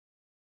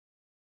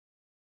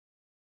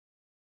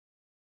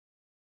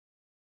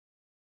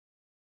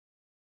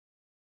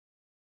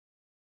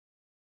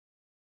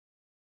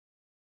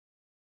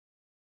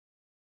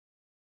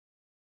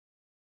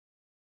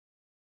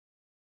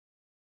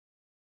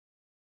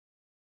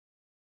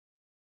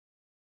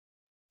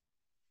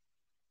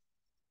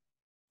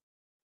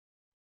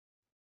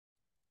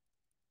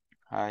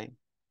Hi.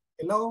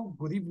 Hello,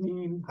 good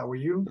evening. How are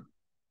you?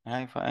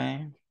 I'm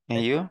fine.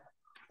 And you?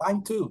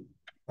 Fine too.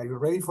 Are you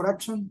ready for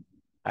action?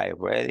 I'm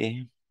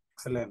ready.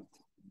 Excellent.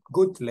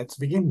 Good, let's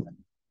begin.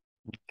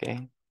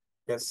 Okay.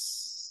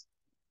 Yes.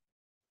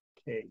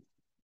 Okay.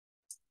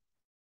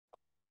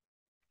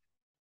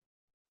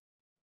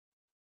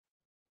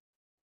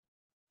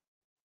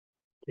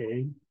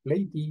 Okay,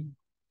 lady.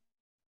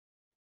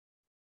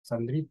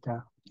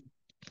 Sandrita.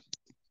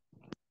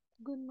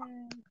 Good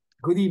night.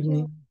 Good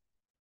evening.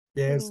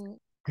 Yes,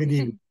 good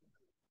evening.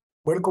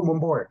 Welcome on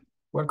board.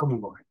 Welcome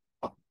on board.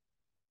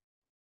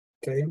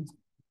 Okay.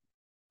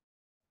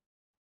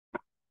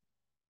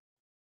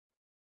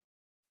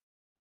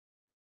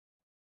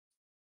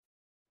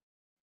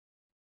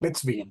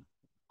 Let's begin.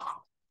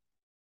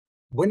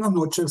 Buenas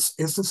noches,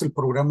 este es el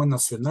Programa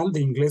Nacional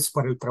de Inglés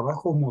para el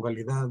Trabajo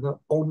modalidad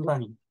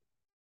online,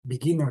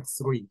 Beginner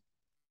 3.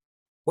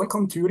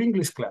 Welcome to your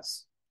English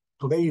class.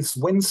 Today is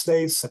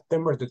Wednesday,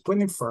 September the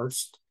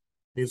 21st.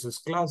 This is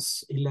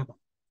class 11.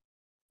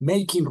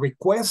 Making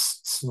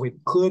requests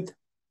with could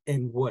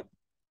and would.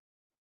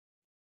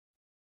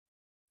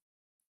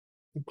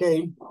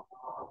 Okay,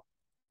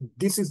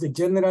 this is the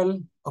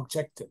general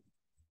objective.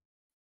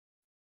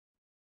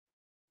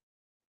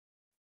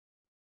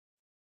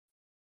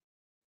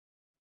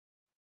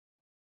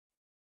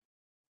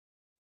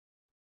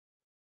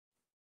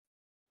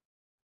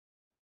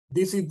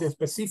 This is the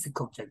specific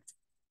objective.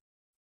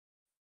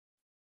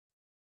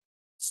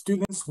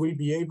 Students will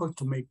be able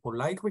to make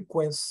polite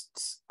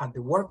requests at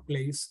the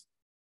workplace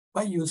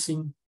by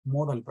using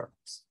modal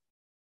verbs.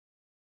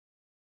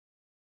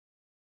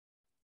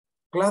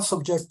 Class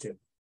objective.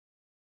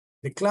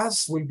 The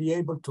class will be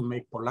able to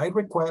make polite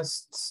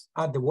requests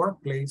at the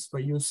workplace by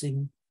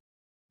using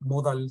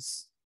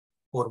modals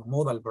or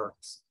modal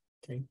verbs,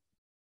 okay?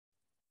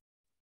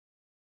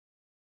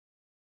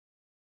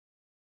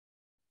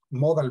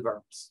 Modal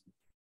verbs.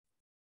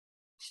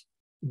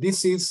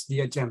 This is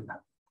the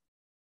agenda.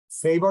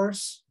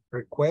 Favors,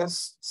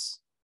 requests,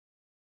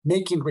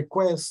 making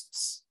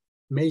requests,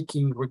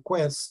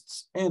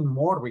 and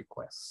more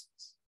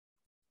requests.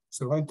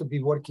 So we're going to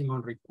be working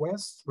on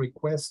requests,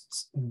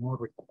 and more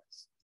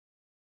requests.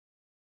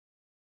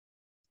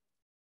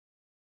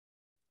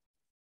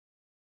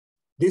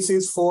 This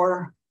is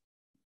for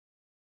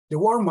the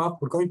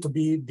warm-up. We're going to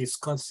be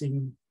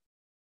discussing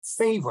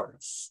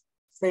favors,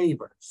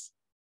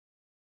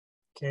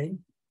 okay?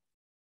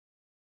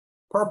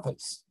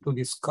 Purpose, to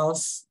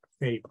discuss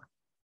favor.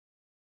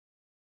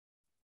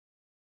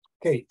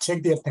 Okay,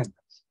 check the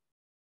attendance.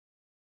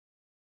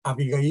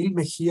 Abigail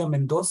Mejía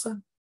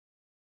Mendoza.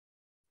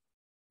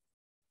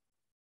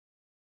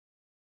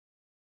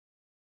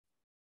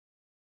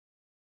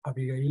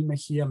 Abigail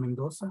Mejía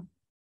Mendoza.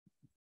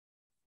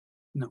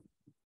 No.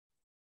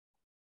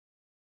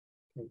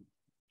 Okay.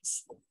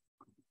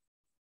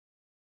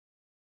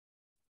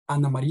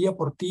 Ana María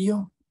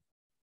Portillo.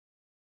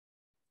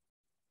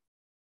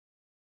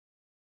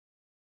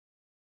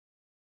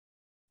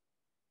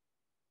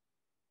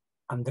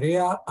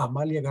 Andrea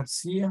Amalia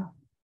García.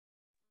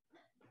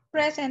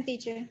 Present,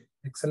 teacher.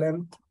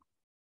 Excellent.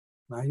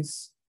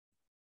 Nice.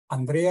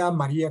 Andrea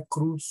María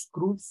Cruz.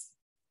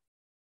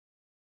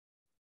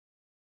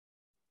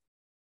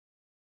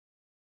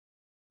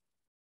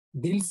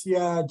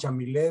 Dilcia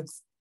Yamilet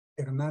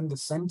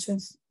Hernández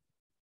Sánchez.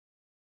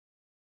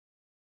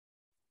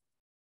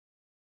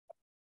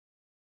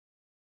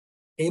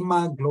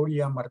 Emma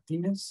Gloria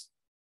Martínez.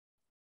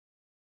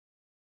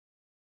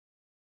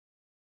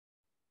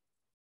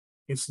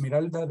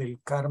 Esmeralda del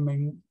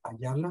Carmen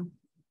Ayala.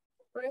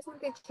 Present,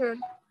 teacher.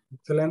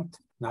 Excellent.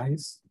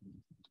 Nice.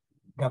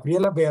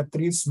 Gabriela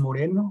Beatriz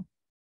Moreno.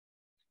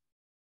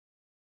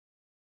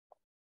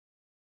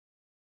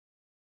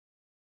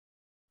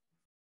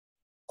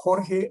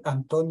 Jorge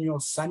Antonio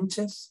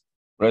Sánchez.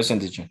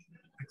 Present, teacher.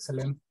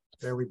 Excellent.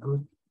 Very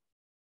good.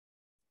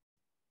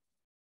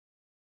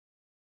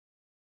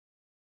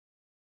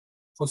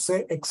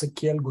 José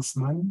Ezequiel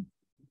Guzmán.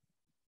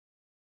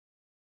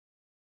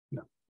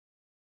 No.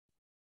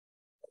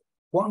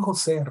 Juan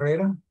José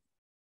Herrera.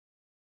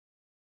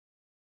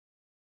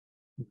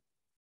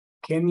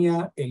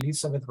 Kenia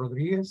Elizabeth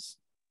Rodríguez.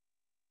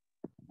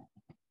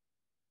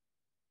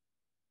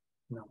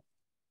 No.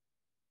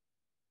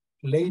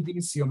 Lady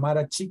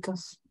Xiomara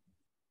Chicas.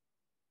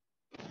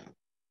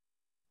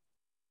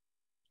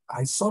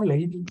 I saw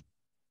lady,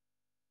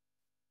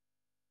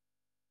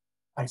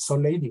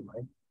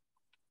 right?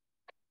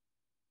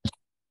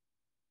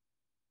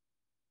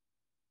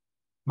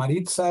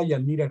 Maritza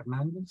Yanira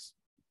Hernández.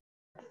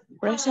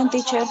 Present,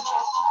 teacher.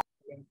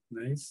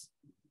 Nice.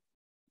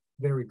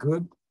 Very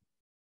good.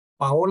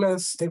 Paola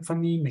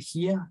Stephanie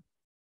Mejía.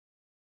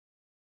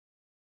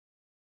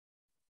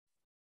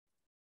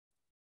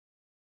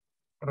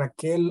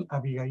 Raquel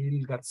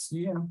Abigail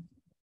García.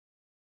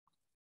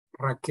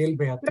 Raquel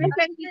Beatriz.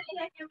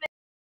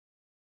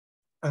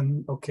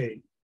 And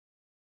okay.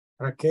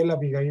 Raquel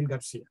Abigail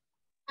García.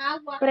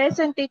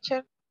 Present,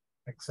 teacher.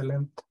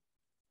 Excellent.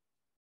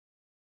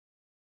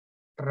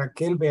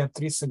 Raquel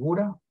Beatriz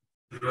Segura.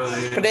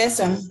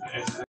 Present.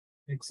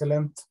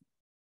 Excellent.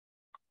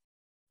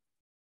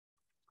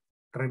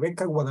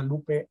 Rebeca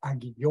Guadalupe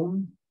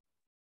Aguillón.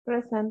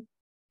 Present.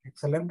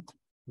 Excellent.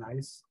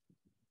 Nice.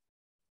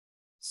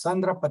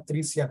 Sandra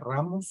Patricia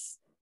Ramos.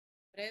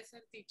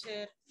 Present,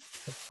 teacher.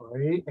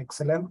 Okay,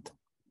 excellent.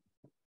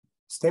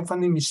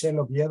 Stephanie Michelle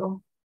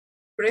Oviedo.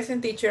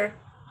 Present, teacher.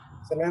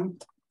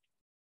 Excellent.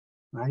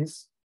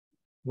 Nice.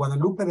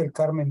 Guadalupe del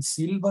Carmen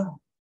Silva.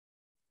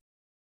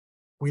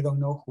 We don't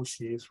know who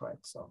she is, right?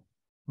 So,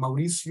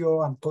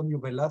 Mauricio Antonio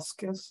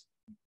Velázquez.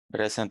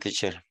 Present,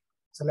 teacher.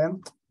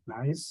 Excellent.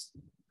 Nice.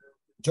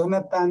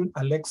 Jonathan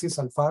Alexis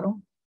Alfaro.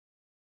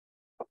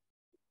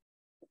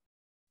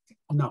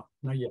 No,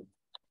 not yet.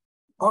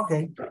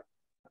 Okay.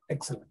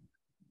 Excellent.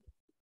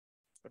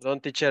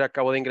 Perdón, teacher,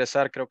 acabo de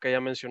ingresar, creo que ya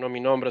mencionó mi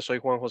nombre, soy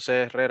Juan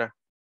José Herrera.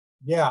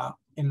 Yeah,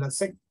 en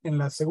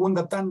la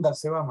segunda tanda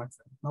se va, my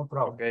friend. No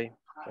problem. Ok,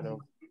 bueno.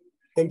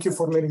 Thank you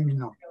for letting me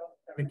know.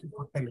 Thank you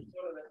for telling me.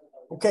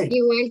 Okay.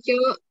 Igual yo,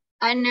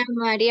 Ana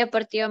María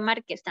Portillo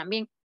Márquez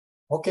también.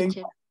 Okay.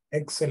 Teacher.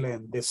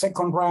 Excellent. The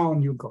second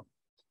round you go.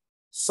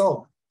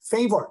 So,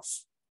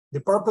 favors. The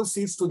purpose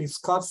is to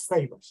discuss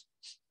favors.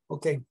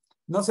 Okay.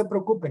 No se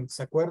preocupen.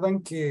 ¿Se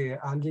acuerdan que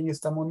alguien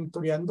está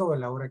monitoreando a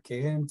la hora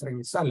que entran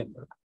y salen,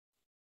 verdad?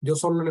 Yo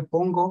solo le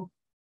pongo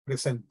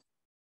presente.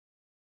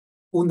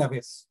 Una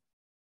vez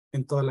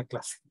en toda la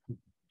clase.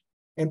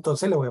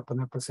 Entonces le voy a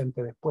poner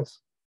presente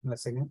después. La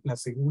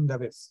segunda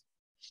vez.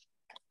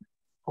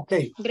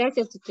 Okay.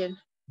 Gracias, teacher.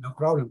 No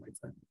problem, my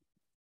friend.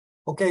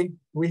 Okay,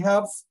 we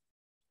have,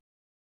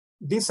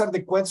 these are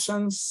the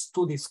questions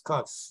to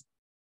discuss.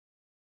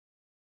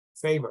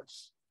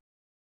 Favors.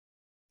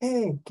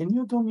 Hey, can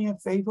you do me a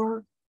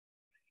favor?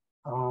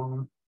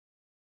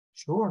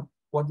 Sure,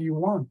 what do you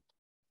want?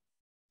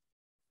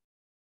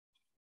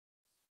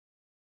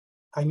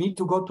 I need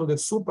to go to the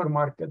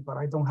supermarket, but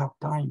I don't have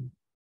time.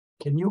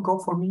 Can you go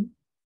for me?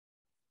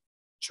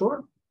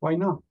 Sure, why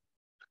not?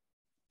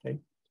 Okay,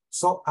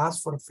 so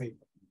ask for a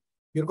favor.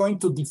 You're going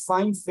to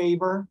define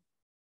favor.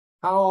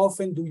 How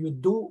often do you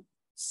do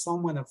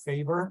someone a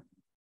favor?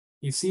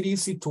 Is it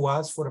easy to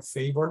ask for a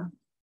favor?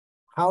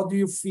 How do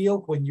you feel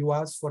when you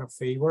ask for a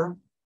favor?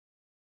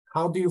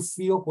 How do you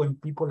feel when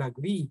people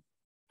agree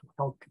to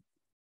help you?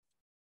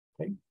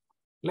 Okay,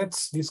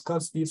 let's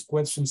discuss these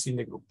questions in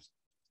the groups.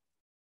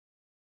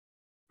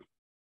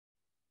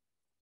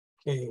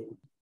 Okay.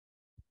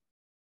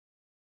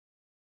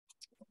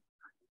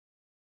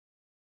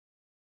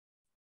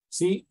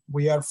 See,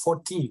 we are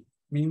 14,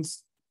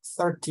 means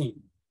 13.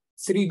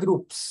 3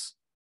 groups.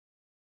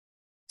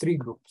 3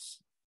 groups.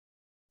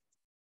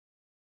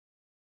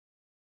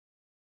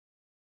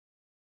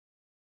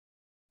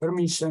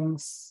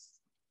 Permissions.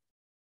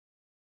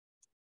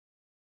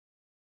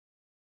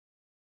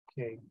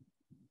 Okay.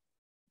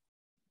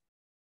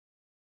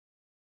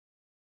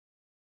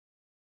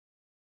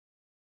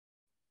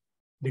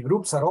 The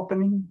groups are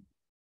opening.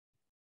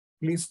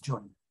 Please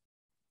join.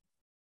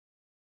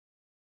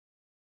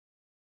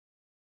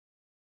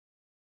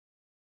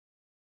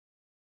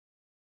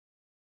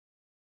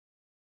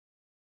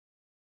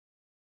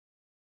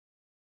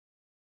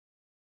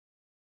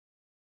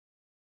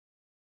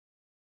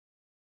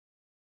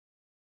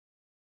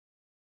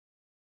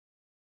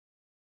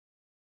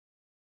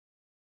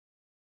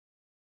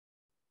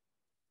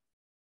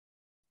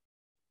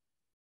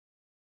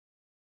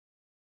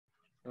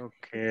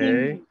 Ok.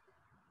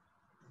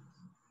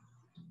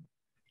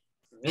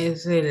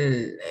 Es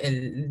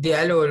el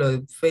diálogo, lo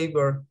de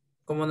favor,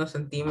 cómo nos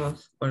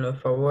sentimos con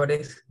los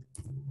favores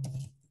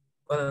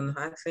cuando nos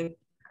hacen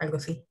algo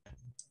así.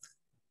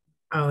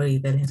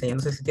 Ahorita les enseño,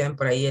 no sé si tienen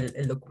por ahí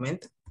el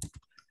documento.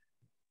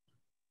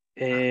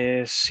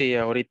 Sí,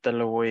 ahorita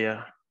lo voy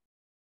a...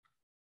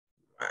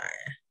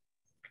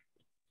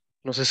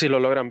 No sé si lo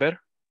logran ver.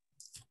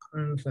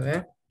 Vamos a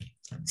ver.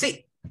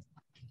 Sí.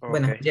 Ok.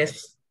 Bueno,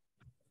 yes.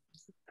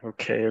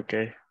 Ok, ok.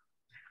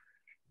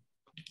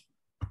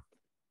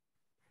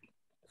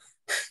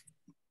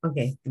 Ok,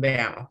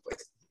 veamos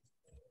pues.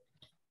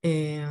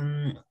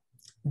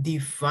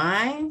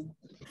 Define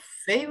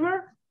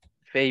favor.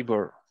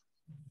 Favor.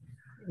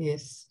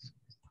 Yes.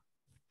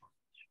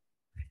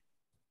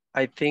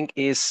 I think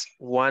is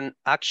one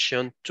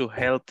action to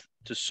help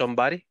to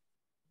somebody,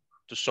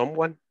 to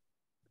someone.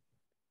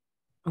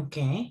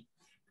 Okay.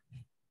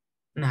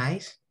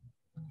 Nice.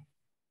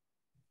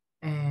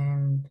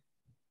 And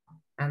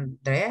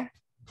Andrea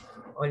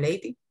or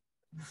lady?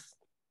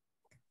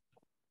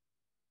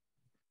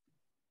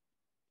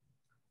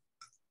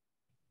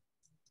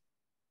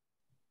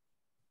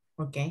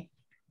 Ok.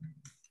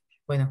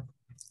 Bueno.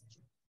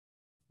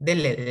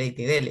 Dele,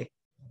 lady, dele.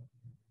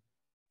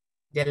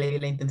 Ya le di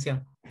la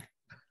intención.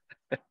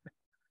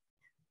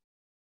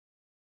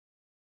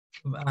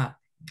 Va.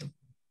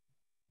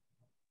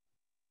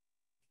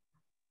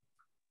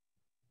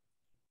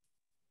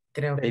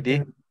 Creo que Lady.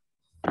 tengo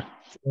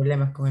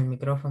problemas con el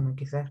micrófono,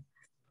 quizás.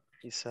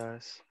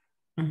 Quizás.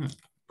 Ujú.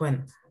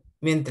 Bueno,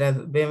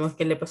 mientras vemos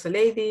qué le pasa a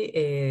Lady,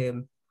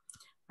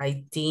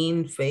 I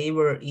think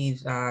favor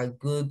is a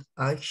good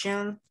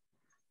action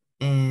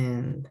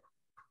And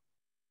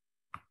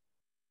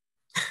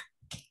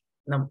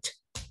no mucho.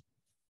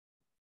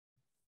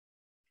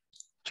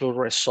 To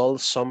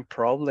resolve some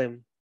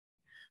problem.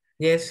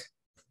 Yes.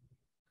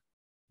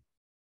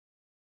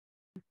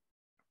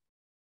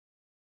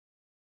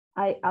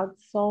 I ask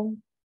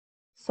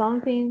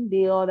something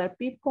the other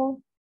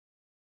people.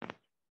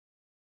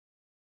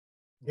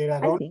 There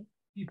are I all think.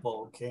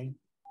 people, okay?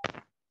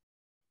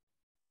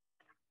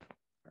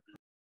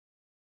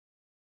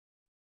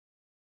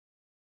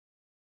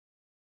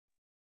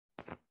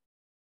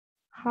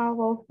 How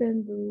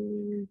often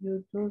do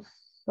you do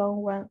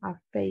someone a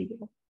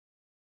favor?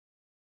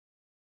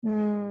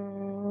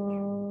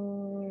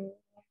 Mm,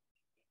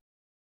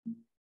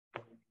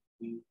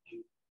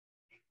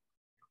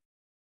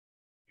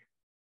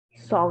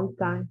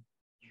 sometimes.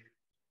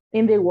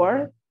 In the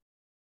world,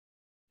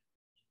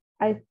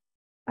 I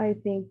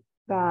think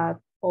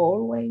that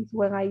always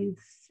when I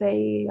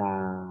say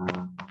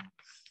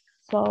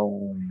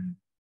so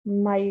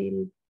my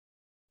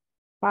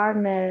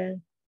partner,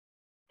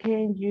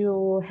 can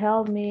you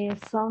help me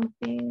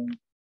something?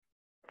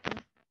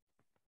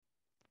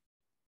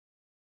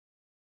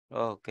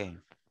 Ok.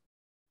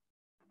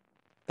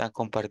 Están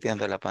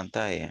compartiendo la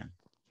pantalla.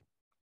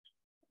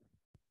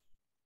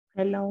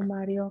 Hello,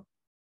 Mario.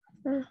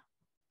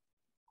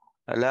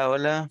 Hola,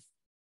 hola.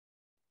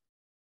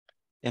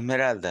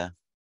 Esmeralda.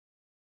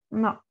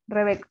 No,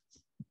 Rebeca.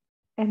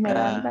 Ah.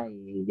 Esmeralda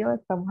y yo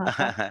estamos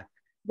acá.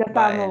 Ya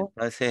Vaya,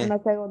 estamos en entonces, la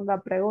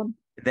segunda pregunta.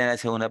 de la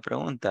segunda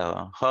pregunta.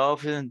 ¿Va? How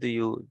often do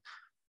you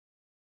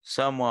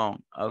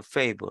someone a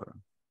favor?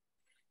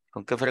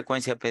 ¿Con qué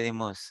frecuencia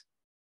pedimos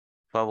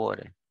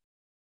favores?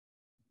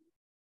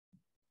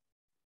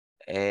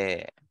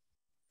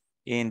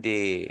 In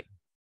the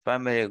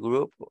family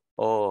group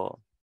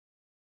o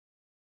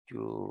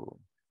tu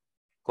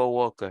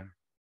coworker,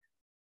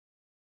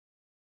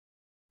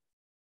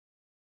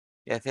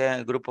 ya sea en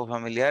el grupo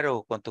familiar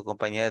o con tu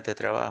compañera de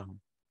trabajo.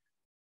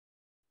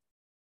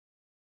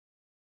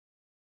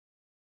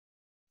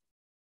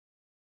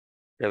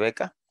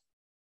 Rebeca.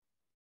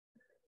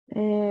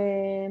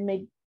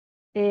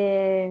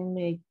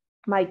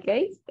 My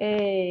case,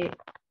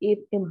 it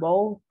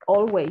involves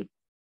always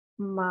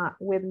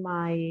with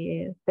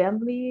my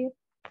family,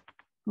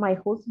 my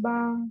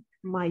husband,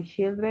 my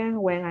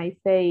children. When I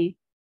say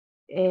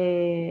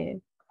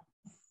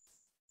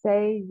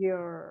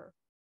your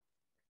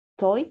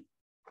toy,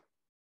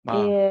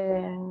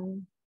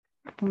 and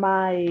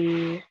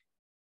my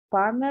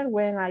partner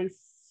when I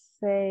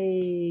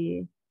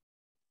say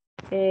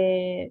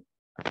to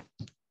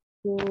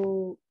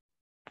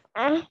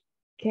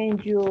can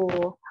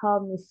you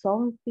help me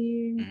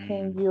something?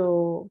 Can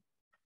you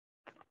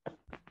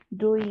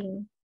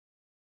doing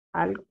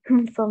algo,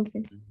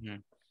 something?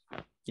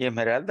 ¿Y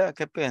Esmeralda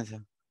qué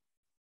piensa?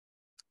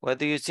 What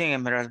do you think,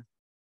 Esmeralda?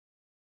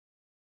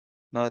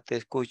 No te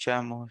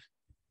escuchamos.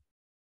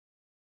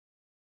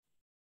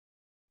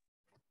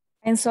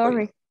 I'm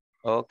sorry.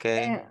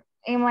 Okay.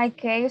 In my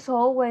case,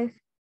 always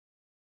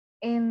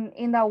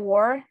in the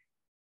work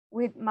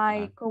with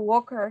my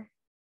coworker.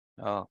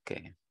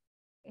 Okay.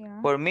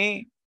 Yeah. For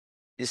me,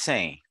 the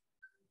same.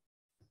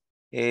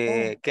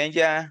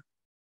 Kenya.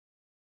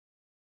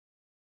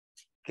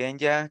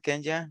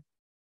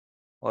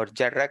 ¿O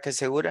Yarra que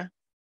segura?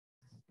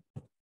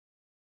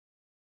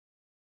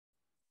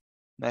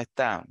 No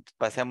está.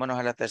 Pasémonos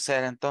a la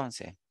tercera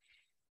entonces.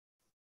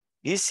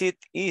 Is it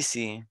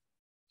easy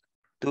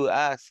to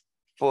ask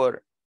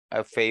for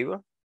a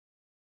favor?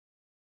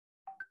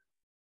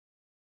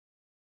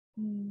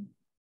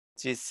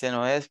 Si se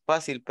nos es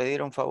fácil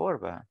pedir un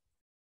favor, va.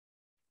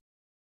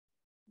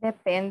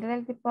 Depende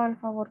del tipo del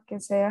favor que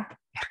sea.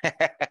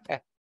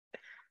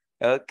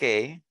 Ok.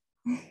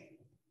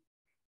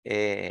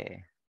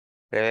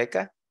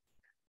 Rebeca.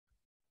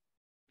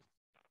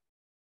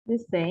 The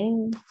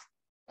same.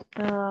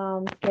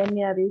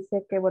 Kenia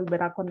dice que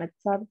volverá a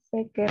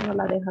conectarse, que no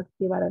la deja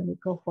activar el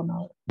micrófono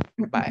ahora.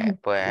 Vaya,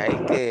 pues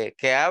hay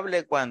que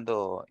hable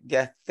cuando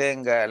ya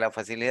tenga la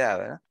facilidad,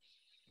 ¿verdad?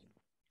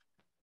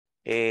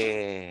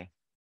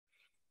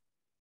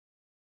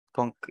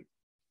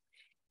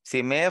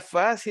 Si me es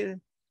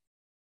fácil,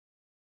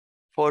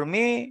 for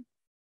me,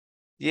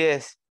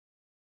 yes,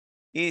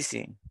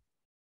 easy,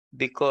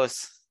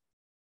 because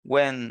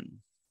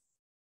when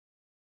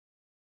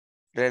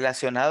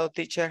relacionado,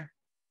 teacher,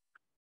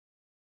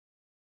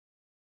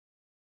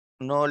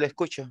 no le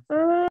escucho.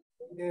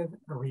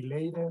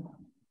 Related.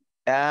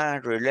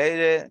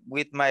 Related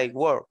with my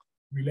work.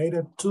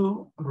 Related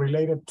to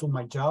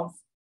my job.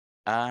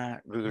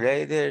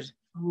 Related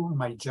to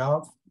my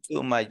job.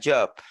 To my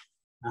job.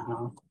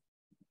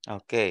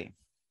 Ok.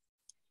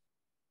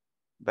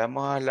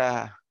 Vamos a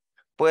la...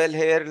 ¿Puedes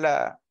leer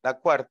la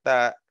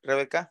cuarta,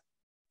 Rebeca?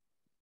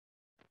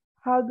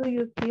 How do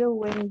you feel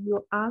when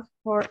you ask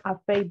for a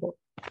favor?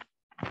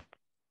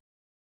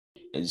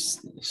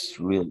 It's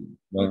real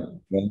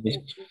when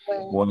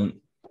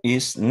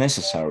is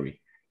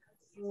necessary.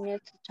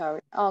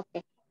 Necessary.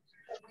 Okay.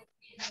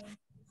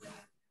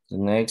 The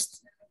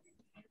next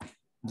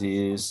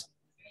is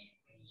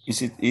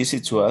Is it easy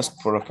to ask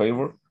for a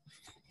favor?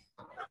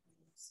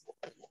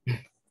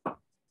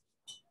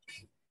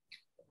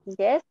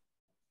 Yes.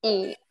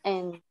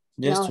 And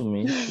Yes, no. to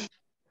me.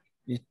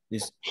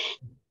 It's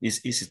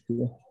easy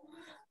too.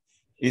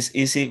 It's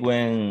easy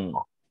when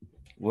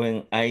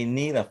I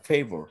need a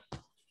favor.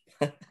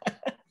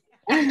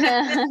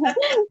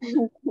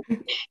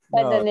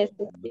 Cuando No.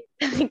 necesito.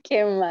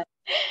 Qué mal.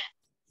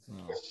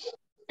 No.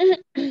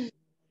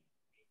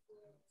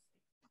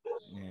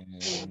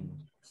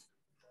 Mm,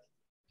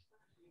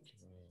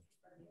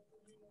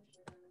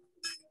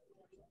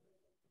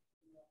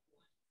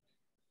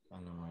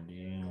 Ana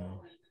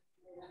María.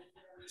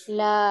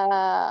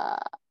 La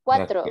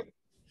 4.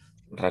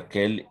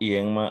 Raquel y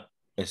Emma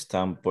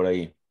están por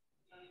ahí.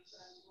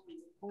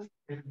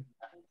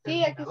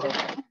 Sí, aquí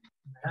está.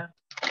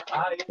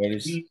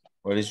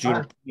 What is your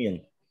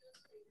opinion?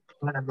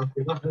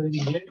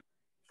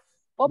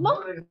 ¿Cómo?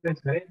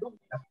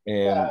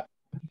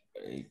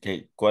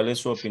 ¿Cuál es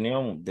su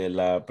opinión de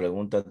la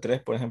pregunta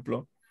 3, por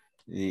ejemplo?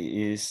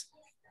 Is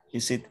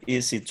it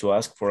easy to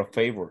ask for a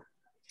favor?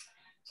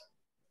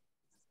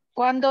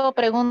 Cuando,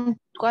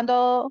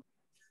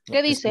 ¿qué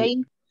Que dice si, ahí?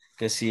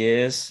 que si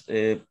es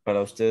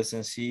para usted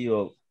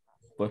sencillo,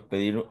 pues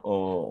pedir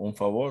un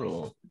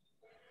favor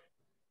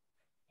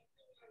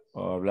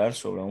o hablar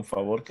sobre un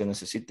favor que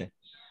necesite.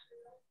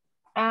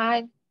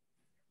 Ah,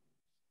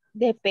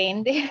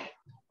 depende.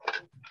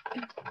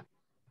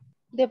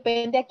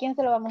 Depende a quién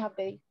se lo vamos a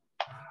pedir.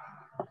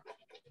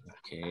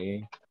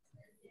 Okay.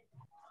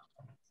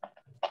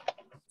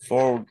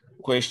 Fourth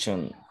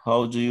question.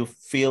 How do you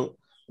feel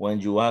when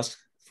you ask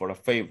for a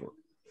favor?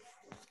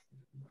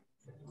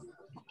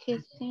 ¿Qué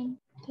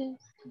sientes?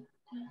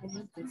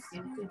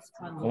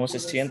 ¿Cómo se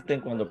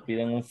sienten cuando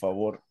piden un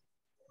favor?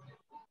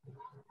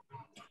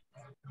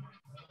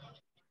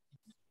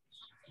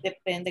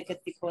 Depende qué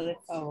tipo de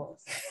favor.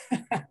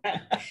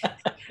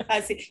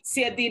 Así,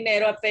 si es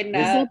dinero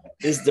apenas.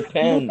 It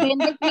depends.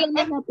 Depende quién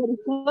es la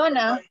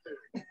persona.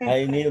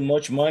 I need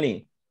much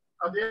money.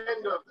 At the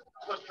end of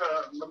such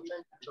a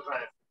momentous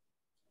event,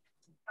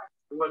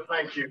 the word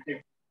thank you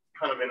seems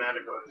kind of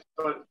inadequate.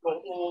 But for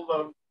all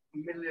the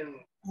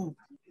millions.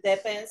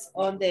 Depends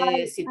on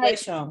the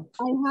situation.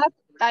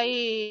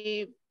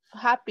 I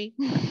happy.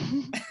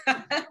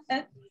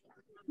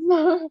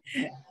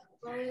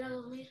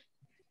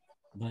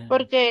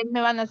 Porque me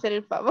van a hacer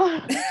el favor.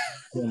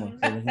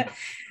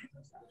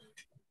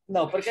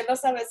 No, porque no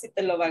sabes si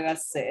te lo van a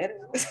hacer.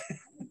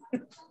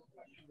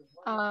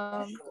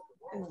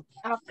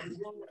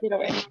 Quiero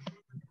ver.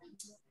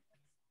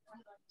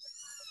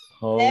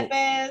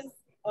 Depends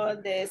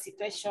on the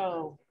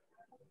situation.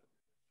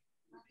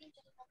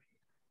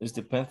 It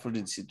depends for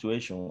the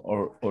situation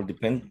or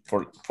depend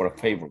for a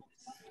favor.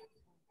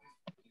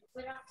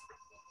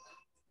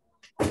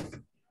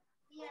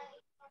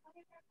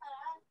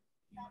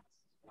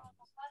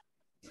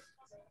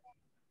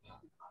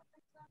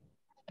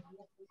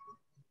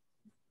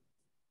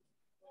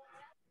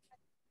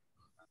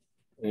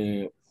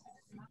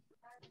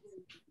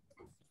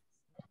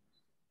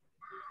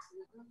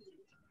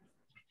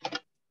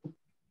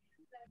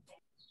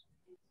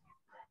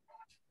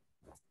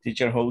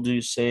 Teacher, how do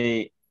you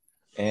say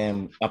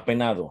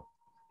apenado?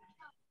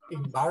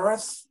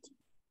 Embarrassed.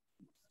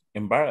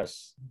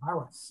 Embarrassed.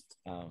 Embarrassed.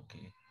 Ah,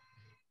 okay.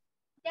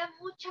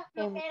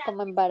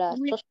 Como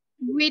embarazo.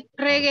 With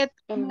regret,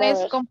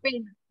 es con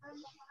pena.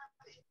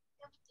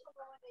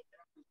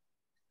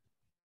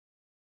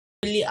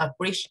 Really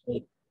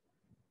appreciate.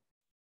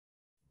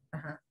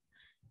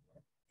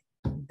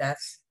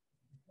 That's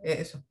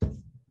eso.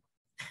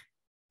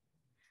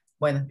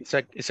 Bueno.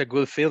 It's a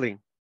good feeling.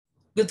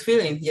 Good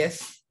feeling,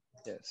 yes.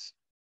 Yes.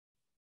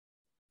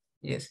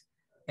 Yes.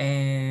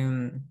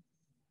 I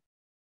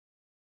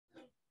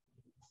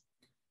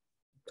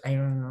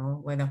don't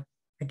know. Bueno,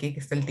 aquí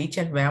está el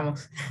teacher,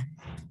 veamos.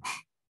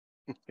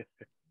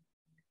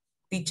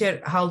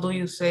 Teacher, how do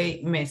you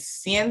say me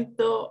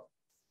siento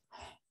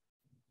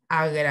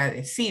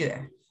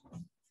agradecida?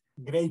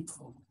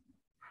 Grateful.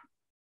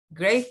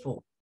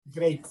 Grateful.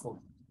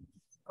 Grateful.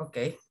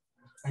 Okay.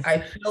 I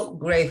feel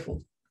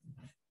grateful.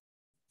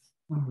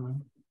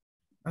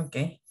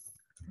 Okay.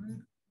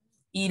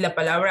 Y la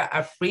palabra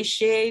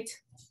appreciate,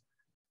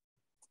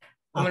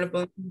 ¿cómo lo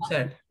podemos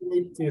usar?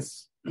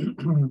 Is,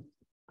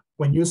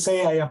 when you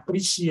say I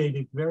appreciate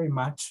it very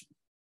much,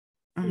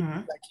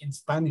 like in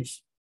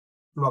Spanish,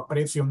 lo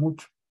aprecio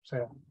mucho. O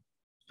sea,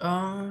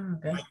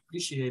 okay. I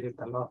appreciate it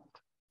a lot.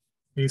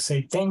 You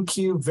say thank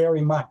you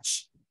very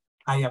much.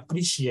 I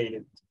appreciate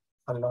it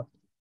a lot.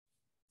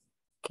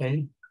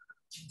 Okay.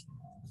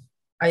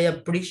 I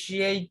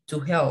appreciate to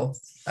help.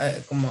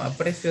 Como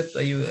aprecio tu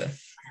ayuda.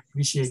 I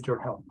appreciate your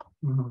help.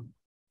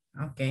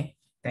 Okay.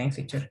 Thanks,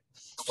 teacher.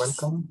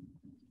 Welcome.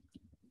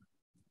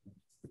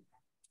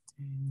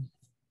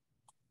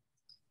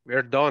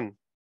 We're done.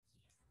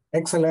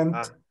 Excellent.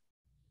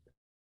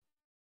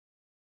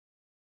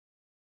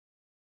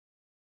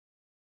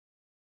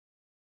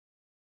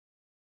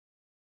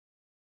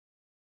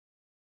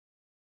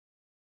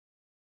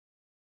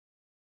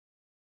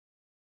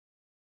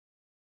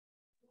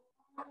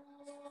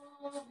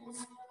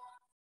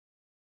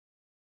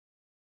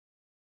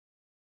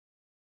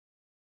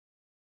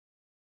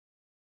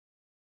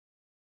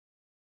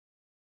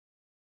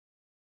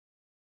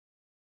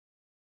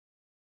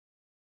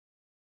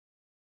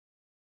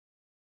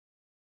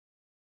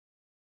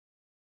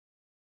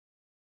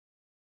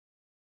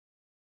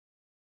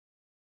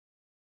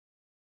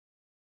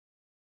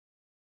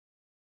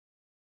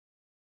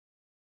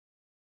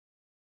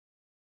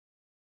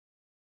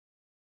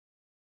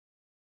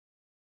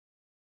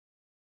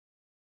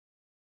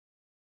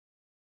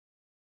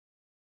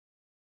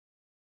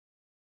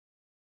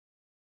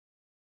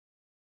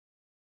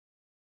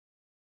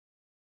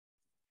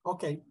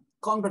 Okay,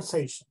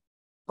 conversation.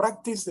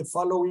 Practice the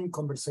following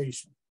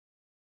conversation.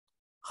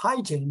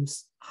 Hi,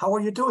 James. How are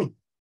you doing?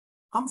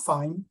 I'm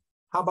fine.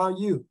 How about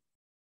you?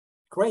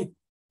 Great.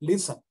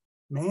 Listen,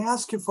 may I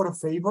ask you for a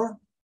favor?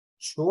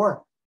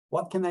 Sure.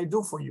 What can I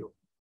do for you?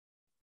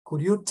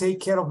 Could you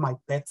take care of my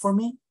pet for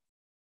me?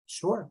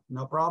 Sure,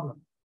 no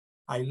problem.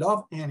 I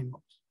love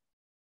animals.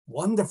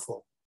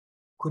 Wonderful.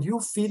 Could you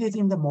feed it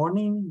in the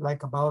morning,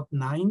 like about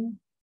 9?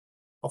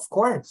 Of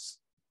course.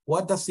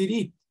 What does it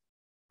eat?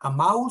 A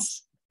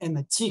mouse and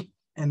a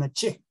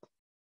chick.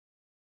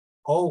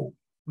 Oh,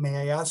 may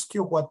I ask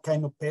you what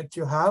kind of pet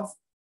you have?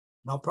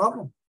 No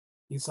problem.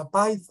 It's a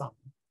python.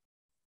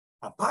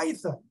 A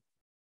python?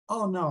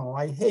 Oh no,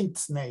 I hate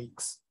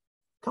snakes.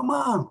 Come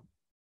on.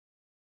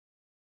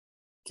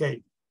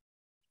 Okay.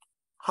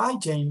 Hi,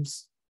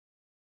 James.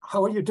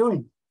 How are you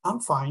doing?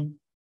 I'm fine.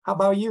 How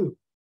about you?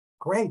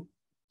 Great.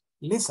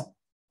 Listen,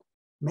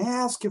 may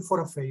I ask you for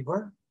a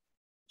favor?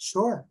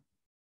 Sure.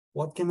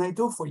 What can I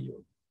do for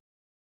you?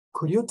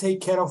 Could you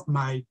take care of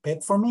my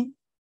pet for me?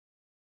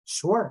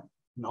 Sure,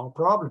 no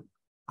problem.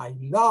 I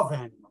love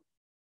animals.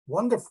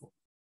 Wonderful.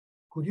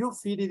 Could you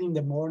feed it in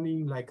the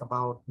morning, like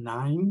about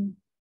 9?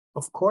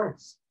 Of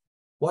course.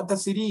 What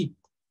does it eat?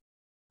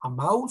 A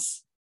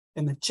mouse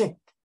and a chick.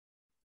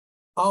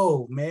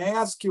 Oh, may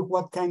I ask you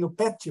what kind of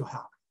pet you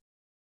have?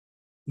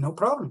 No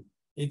problem.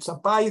 It's a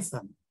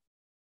python.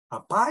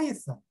 A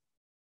python?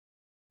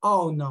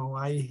 Oh no,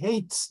 I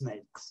hate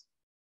snakes.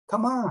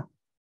 Come on.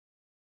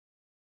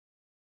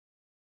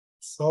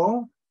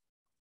 So,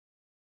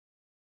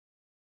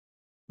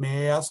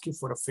 may I ask you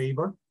for a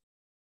favor?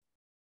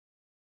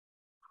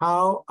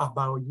 How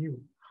about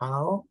you?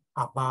 How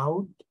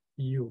about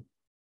you?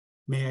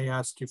 May I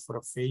ask you for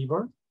a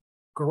favor?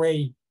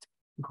 Great,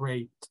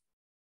 great.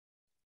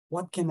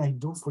 What can I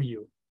do for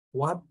you?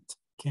 What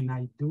can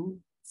I do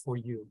for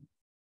you?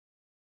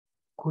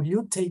 Could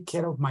you take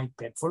care of my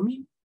pet for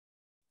me?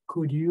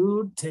 Could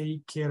you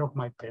take care of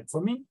my pet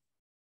for me?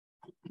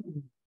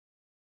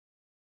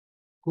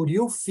 Could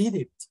you feed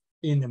it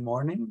in the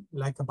morning,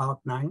 like about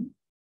 9?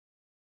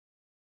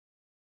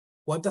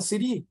 What does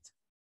it eat?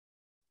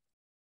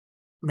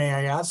 May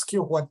I ask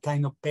you what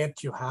kind of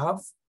pet you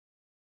have?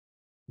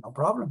 No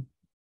problem.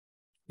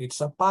 It's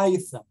a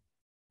python.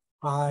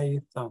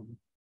 Python.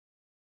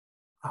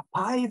 A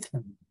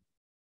python.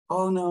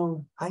 Oh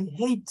no, I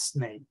hate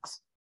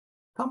snakes.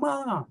 Come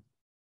on,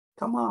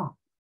 come on.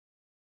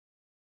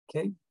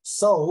 Okay,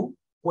 so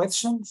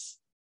questions?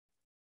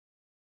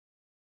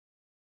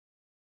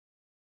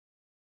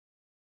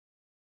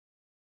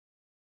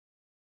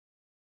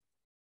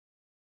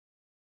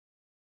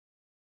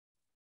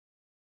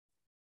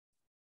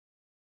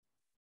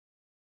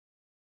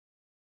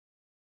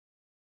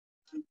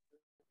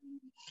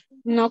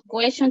 No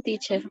question,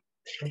 teacher.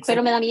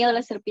 Pero me da miedo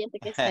la serpiente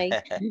que está ahí.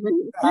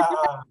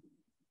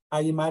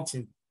 I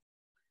imagine.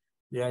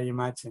 Yeah, I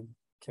imagine.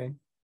 Okay.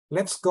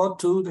 Let's go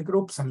to the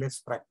groups and let's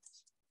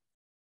practice.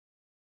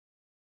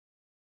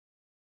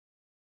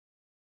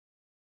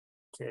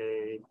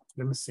 Okay,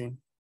 let me see.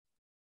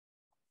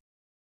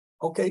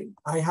 Okay,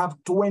 I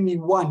have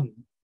 21,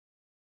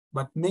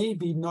 but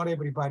maybe not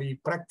everybody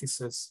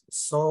practices.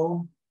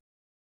 So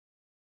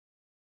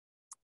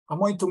I'm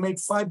going to make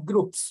 5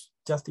 groups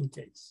just in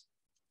case.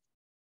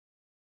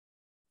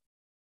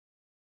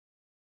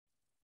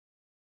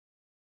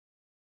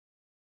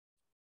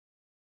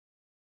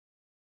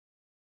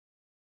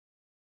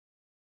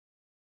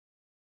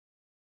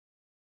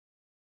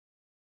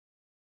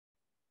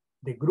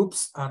 The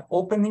groups are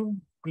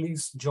opening.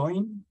 Please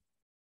join.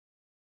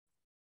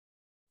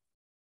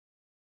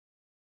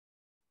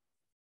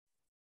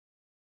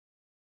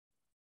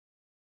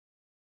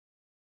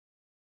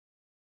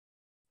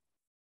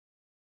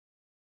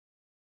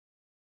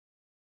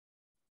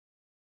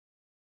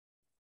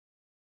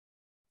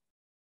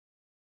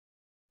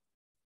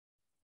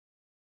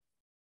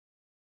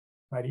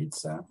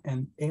 Maritza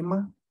and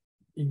Emma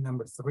in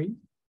number 3.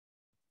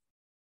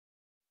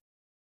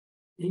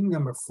 In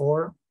number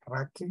 4,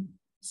 Raquel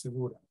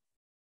Segura.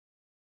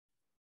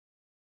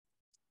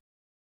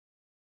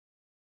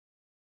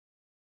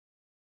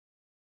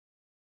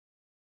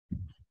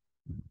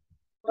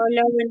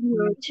 Hola, buenas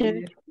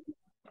noches.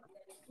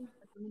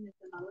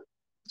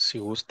 Si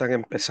gustan,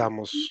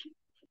 empezamos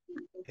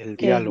el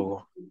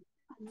diálogo.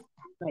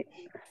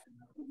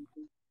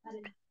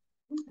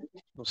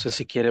 No sé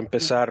si quiere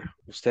empezar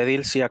usted,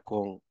 Ilcia,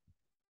 con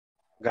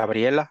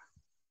Gabriela.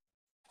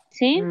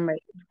 ¿Sí?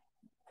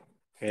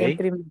 ¿Quién Ok.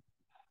 primero?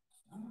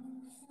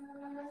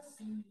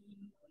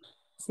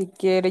 Si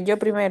quiere, yo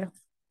primero.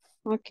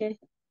 Okay.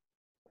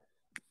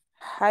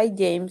 Hi,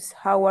 James.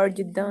 How are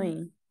you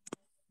doing?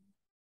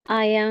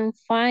 I am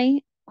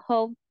fine.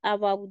 How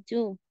about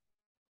you?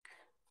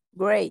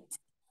 Great.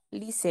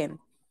 Listen,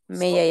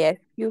 may I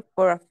ask you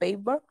for a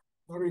favor?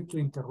 Sorry to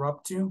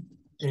interrupt you.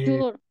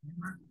 Sure.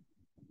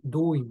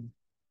 Doing.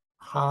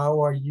 How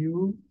are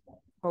you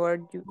How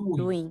are you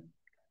doing?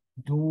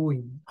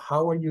 doing?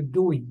 How are you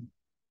doing?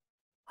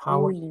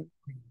 How are you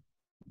doing?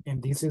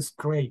 And this is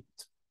great.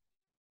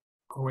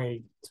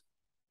 Great.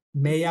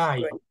 May I?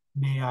 Great.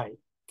 May I?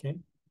 Okay.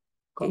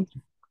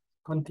 Continue.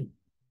 Continue.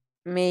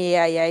 May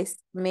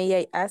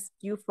I ask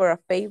you for a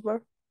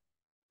favor?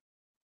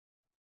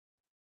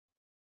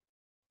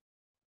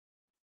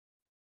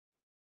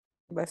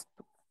 Vas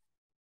tú.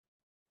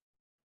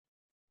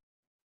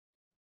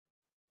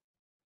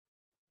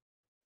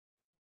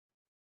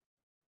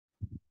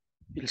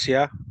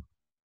 Ilcia.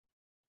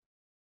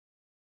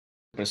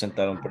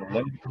 Presentar un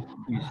problema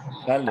y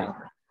sale.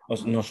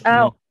 Nos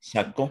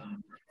sacó,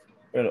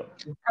 pero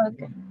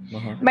Okay.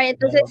 ajá, Vaya,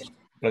 entonces vamos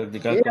a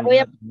practicar con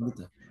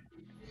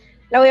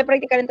la voy a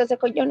practicar entonces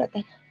con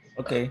Jonathan.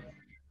 Ok.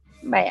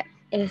 Vaya,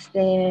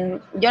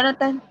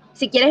 Jonathan,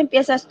 si quieres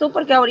empiezas tú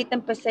porque ahorita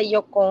empecé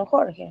yo con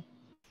Jorge.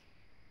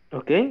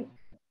 Okay.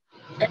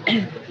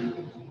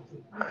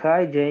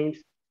 Hi,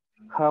 James.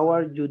 How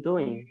are you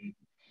doing?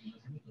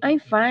 I'm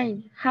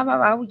fine. How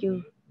about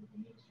you?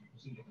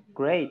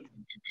 Great.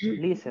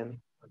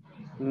 Listen,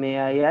 may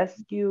I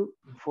ask you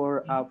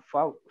for a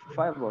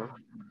favor?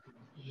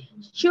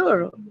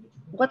 Sure.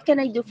 What can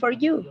I do for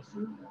you?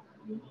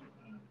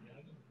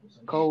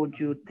 Could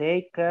you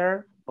take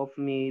care of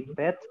my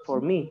pet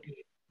for me?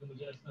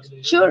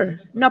 Sure,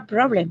 no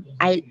problem.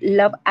 I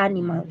love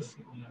animals.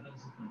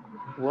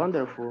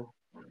 Wonderful.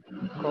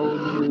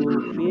 Could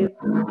you feed it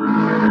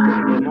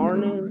in the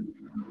morning,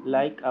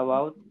 like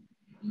about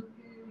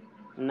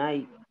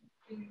 9?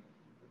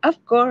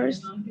 Of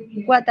course.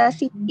 What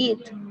does it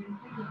eat?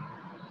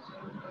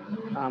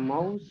 A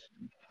mouse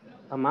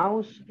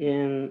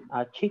and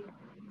a chick.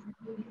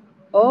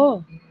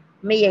 Oh,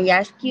 may I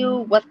ask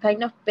you what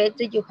kind of pet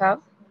do you have?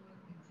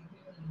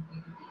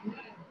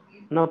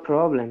 No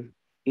problem.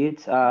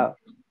 It's a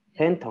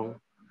penton.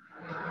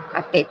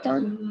 A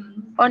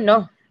python? Oh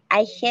no,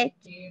 I hate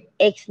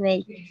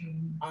snake.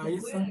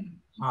 Python.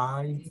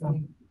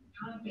 Python.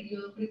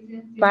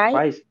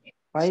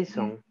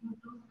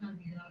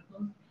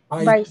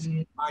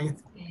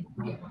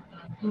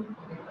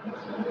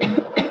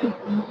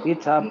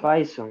 It's a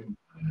python.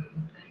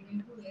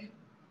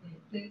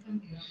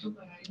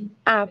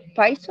 A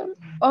python?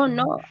 Oh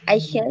no, I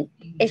hate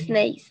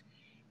snakes.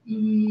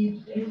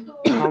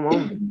 Come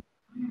on.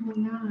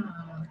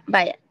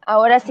 Vaya,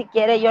 ahora si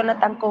quiere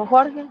Jonathan con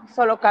Jorge,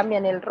 solo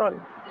cambian el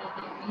rol.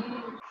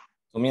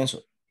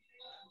 Comienzo.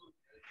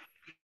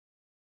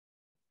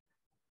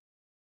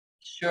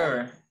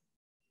 Sure.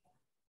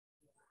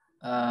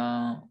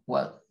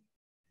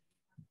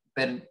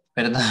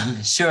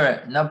 Perdón.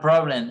 Sure, no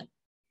problem.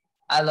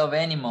 I love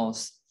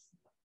animals.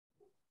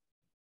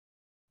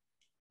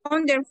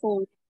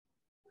 Wonderful.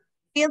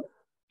 Feel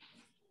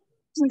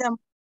them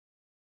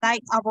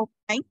like about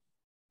time.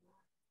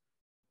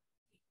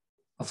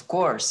 Of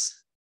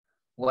course.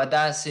 What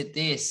does it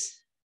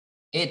is?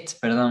 It,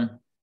 perdón.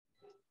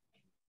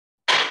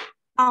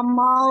 A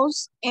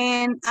mouse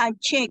and a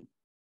chick.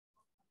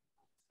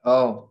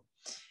 Oh,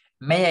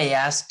 may I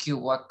ask you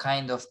what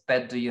kind of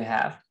pet do you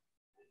have?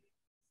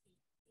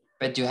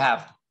 Pet you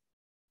have?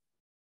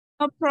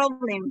 No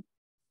problem.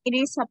 It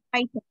is a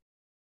python.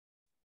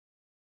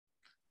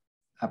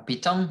 ¿A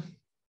pitón?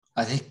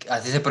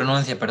 Así se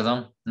pronuncia,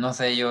 perdón. No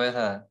sé yo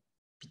esa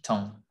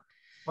pitón.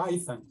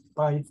 Python.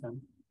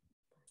 Python.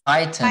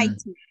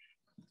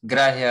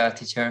 Gracias,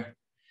 teacher.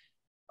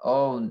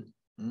 Oh,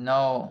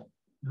 no.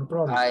 No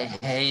problem. I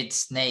hate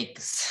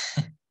snakes.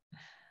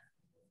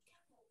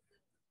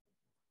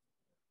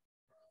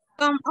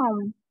 Come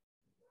on.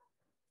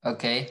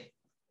 Ok.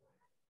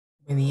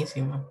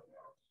 Buenísimo.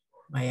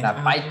 Vaya,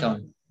 La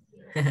Python.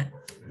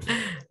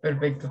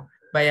 Perfecto.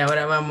 Vaya,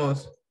 ahora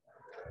vamos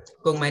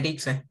con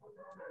Maritza.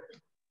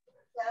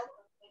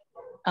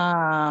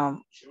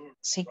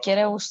 Si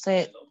quiere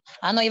usted.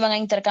 No, iban a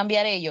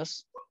intercambiar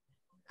ellos.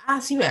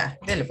 Sí, vea.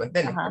 Dele, pues,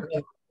 dele.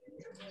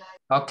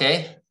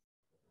 Okay.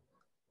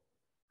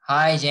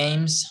 Hi,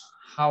 James.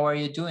 How are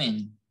you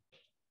doing?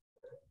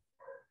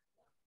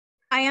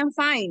 I am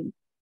fine.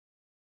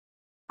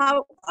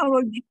 How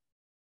are you?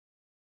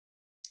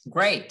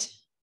 Great.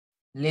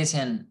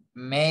 Listen,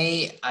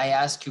 may I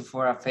ask you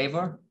for a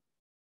favor?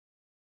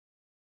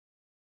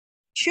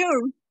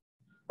 Sure.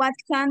 What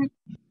can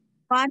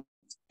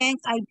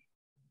I do?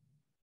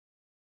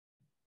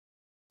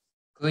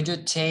 Could you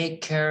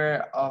take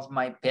care of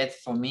my pet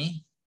for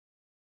me?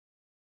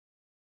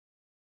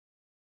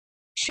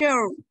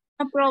 Sure,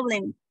 no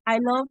problem. I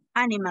love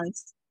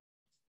animals.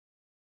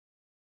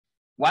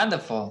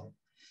 Wonderful.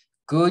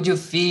 Could you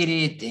feed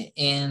it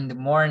in the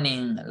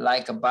morning,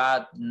 like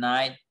about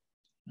 9?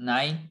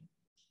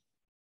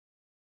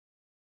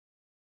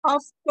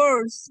 Of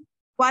course.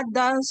 What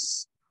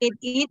does it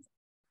eat?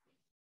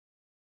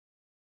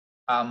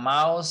 A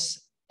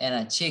mouse and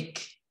a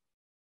chick.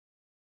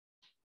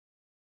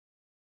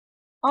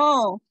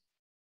 Oh,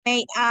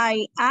 may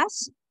I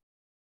ask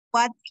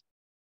what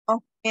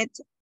of it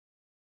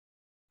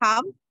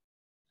have?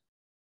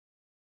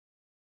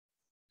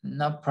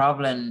 No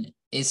problem.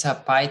 It's a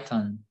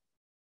python.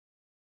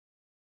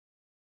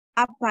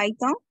 A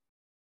python?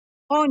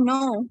 Oh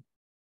no,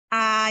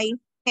 I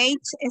hate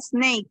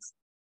snakes.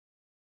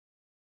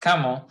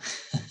 Come on.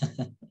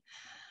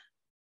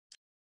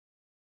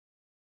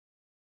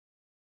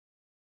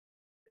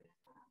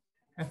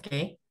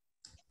 Ok.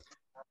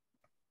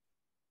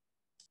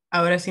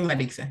 Ahora sí,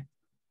 Marixa.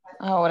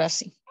 Ahora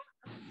sí.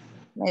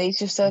 ¿Me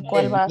dice usted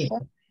cuál va a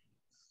ser?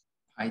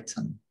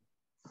 Python.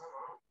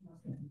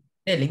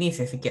 El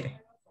inicio, si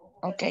quiere.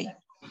 Ok.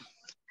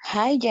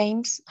 Hi,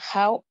 James.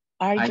 How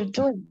are you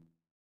doing?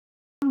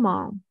 Come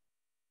on.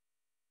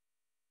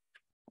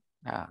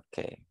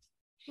 Ok.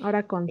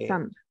 Ahora con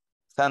Sandra.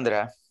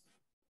 Sandra.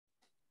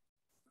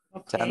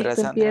 Okay. Sandra,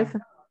 Tú Sandra. empieza.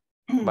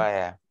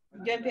 Vaya.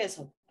 Yo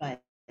empiezo.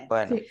 Bye.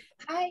 Bueno. Sí.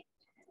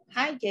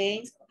 Hi,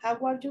 James. How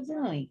are you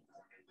doing?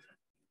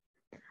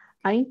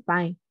 I'm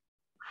fine.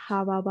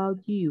 How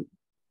about you?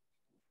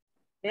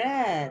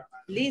 Brad,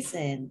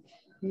 listen.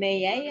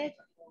 May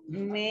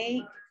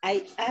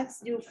I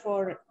ask you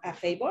for a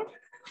favor?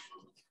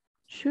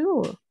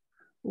 Sure.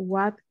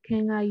 What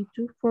can I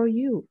do for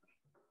you?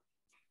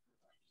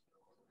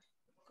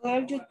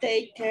 Could you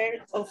take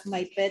care of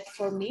my pet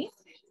for me?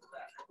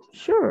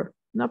 Sure,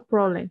 no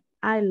problem.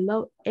 I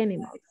love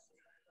animals.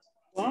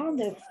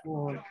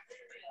 Wonderful.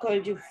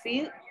 Could you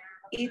feed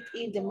it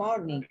in the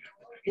morning,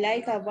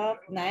 like about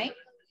 9?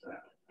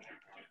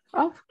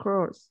 Of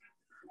course.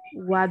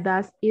 What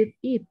does it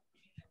eat?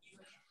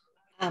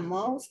 A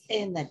mouse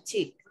and a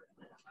chick.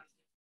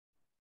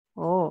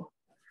 Oh,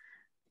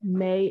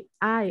 may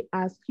I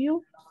ask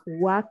you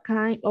what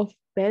kind of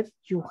pet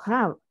you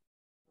have?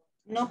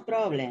 No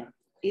problem.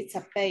 It's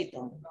a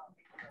python.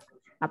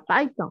 A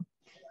python?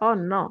 Oh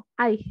no,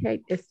 I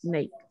hate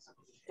snakes.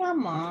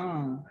 Come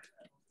on.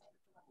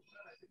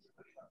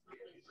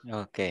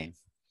 Ok.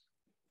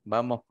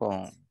 Vamos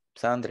con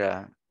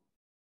Sandra.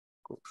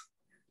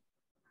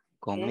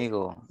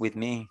 Conmigo. With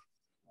me.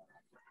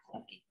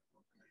 Okay.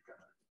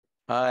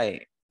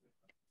 Hi.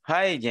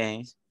 Hi,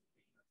 James.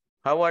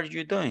 How are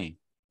you doing?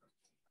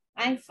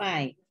 I'm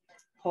fine.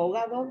 How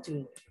about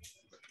you?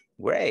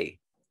 Great.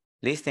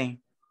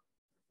 Listen.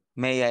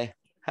 May I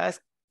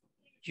ask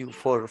you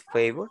for a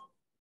favor?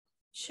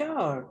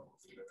 Sure.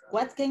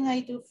 What can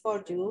I do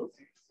for you?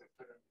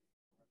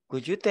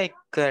 Could you take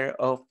care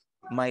of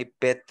my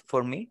pet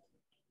for me?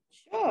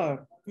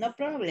 Sure, no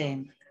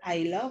problem. I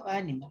love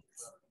animals.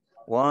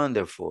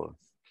 Wonderful.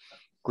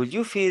 Could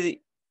you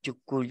feed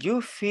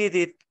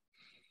it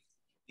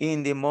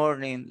in the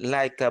morning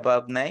like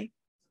about 9?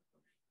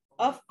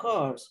 Of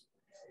course.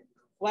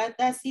 What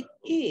does it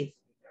eat?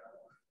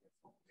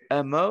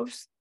 A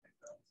mouse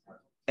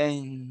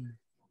and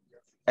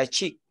a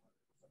chick.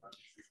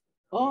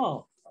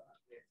 Oh,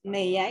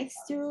 may I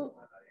ask you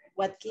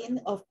what kind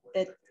of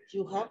pet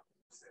you have?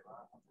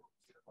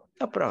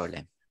 No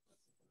problem.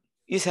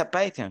 It's a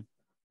python.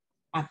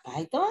 A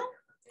python?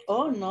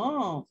 Oh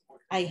no,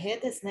 I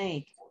hate a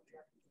snake.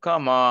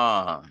 Come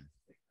on.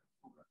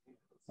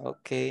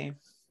 Ok.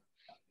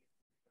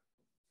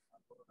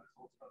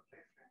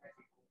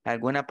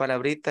 ¿Alguna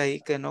palabrita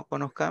ahí que no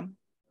conozcamos?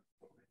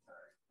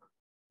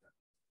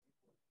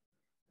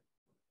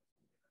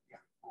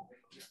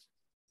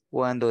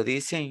 Cuando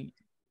dicen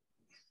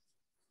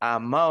a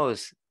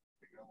mouse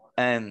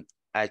and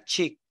a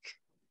chick.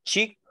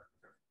 Chick?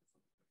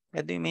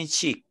 What do you mean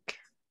chick?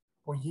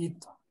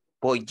 Pollito.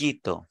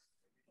 Pollito.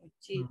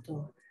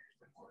 Pollito.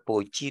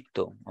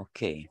 Pollito,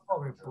 ok.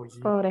 Pobre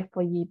pollito. Pobres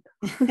pollitos.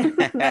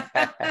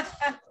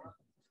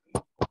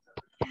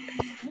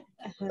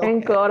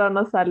 En coro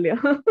no salió.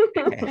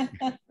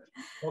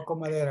 Poco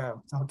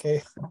madera.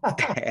 Okay.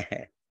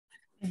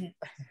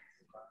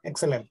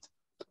 Excellent.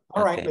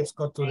 All right, Okay. let's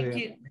go to Thank the.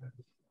 you.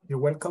 You're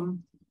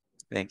welcome.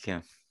 Thank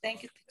you.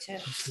 Thank you, teacher.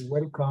 You're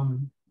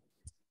welcome.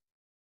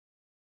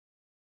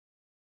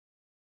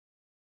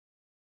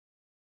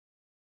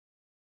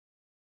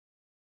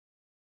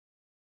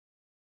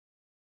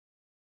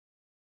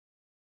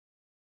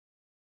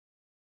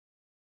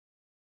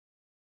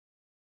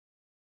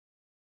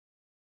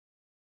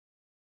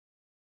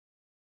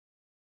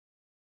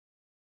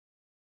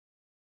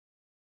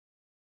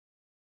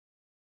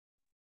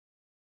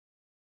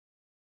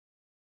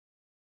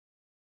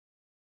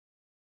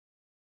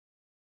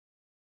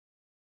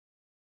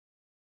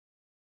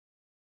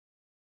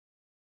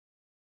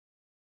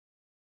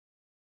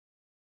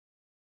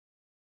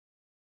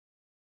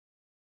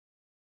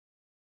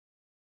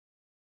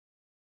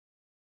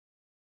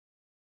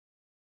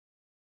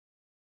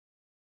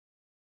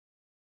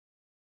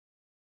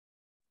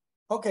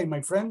 Okay,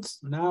 my friends,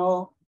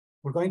 now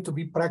We're going to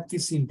be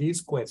practicing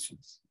these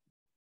questions.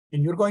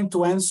 And you're going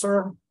to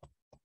answer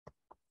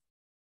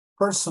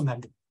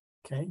personally,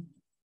 okay?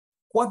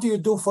 What do you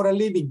do for a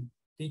living?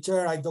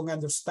 Teacher, I don't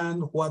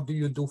understand. What do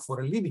you do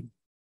for a living?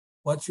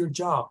 What's your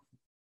job?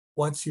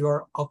 What's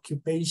your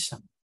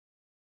occupation?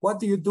 What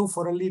do you do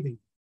for a living?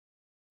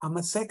 I'm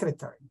a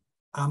secretary.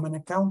 I'm an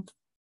accountant.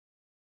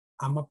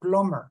 I'm a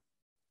plumber.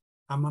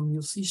 I'm a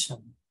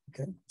musician,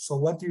 okay? So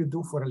what do you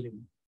do for a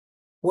living?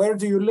 Where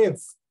do you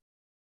live?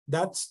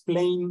 That's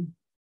plain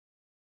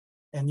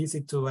and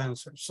easy to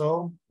answer.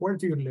 So where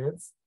do you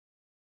live?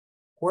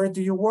 Where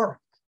do you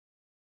work?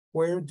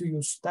 Where do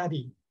you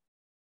study?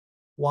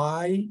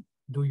 Why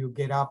do you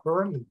get up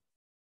early?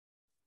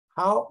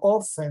 How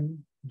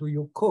often do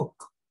you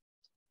cook?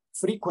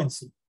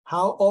 Frequency.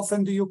 How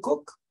often do you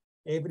cook?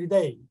 Every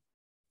day,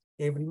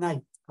 every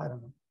night, I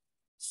don't know.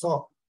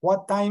 So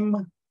what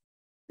time,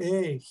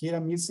 here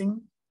I'm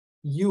missing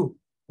you.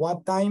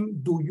 What time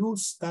do you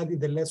study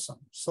the lesson?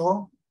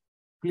 So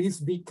please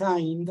be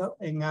kind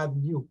and add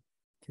you,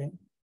 okay?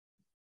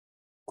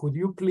 Could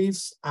you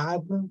please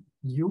add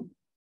you?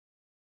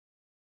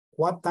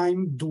 What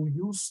time do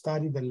you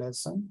study the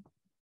lesson?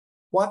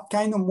 What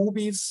kind of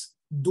movies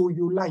do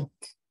you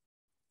like?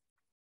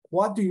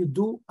 What do you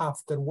do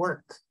after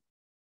work?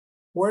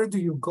 Where do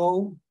you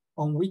go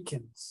on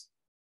weekends?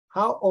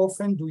 How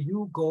often do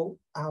you go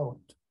out?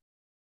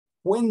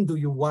 When do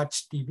you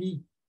watch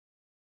TV?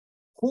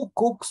 Who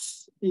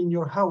cooks in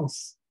your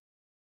house?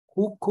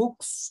 Who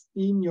cooks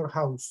in your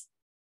house?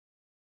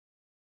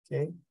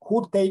 Okay.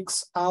 Who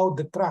takes out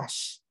the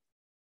trash?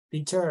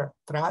 Teacher,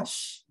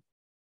 trash,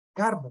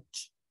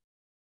 garbage.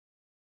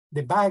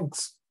 The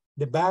bags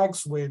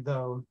with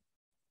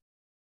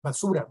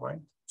basura,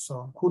 right?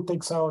 So who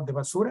takes out the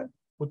basura?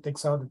 Who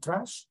takes out the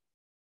trash?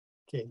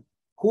 Okay.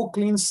 Who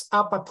cleans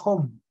up at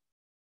home?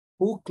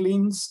 Who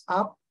cleans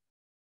up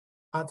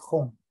at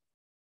home?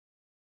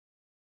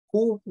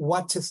 Who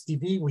watches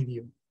TV with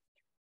you?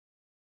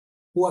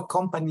 Who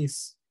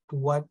accompanies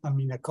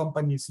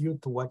you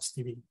to watch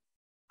TV?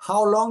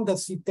 How long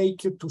does it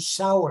take you to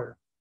shower?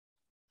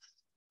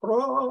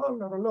 How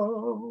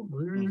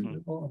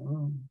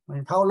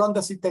long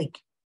does it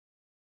take?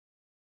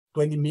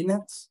 20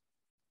 minutes?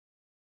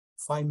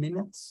 5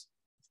 minutes?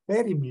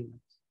 30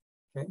 minutes,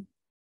 okay?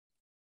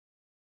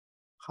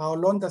 How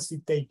long does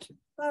it take you?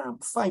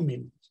 5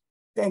 minutes,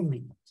 10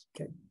 minutes,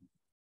 okay?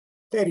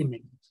 30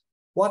 minutes.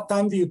 What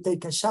time do you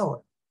take a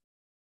shower?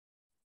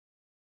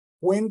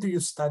 When do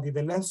you study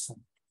the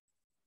lesson?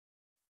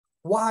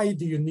 Why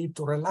do you need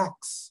to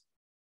relax?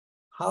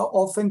 How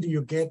often do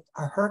you get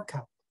a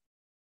haircut?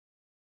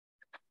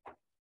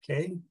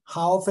 Okay,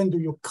 how often do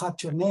you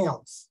cut your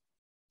nails?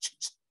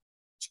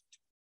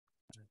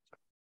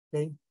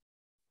 Okay,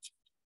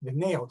 the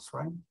nails,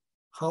 right?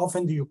 How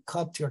often do you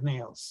cut your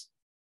nails?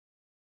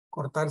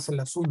 Cortarse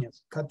las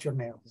uñas, cut your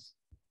nails.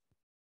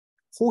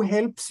 Who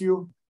helps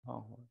you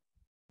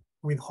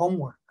with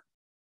homework?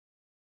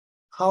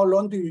 How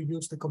long do you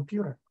use the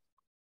computer?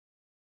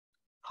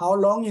 How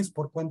long is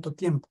por cuánto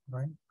tiempo,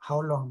 right?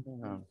 How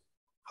long?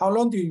 How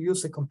long do you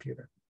use the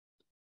computer?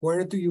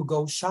 Where do you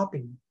go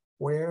shopping?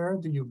 Where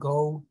do you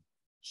go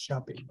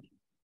shopping?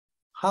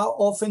 How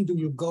often do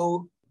you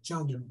go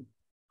jogging?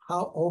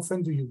 How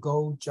often do you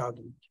go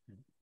jogging?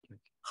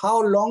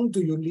 How long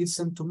do you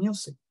listen to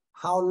music?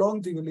 How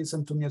long do you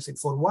listen to music?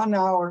 For 1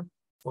 hour,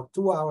 for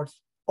 2 hours,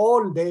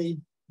 all day,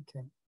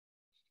 okay.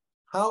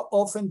 How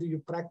often do you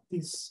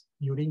practice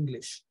your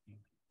English?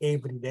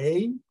 Every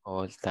day?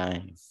 All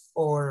time.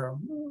 Or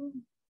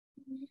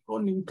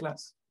only in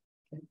class?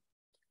 Okay.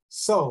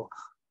 So,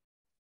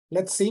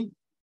 let's see.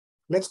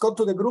 Let's go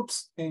to the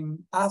groups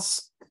and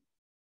ask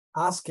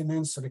and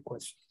answer the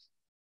questions.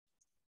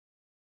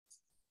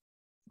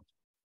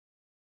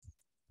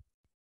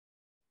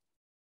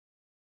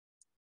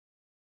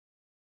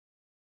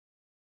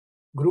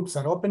 Groups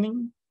are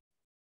opening.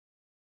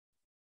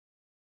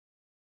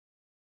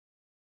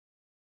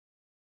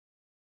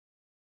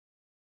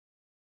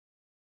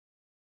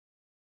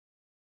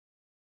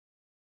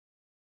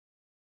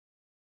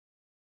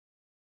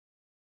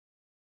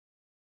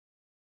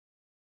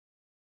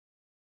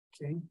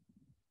 Okay.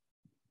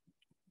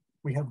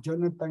 We have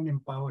Jonathan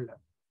and Paola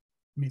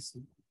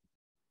missing.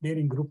 They're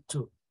in group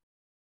 2.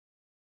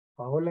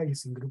 Paola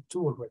is in group 2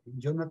 already.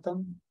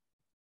 Jonathan,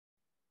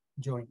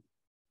 join.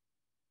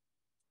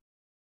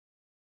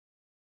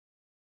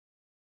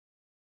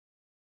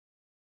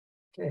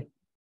 Okay.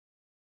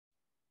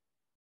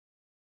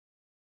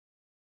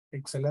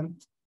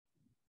 Excellent.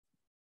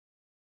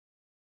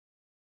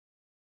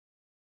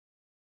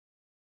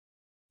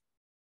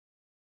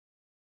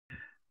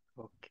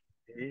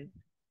 Okay.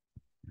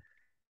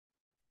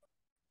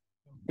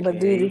 What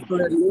do you do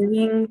for a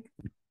living?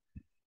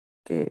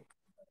 Okay.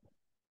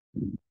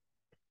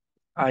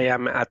 I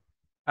am an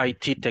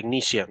IT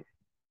technician.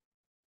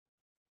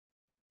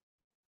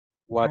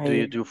 What do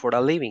you do for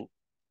a living?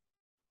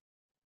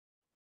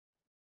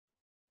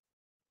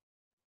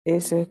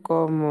 Eso es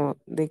como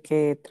de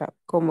que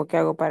como que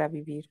hago para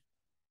vivir.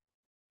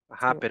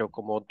 Ajá, pero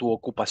como tu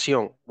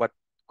ocupación.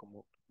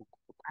 Como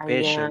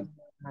I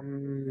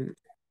am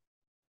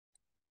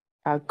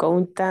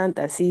accountant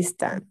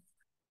assistant.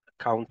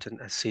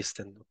 Accountant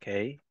assistant,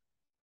 okay.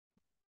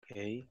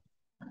 Okay.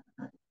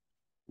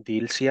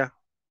 Dilcia,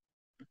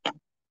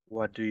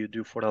 what do you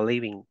do for a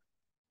living?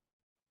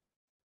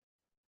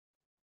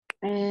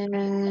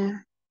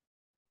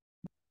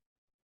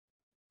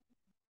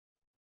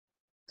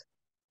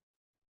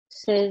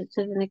 Se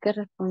tiene que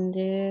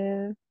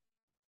responder.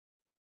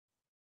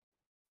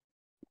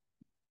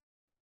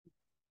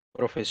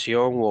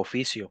 Profesión u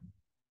oficio.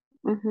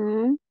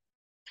 Ujú.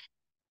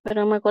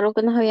 Pero me acuerdo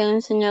que nos habían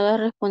enseñado a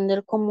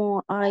responder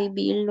como I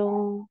bill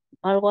o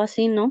algo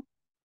así, ¿no?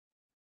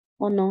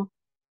 ¿O no?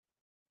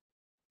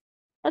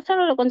 O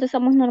solo lo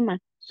contestamos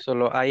normal.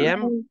 Solo I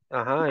am,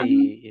 ajá, Ajá.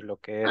 y lo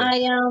que eres.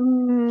 I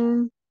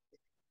am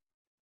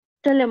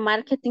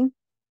telemarketing.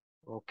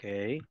 Ok,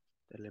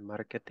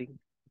 telemarketing,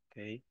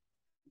 ok.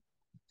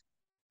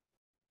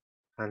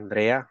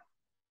 Andrea,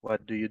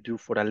 what do you do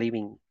for a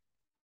living?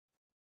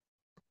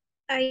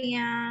 I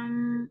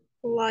am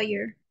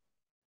lawyer.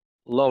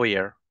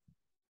 Lawyer.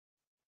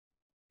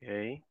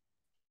 Okay.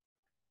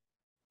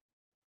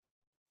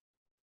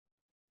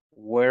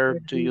 Where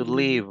do you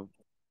live?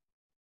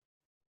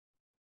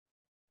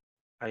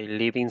 I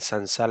live in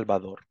San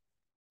Salvador.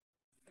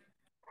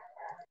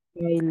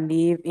 I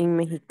live in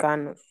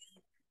Mexicanos.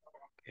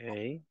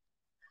 Okay.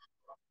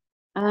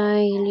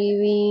 I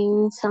live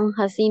in San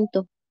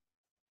Jacinto.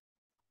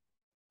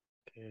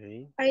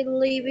 Okay. I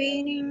live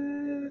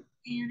in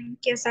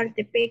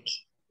Quesaltepec.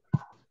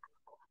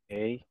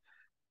 Okay.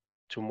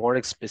 To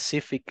more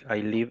specific,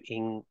 I live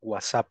in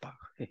Guasapa.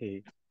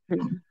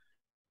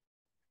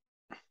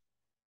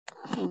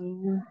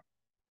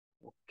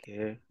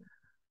 Okay.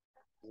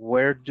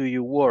 Where do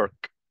you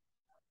work?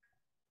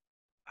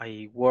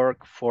 I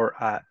work for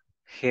a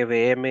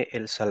GBM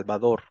El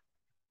Salvador.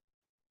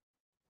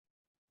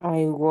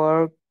 I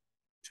work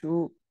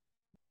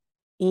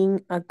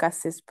in a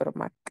gas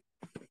supermarket.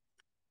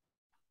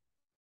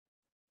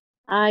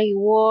 I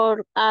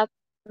work at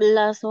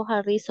Las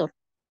Hojas Resort.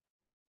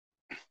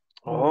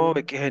 Oh,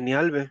 qué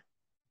genial, ve.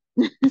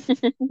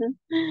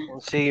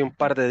 Consigue un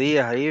par de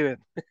días ahí, ve.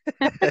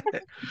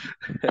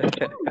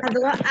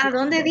 ¿A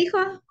dónde dijo?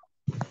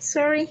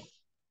 Sorry.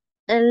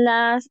 En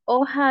Las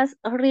Hojas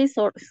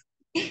Resorts.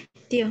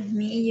 Dios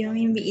mío,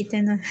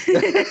 invítenos.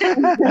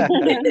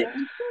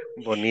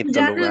 Bonito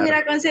Ya me lugar.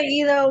 hubiera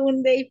conseguido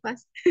un day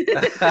pass.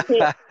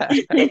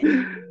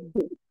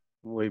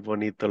 Muy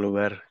bonito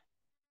lugar.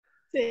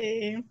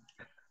 Sí.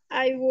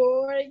 I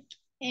work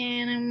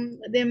in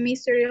the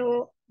Ministry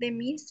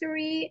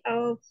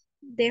of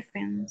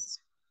Defense.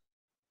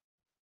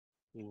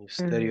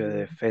 Ministerio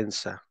de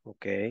Defensa,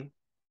 ok.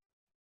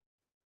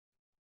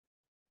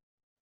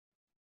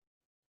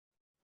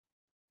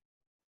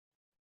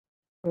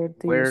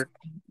 Where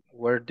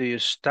do you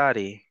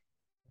study?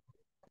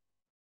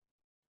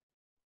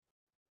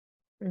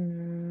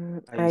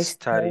 I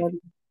study.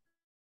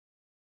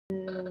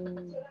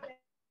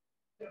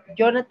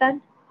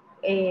 Jonathan,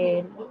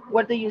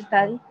 where do you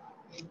study?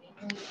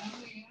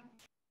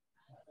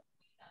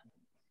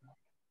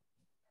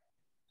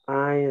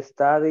 I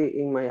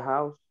study in my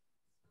house.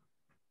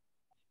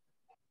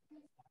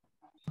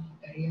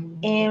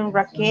 And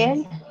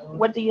Raquel,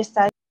 where do you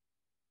study?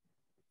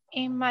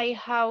 In my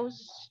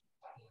house.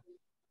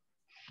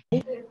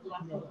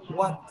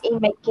 What? In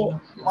my case.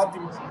 What do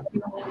you say?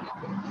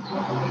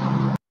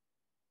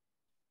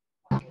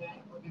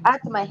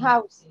 At my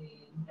house.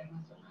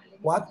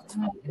 What?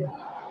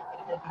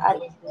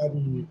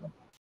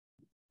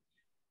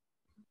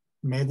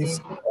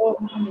 Medicine.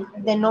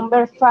 The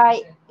number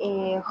 5,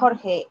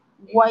 Jorge,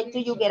 why do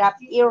you get up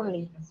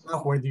early?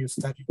 Where do you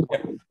study?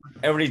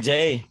 Every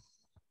day.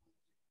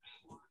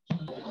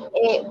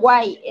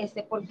 Why?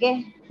 ¿Por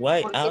qué?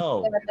 Why? ¿Por qué te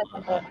Oh, levantas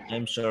temprano?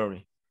 I'm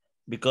sorry.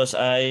 Because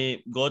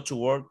I go to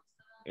work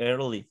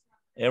early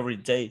every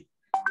day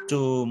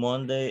to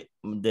Monday,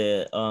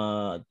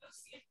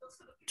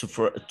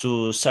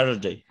 to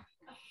Saturday,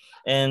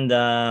 and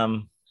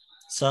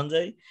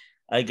Sunday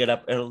I get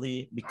up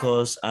early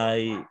because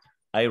I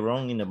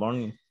run in the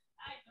morning.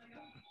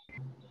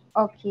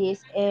 Okay,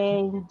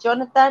 and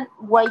Jonathan,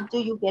 why do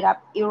you get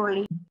up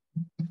early?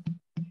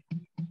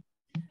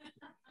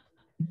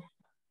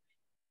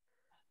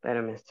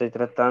 Espérame, estoy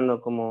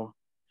tratando como...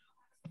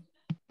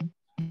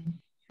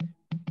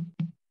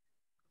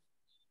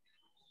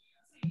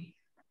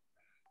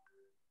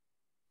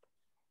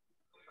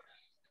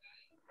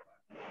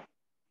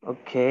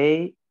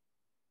 Okay.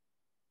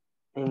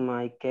 In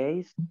my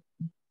case,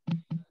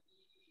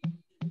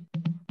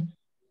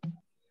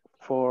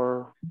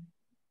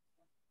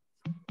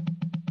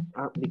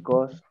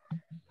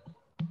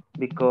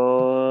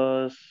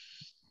 because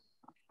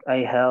I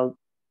help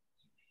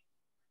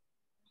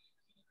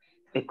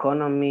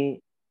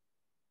economy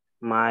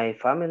my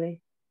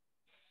family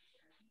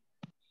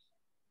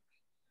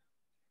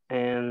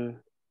and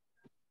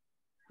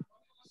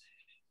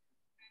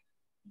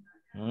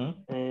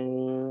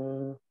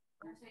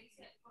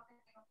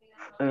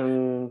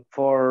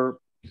for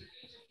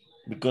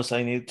because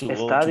I need to go to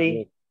study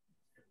work.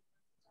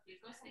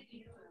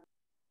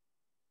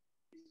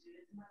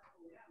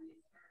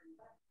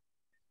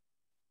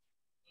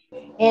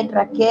 And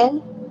Raquel,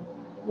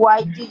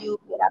 why do you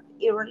get up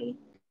early?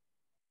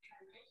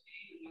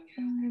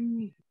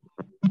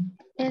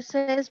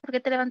 Ese es porque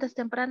te levantas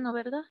temprano,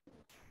 ¿verdad?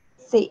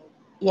 Sí,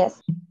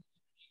 yes.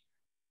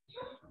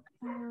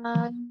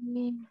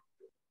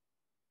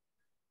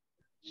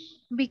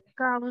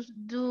 Because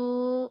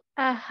do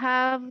I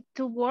have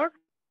to work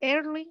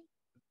early?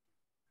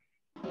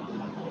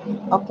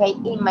 Okay,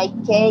 in my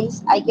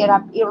case, I get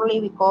up early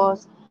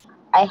because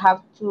I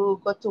have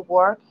to go to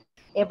work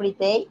every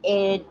day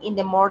and in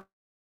the morning.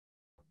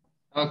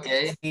 Ok,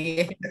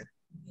 Sí,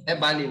 es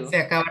válido. se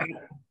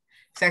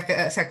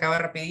acaba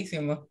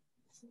rapidísimo.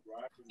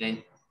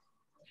 Okay.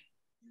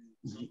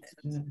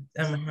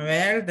 Vamos a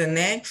ver, the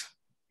next.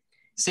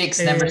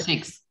 Number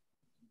 6.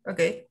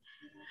 Okay.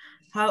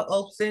 How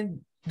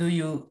often do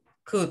you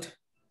cook?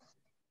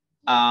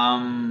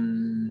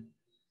 In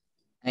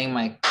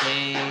my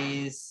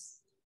case,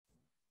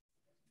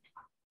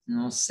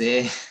 no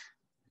sé.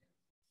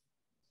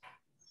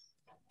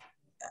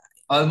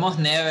 Almost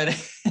never.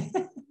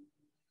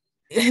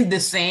 The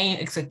same,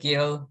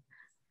 Ezequiel.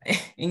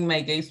 In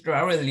my case,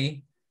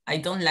 rarely. I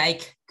don't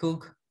like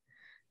cook.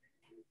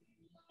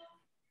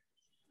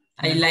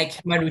 I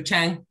like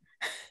Maruchan.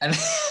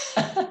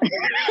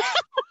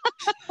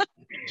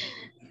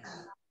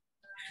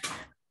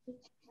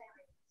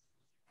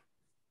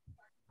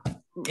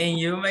 And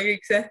you,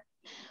 Marixa?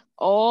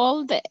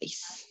 All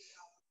days.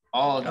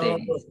 All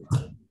days.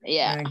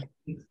 Yeah.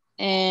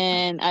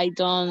 And I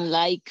don't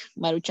like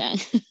Maruchan.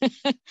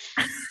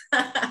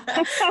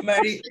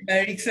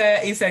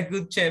 Marixa is a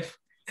good chef.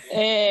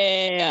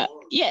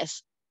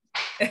 Yes.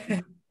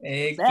 Excellent.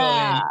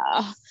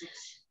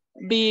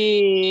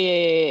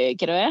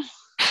 Quiero ver.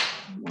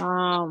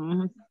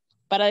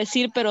 Para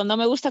decir, pero no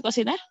me gusta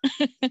cocinar.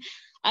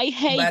 I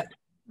hate.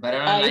 But I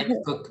don't like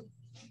to cook.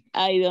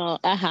 I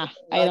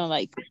don't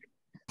like.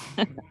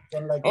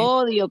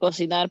 Odio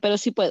cocinar, pero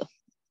sí puedo.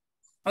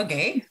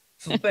 Okay,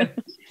 super.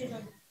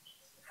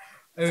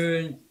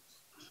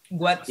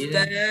 What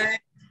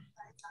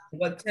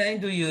time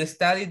do you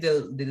study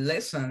the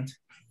lesson?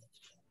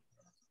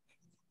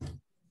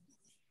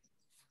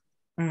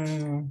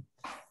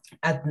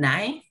 At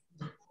 9?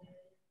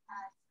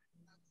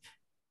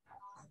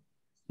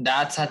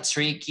 That's a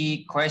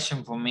tricky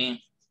question for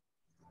me.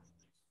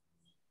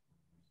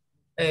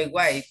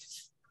 Why?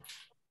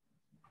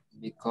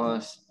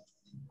 Because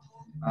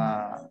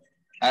I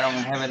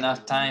don't have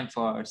enough time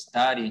for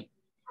study.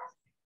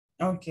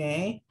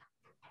 Okay.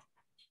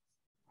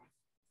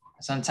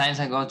 Sometimes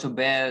I go to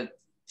bed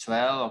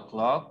 12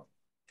 o'clock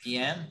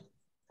p.m.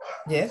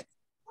 Yes.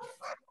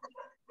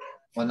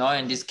 Well, no,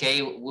 in this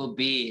case will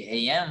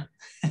be a.m.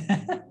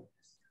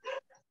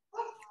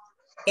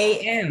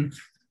 a.m.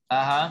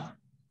 Uh-huh.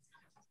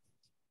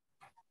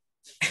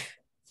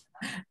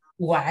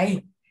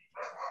 Why?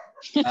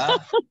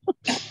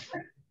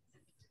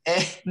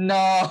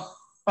 No.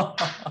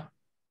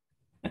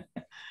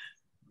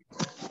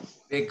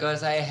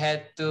 Because I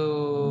had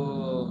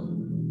to,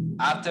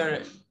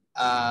 after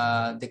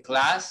the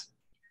class,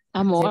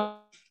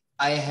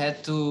 I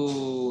had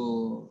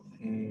to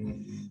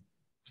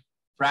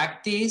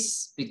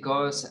practice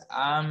because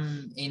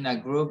I'm in a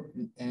group,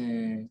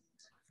 in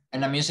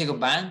a musical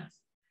band,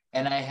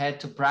 and I had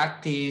to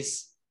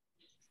practice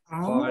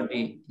for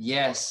the,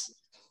 yes.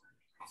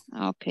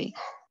 Okay.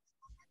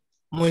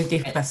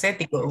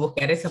 Multifacético,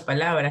 buscar esa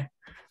palabra.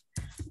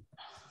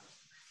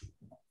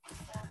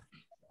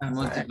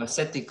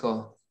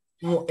 Multifacético.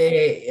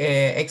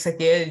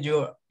 Ezequiel,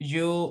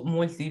 you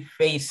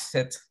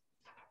multifaced.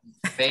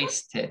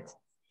 Faced it.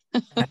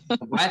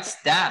 What's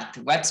that?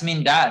 What's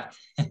mean that?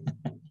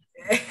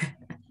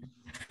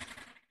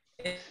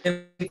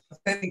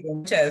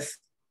 Muchas,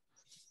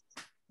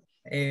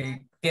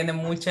 tiene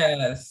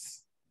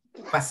muchas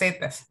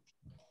facetas.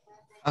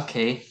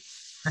 Okay.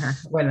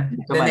 Bueno,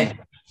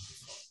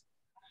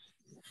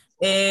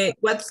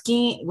 what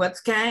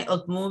kind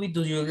of movie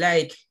do you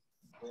like?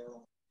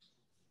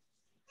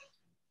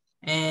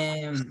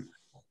 I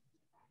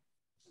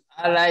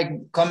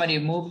like comedy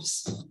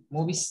movies.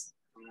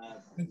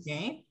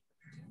 Okay.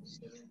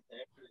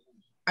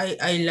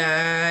 I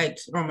like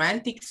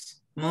romantic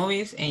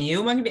movies. And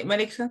you,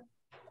 Marixa?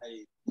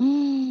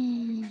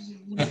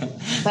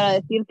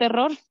 Para decir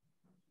terror.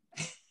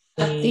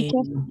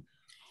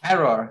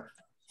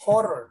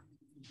 Horror.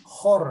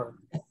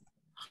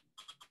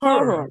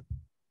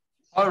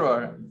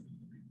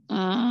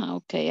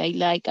 Okay. I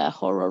like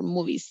horror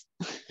movies.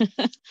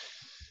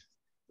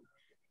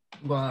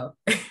 Wow.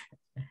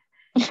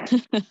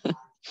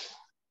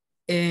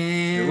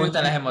 Me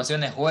gustan las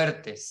emociones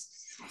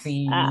fuertes.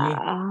 Sí.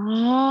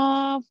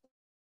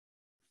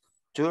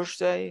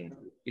 Tuesday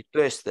y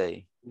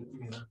Tuesday.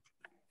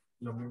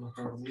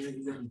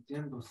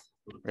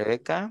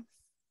 Rebecca?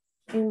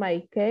 In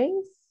my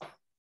case,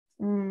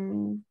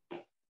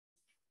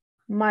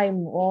 my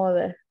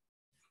mother.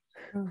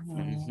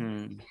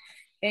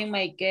 In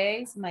my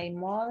case, my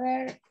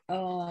mother,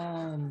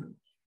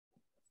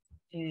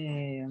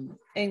 and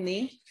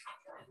me.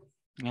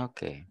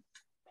 Okay.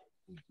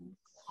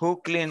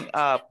 Who cleaned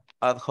up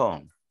at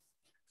home?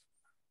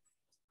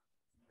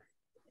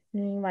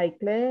 In my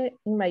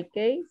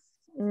case,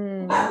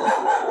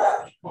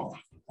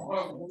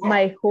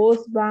 my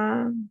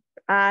husband,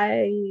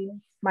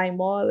 my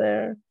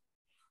mother,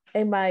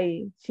 and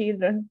my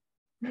children.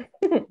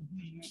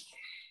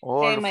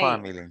 All And my-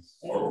 family.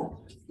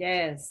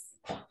 Yes.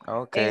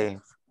 Okay.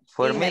 And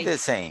For in me, my- the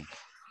same.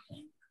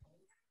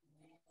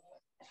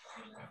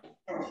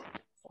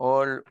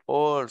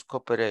 All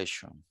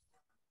cooperation.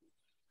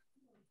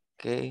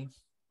 Okay.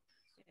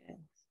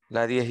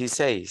 La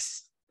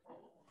 16.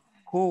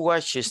 Who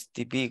watches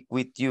TV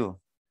with you?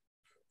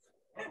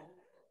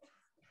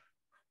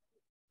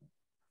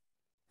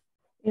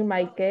 In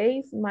my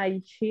case, my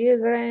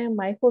children,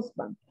 my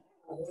husband.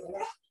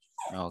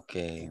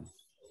 Okay.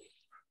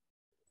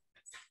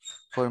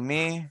 For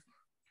me,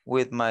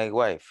 with my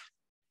wife.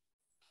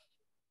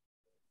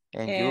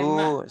 And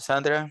you,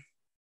 Sandra?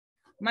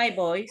 My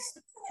boys.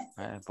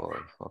 My boy,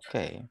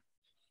 okay.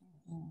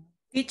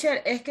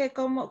 Teacher, es que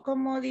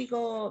como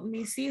digo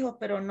mis hijos,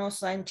 pero no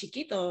son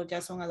chiquitos,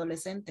 ya son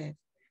adolescentes.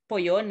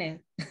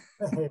 Pollones.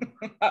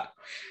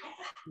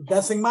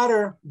 Doesn't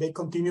matter, they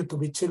continue to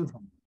be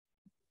children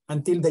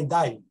until they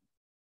die.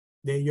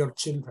 They're your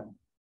children.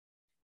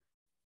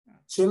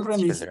 Children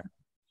is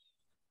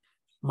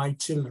my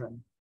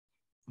children.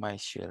 My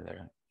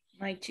children.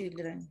 My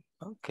children.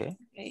 Okay.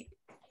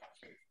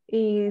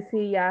 Y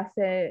si ya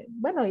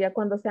bueno, ya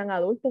cuando sean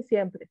adultos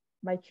siempre,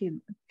 my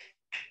children.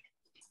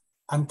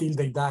 Until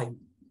they die.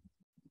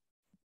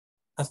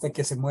 Hasta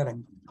que se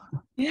mueran.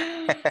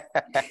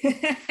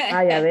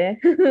 Ah, ya ve.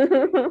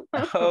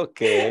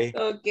 Okay.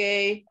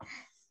 Okay.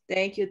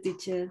 Thank you,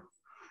 teacher.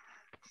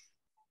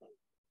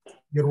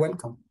 You're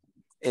welcome.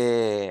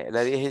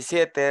 La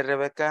 17,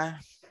 Rebeca.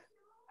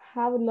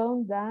 How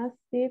long does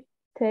it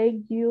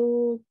take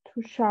you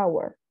to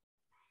shower?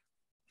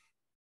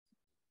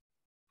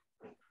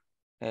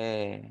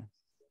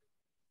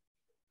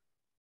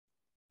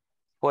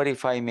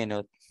 45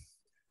 minutes.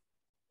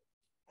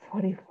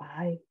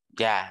 45.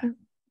 Ya.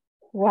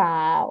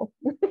 Wow.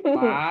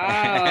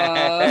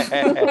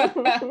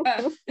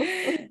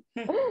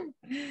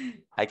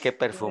 Hay que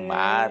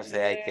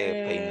perfumarse, hay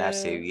que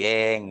peinarse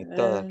bien y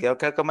todo. Creo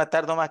que me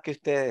tardo más que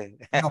ustedes.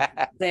 No.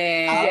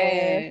 Sí.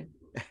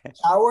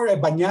 Shower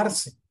es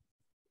bañarse.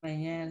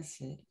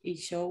 Bañarse. Y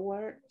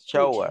shower.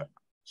 Shower.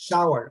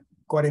 Shower.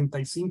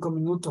 45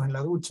 minutos en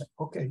la ducha.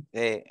 Ok.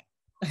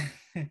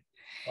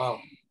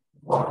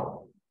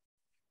 Wow.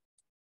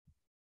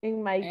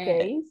 In my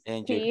case,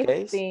 in your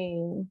case?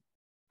 15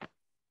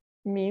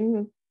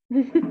 minutes.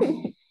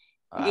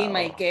 In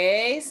my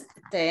case,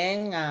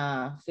 10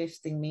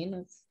 15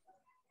 minutes.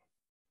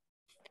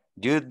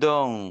 You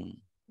don't,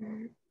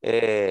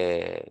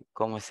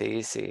 ¿cómo se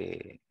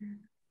dice?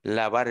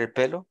 Lavar el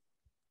pelo.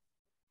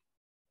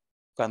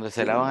 Cuando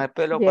se lavan el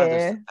pelo, cuando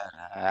se...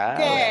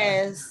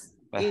 Yes.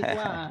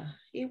 Bueno.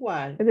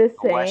 Igual. The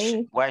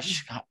same.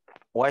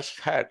 Wash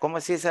hair.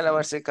 ¿Cómo se dice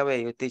lavarse el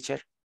cabello,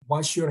 teacher?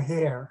 Wash your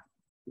hair.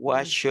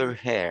 Wash your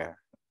hair.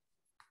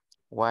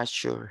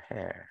 Wash your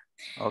hair.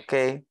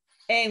 Okay.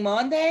 En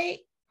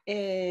Monday,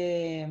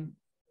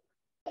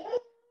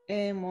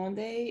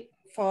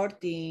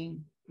 14.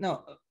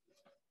 No,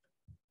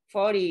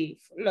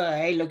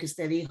 40. Lo que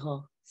usted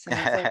dijo. Se me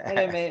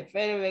fue.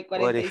 Espéreme,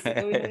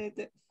 45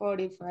 minutos.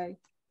 45.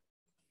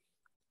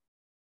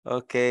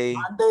 Okay.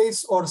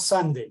 Mondays or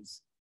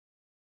Sundays?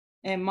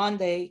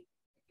 Monday.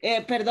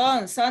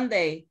 Perdón,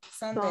 Sunday.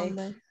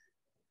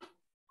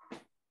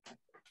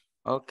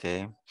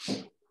 Okay.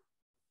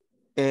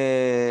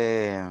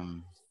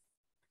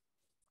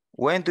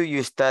 When do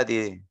you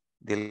study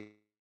the...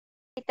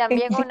 Y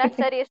también unas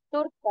series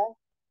turcas.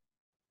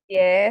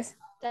 Yes.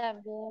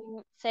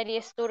 También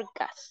series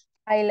turcas.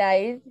 I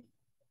like.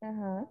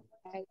 Ajá.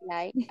 I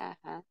like,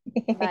 ajá.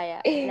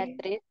 Vaya, la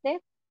 13.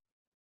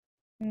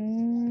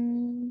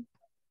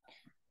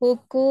 Who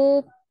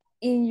cook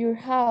in your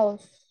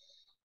house?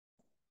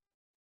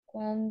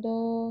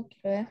 Cuando,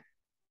 quiero ver.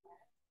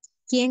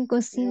 ¿Quién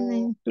cocina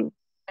en tu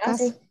casa?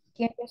 Sí.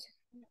 ¿Quién cocina?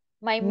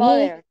 My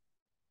mother.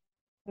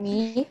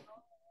 Me.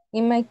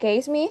 In my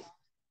case, me.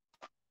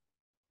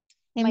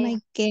 In my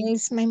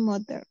case, my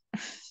mother.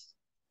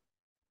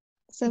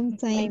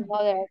 Sometimes My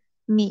mother.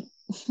 me.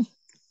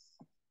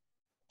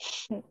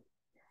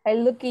 I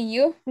look at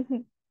you.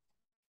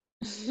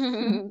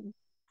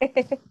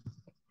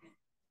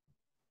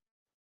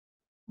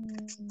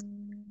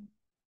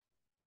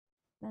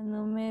 La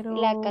número...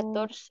 La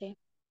 14.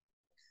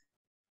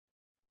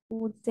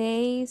 Who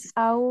takes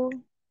out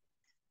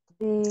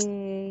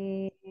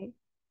the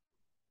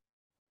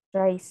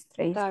trash,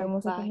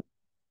 ¿cómo se llama?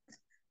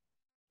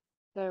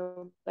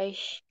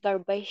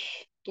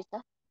 Garbage,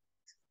 quizás.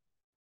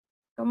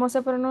 ¿Cómo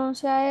se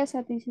pronuncia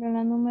esa? Dice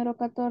la número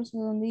 14,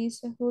 donde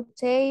dice who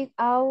take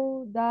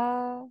out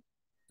the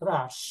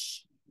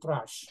Trash.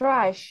 Trash.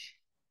 trash.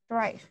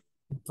 Trash.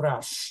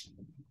 Trash.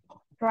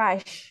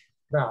 Trash.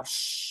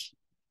 Trash.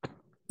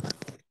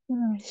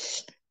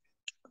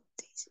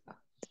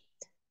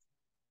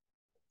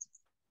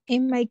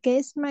 In my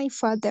case, my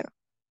father.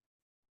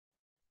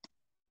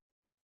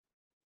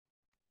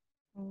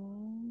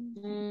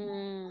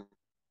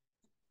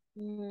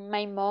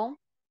 My mom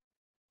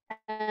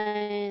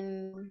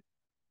and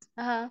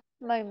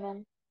my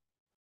mom,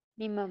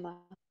 mi mamá.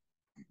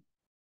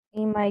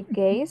 In my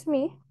case,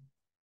 me.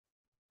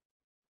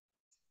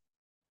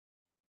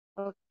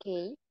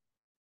 Okay.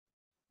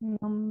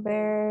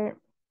 Number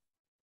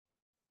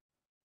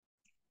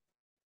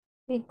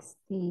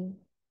 60.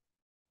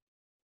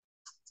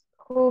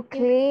 Who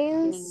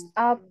cleans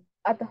up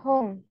at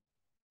home?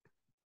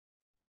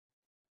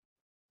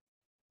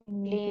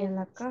 Limpia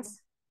la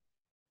casa.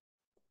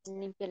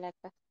 Limpia la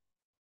casa.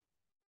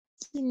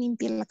 ¿Quién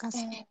limpia la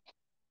casa?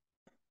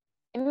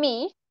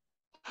 Me.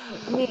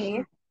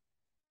 Me.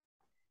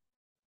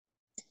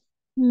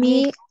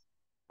 Me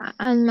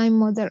and my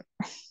mother.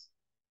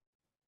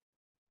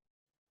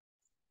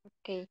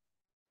 Okay.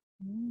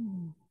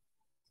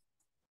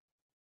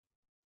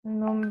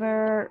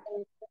 Number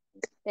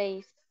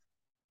 6.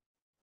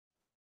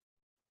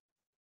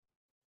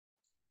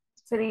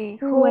 3.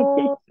 Who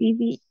watches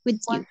TV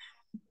with you?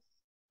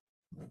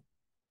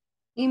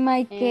 In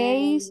my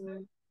case,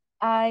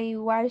 I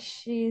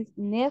watch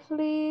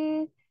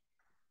Netflix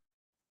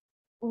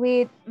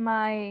with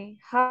my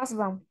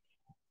husband.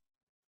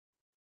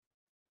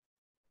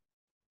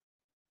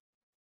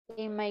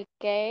 In my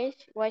case,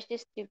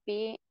 watches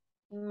TV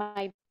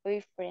my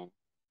boyfriend.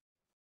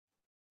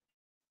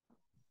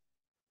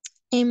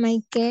 In my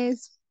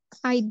case,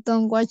 I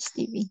don't watch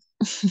TV.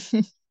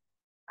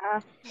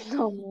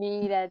 No,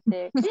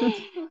 mírate.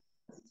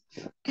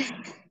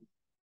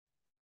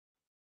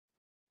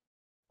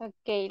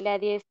 Ok, la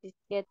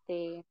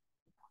 17.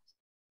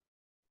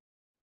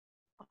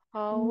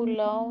 How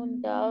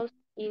long does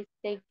it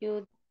take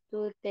you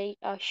to take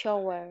a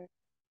shower?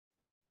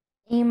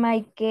 In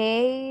my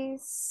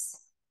case,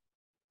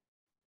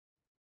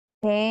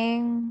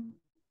 10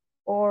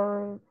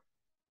 or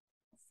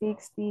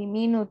 60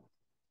 minutes.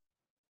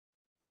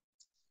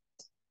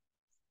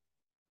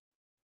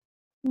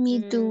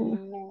 Me too.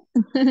 No.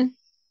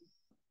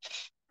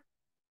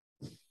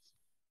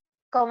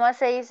 ¿Cómo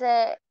se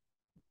dice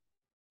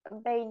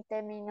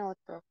 20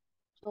 minutos?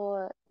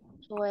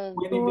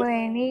 20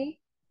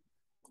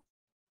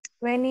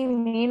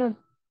 minutes.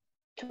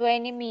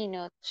 20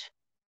 minutes.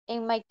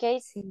 In my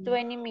case,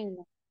 20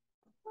 minutes.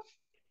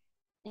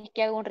 Es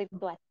que hago un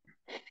ritual.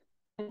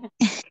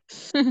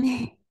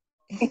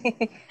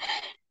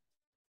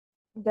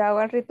 Yo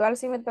hago el ritual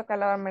si me toca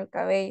lavarme el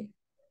cabello.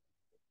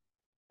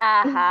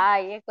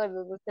 Ajá, y es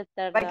cuando uno se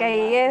tarda Porque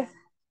ahí más. es.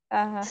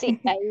 Ajá. Sí,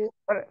 ahí.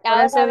 Por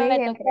eso Ahora me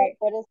dije tocó, entre,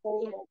 por eso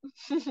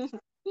dije.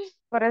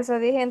 por eso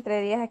dije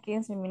entre 10 a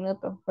 15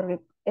 minutos. Porque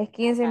es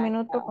 15 Ajá,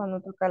 minutos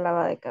cuando toca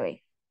lavada de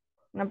cabello.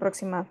 Una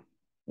aproximada,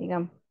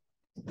 digamos.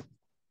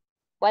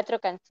 4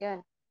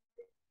 canciones.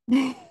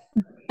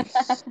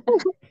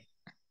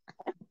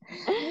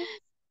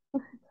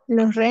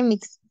 Los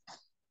remix.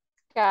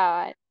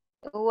 God.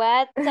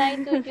 What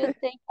time do you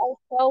take a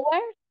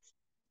shower?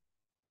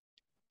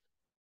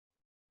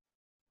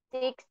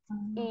 6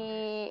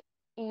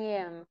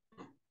 a.m.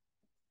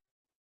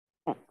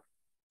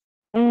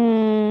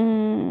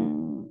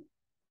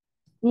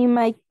 In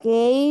my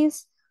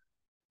case,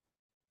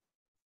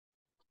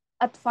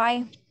 at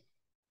 5.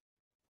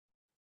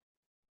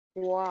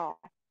 Wow.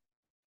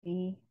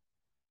 Sí.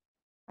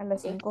 A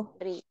las 5.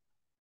 3.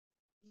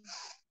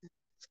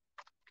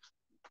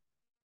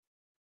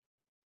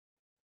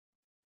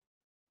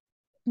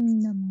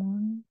 In the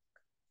morning.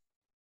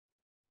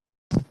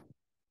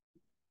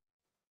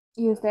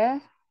 ¿Y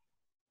ustedes?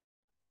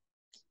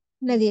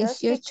 La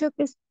 18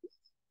 que es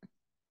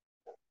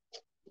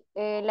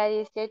La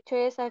 18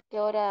 es a qué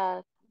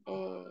hora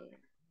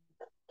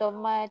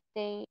toma a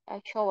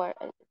shower.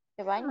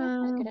 ¿Se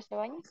baña? ¿A qué hora se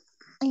baña?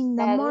 in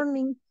the La ducha.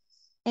 morning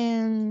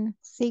and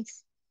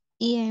 6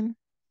 a.m.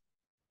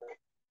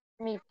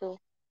 Me too.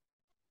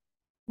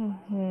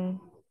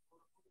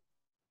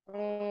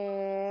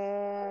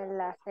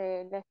 La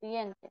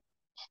siguiente.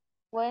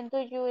 When do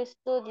you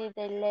study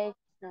the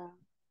lesson?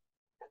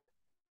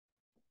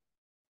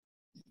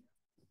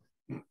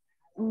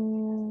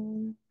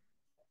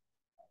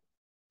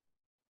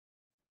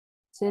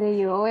 ¿Seré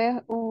yo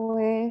o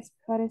es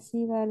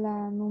parecida a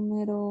la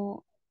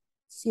número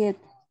 7?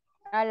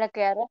 A la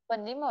que ya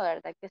respondimos,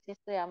 ¿verdad? Que sí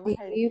estudiamos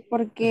Sí,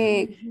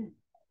 porque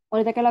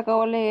ahorita que lo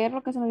acabo de leer,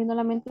 lo que se me vino a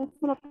la mente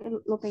fue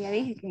lo que ya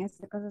dije, que en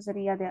este caso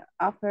sería de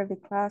after the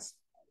class,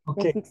 de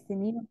Okay. 60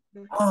 minutes.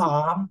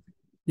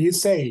 You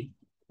say,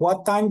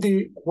 what time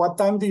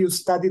do you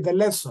study the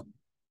lesson?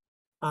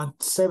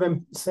 At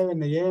 7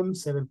 a.m.,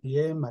 7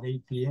 p.m., at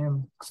 8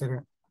 p.m.,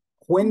 etc.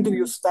 When do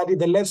you study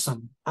the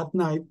lesson? At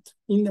night,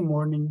 in the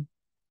morning,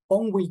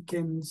 on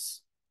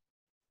weekends,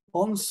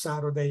 on In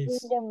Saturdays.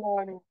 the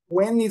morning.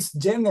 When is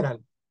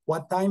general?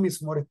 What time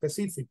is more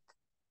specific?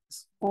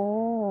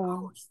 Oh.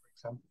 Hours, for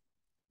example.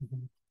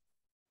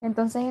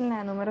 Entonces en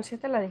la número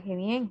 7 la dejé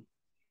bien.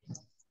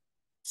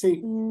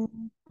 Sí.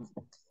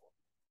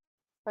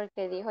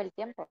 Porque dijo el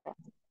tiempo.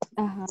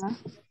 Ajá.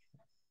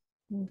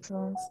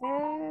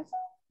 Entonces.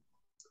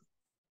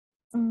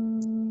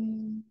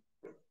 In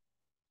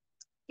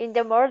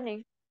the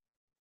morning.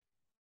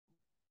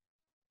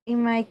 In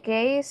my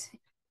case,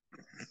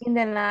 in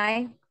the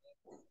night,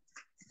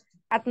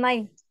 at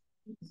night.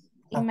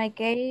 In my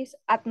case,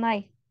 at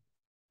night.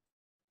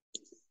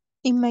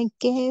 In my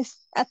case,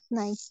 at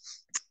night.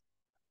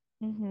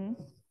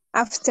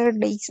 After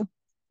days.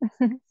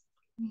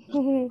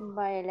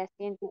 Vaya, la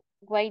siguiente.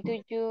 Why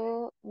do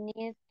you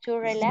need to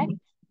relax?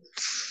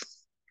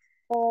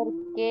 ¿Por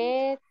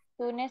qué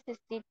tú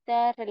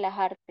necesitas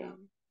relajarte?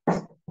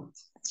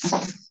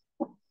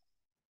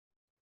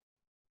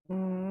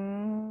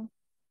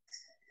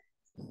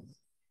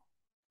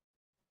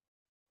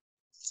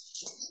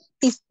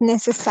 If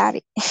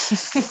necessary.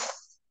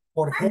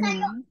 Por help.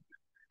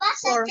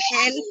 For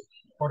help.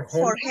 Por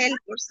For help. help,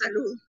 por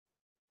salud.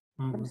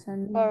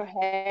 For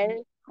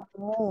help.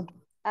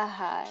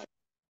 Ajá.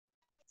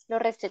 Lo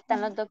recetan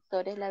los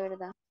doctores, la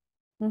verdad.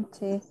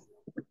 Sí.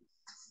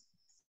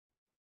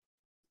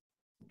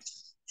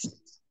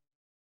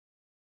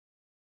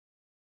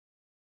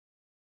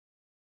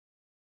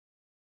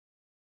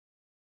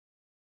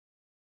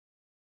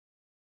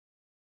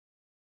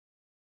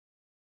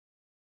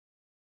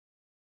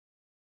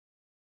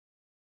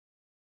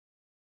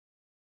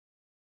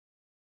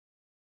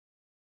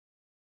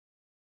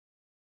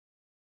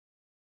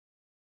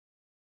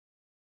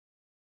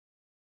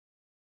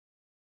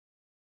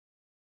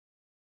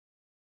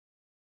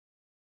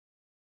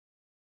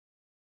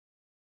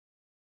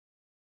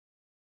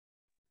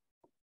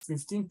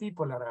 $15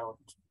 people are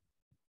out.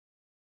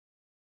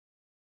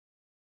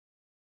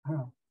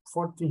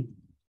 14.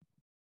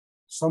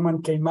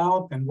 Someone came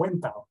out and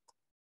went out.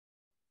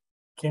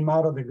 Came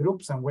out of the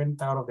groups and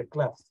went out of the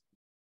class.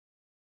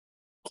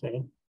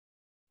 Okay.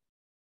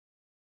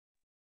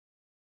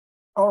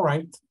 All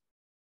right.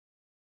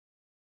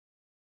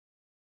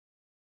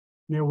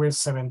 There were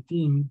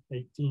 17,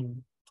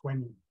 18,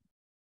 20,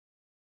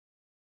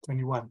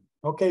 21.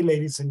 Okay,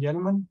 ladies and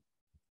gentlemen.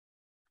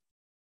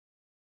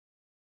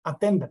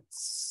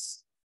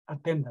 Attendance.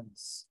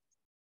 Attendance.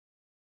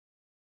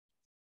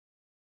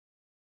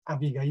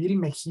 Abigail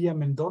Mejía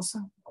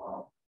Mendoza.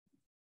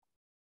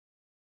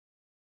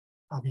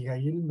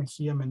 Abigail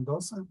Mejía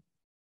Mendoza.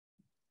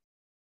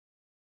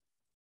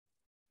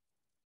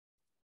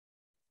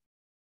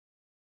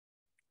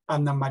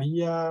 Ana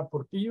María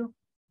Portillo.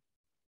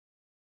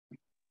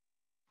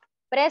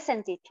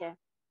 Present, teacher.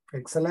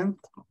 Excellent.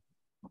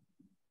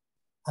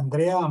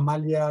 Andrea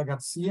Amalia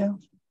García.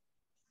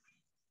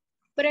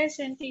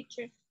 Present,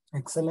 teacher.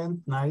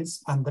 Excellent,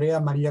 nice. Andrea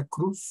María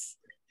Cruz.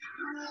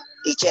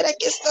 Teacher,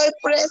 aquí estoy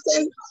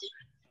present.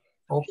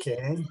 Ok,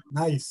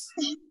 nice.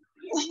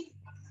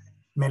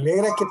 Me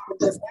alegra que esté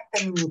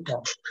presente,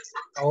 niñita.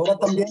 Ahora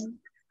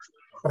también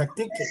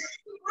practique.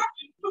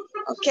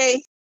 Ok.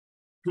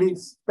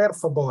 Please, per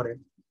favore.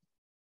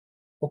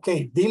 Ok,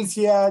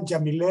 Dilcia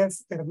Yamilet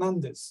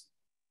Hernández.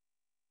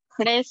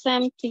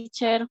 Present,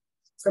 teacher.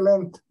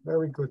 Excellent,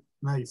 very good,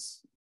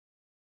 nice.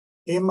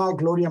 Emma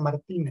Gloria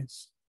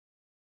Martínez.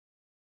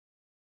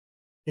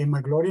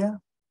 Emma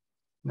Gloria?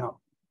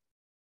 No.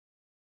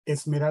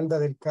 Esmeralda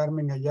del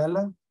Carmen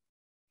Ayala.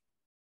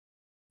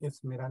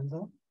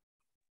 Esmeralda.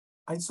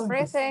 I saw you.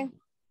 Present.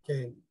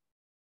 Okay.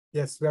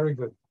 Yes, very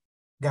good.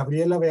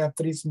 Gabriela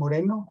Beatriz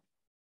Moreno.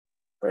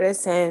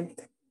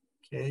 Present.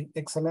 Okay,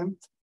 excellent.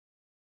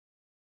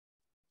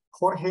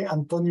 Jorge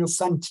Antonio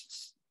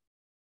Sánchez.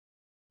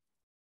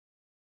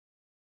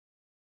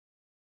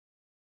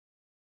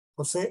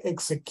 José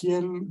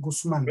Ezequiel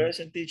Guzmán.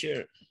 Present,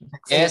 teacher.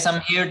 Excellent. Yes,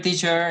 I'm here,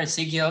 teacher.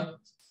 Ezekiel.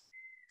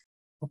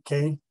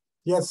 Okay.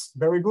 Yes,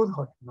 very good,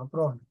 Jorge. No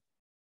problem.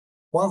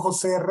 Juan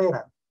José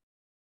Herrera.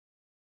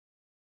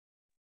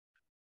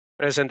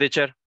 Present,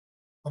 teacher.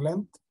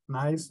 Excellent.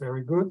 Nice,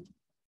 very good.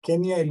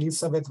 Kenia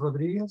Elizabeth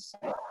Rodríguez.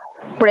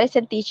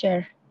 Present,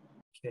 teacher.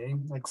 Okay,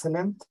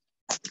 excellent.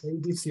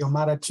 Lady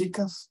Xiomara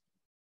Chicas.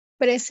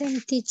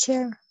 Present,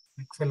 teacher.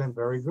 Excellent,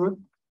 very good.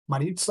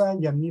 Maritza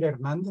Yanira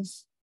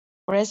Hernández.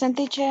 Present,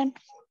 teacher.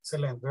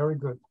 Excellent, very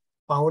good.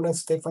 Paola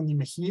Stephanie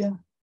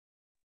Mejía.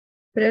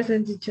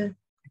 Present, teacher.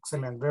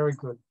 Excellent, very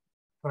good.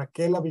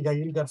 Raquel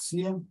Abigail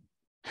García.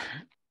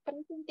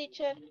 Present,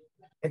 teacher.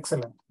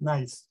 Excellent,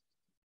 nice.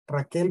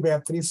 Raquel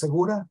Beatriz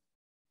Segura.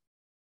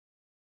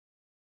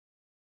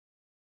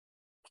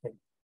 Okay.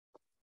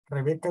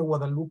 Rebeca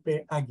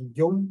Guadalupe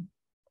Aguillón.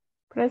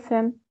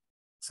 Present.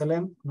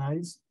 Excellent,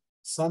 nice.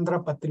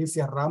 Sandra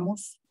Patricia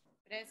Ramos.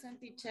 Present,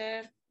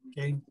 teacher.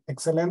 Okay,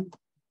 excellent.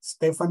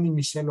 Stephanie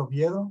Michelle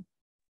Oviedo.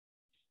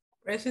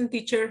 Present,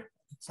 teacher.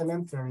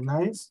 Excellent, very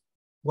nice.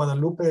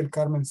 Guadalupe del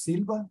Carmen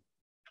Silva.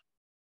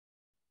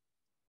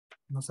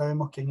 No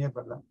sabemos quién es,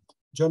 ¿verdad?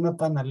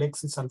 Jonathan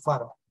Alexis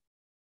Alfaro.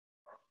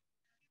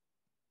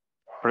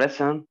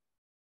 Present.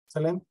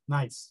 Excellent,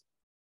 nice.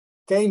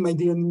 Okay, my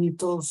dear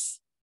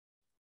niñitos.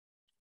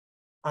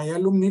 Hay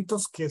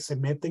alumnitos que se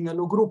meten a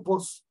los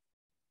grupos,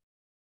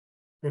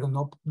 pero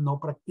no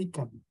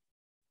practican.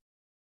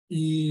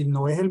 Y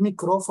no es el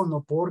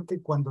micrófono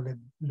porque cuando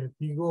les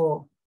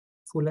digo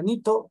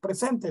fulanito,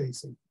 presente,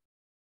 dicen.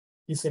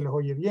 Y se les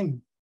oye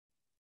bien.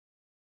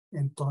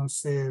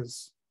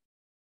 Entonces,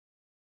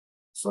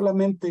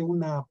 solamente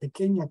una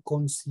pequeña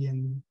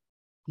concientización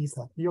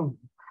automatización.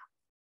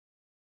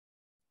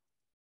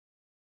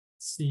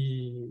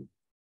 Si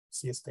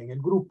está en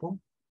el grupo,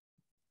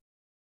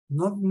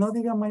 no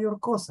diga mayor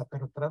cosa,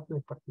 pero trate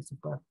de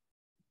participar.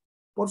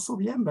 Por su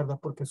bien, ¿verdad?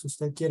 Porque si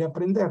usted quiere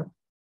aprender,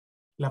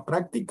 la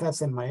práctica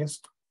es el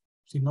maestro.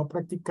 Si no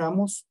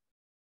practicamos,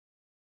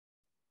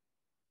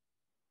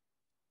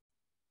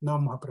 no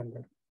vamos a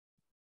aprender.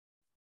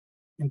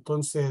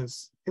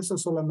 Entonces, eso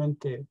es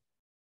solamente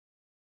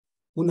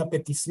una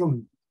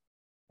petición,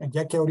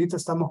 ya que ahorita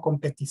estamos con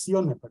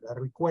peticiones, ¿verdad?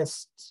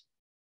 Requests.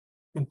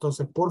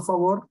 Entonces, por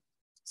favor,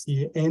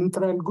 si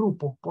entra el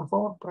grupo, por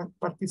favor,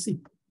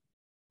 participe.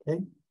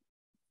 ¿Okay?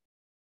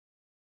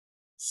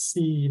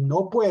 Si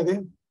no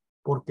puede,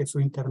 porque su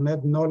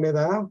internet no le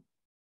da,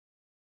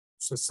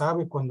 se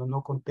sabe cuando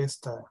no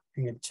contesta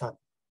en el chat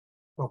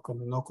o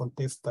cuando no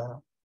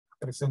contesta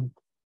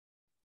presente.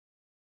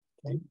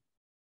 ¿Okay?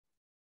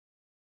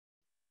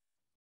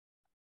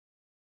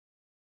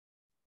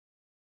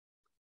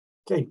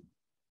 Okay.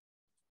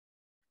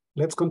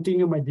 Let's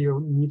continue, my dear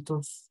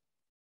niñitos.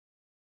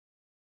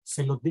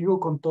 Se los digo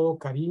con todo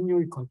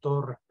cariño y con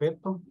todo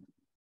respeto.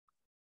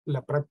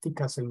 La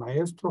práctica es el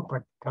maestro,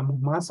 practicamos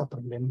más,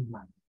 aprendemos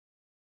más.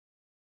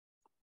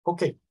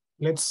 Okay,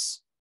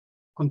 let's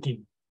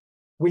continue.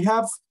 We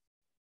have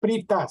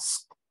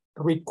pre-task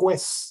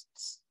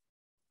requests.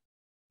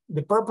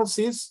 The purpose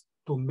is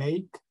to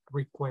make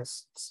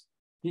requests.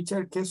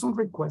 Teacher, ¿qué es un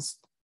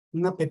request?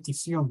 Una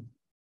petición,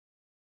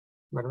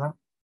 ¿verdad?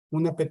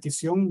 Una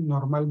petición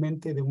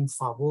normalmente de un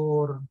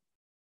favor,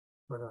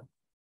 ¿verdad?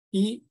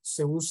 Y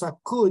se usa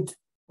could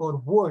or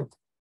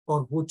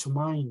would you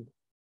mind.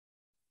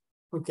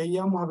 Porque ahí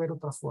vamos a ver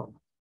otra forma.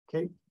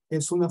 ¿Okay?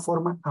 Es una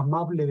forma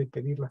amable de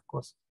pedir las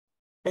cosas.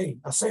 Hey,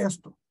 haz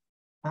esto.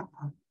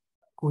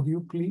 Could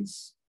you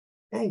please?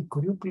 Hey,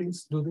 could you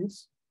please do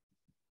this?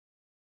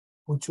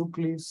 Would you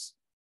please?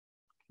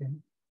 Okay.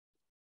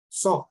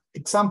 So,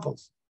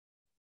 examples.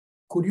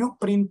 Could you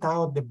print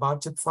out the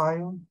budget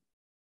file?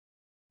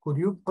 Could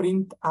you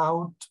print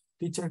out,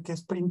 teacher, ¿qué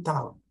es print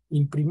out?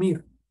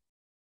 Imprimir.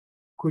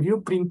 Could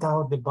you print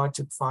out the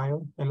budget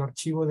file? El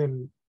archivo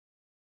del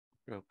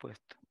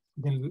Propuesto.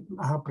 Del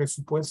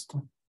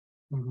presupuesto.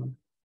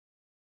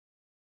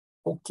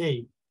 Ok.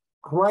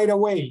 Right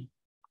away,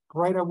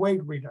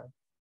 reader.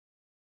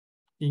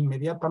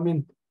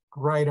 Inmediatamente.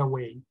 Right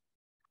away,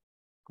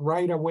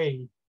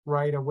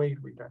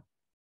 reader.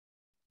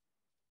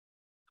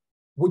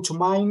 Would you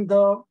mind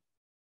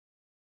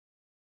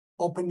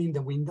opening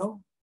the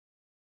window?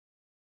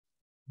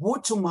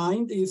 Would you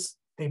mind is,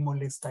 ¿te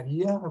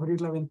molestaría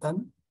abrir la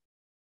ventana?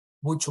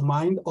 Would you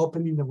mind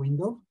opening the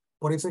window?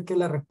 Por eso es que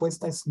la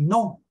respuesta es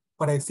no,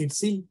 para decir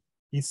sí,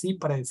 y sí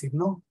para decir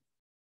no,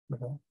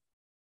 ¿verdad?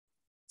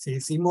 Si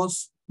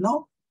decimos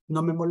no,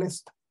 no me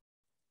molesta.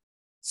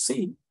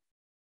 Sí,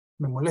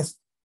 me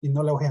molesta y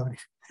no la voy a abrir.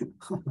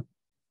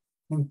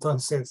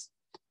 Entonces,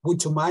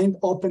 would you mind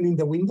opening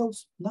the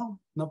windows? No,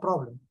 no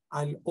problem.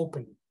 I'll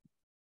open it.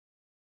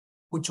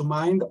 Would you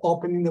mind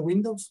opening the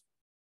windows?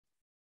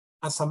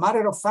 As a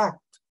matter of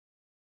fact,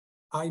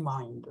 I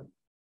mind.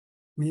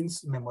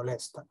 Means me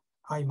molesta.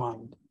 I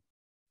mind.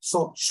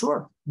 So,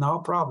 sure, no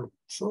problem.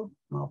 Sure,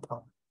 no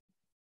problem.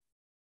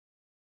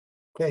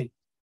 Okay.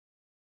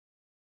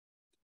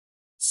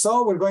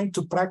 So we're going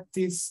to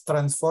practice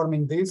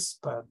transforming this,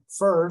 but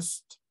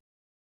first,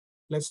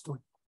 let's do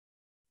it.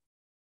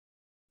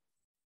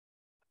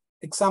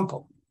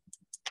 Example.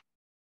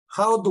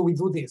 How do we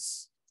do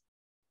this?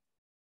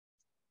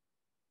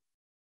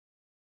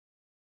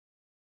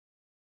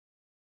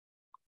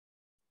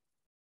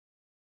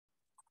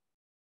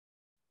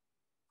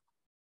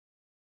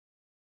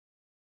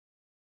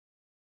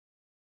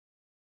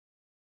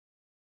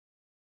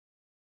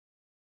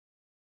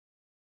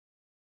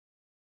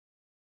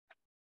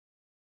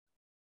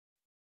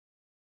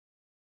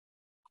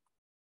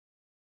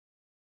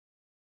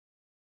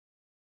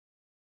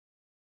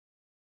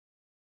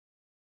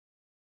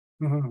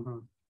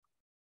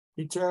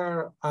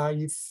 Teacher,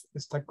 ahí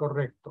está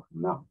correcto.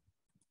 No.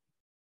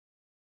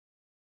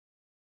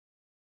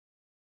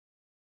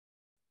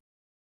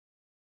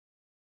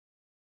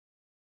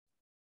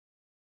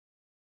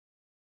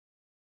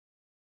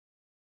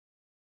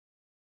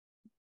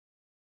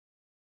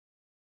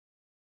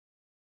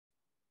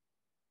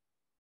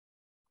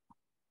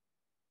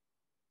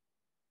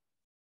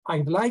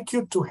 I'd like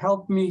you to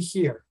help me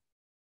here.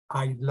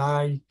 I'd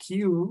like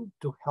you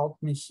to help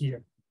me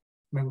here.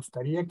 Me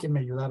gustaría que me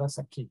ayudaras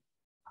aquí.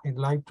 I'd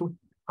like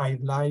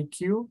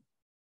you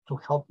to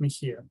help me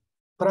here.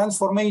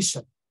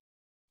 Transformation.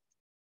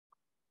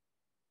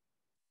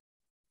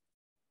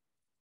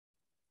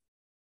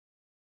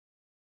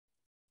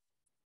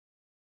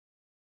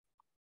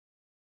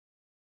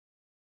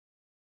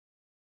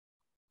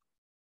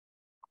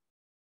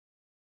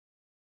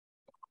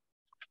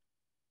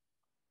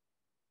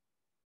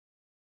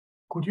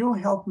 Could you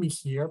help me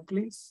here,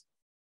 please?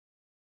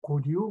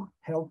 Could you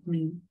help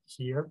me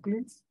here,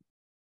 please?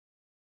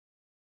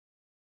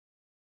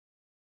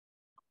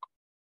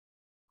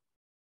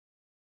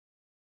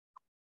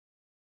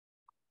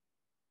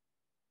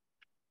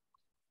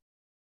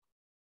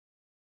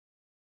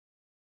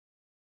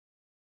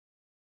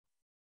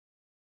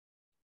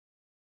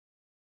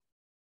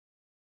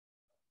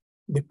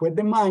 Después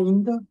de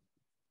mind,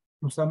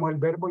 usamos el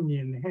verbo en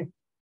ing.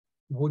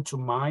 Would you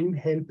mind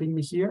helping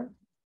me here?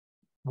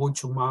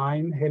 Would you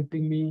mind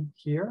helping me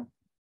here?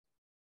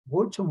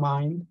 Would you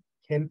mind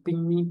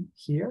helping me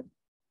here?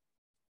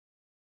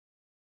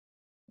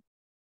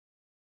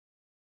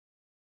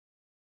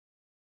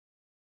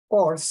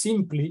 Or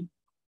simply,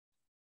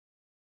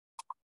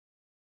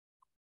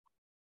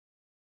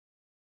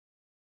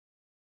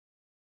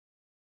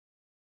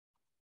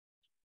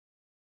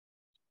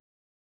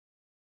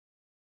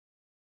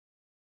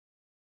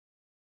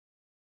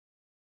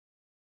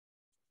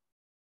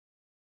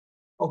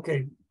 ok,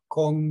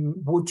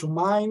 con would you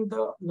mind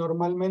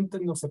normalmente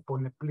no se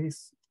pone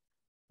please.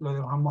 Lo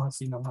dejamos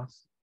así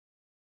nomás.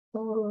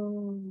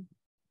 Okay.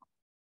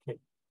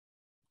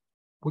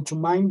 Would you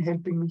mind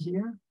helping me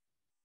here?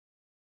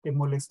 ¿Te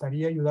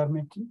molestaría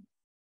ayudarme aquí?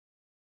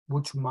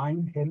 Would you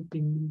mind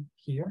helping me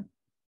here?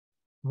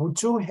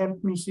 Would you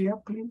help me here,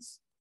 please?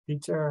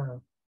 Teacher,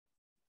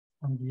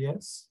 and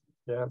yes,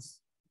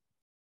 yes,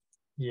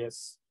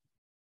 yes.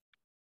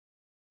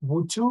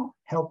 Would you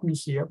help me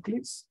here,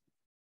 please?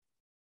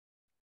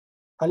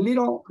 A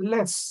little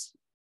less.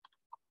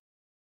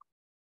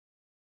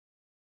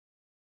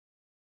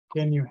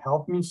 Can you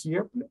help me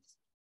here, please?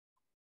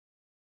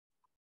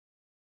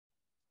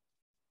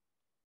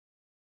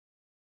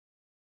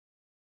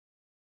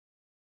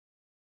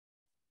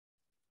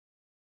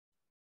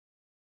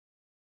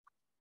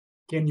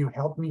 Can you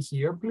help me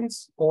here,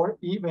 please? Or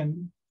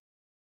even,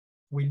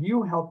 will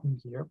you help me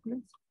here,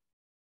 please?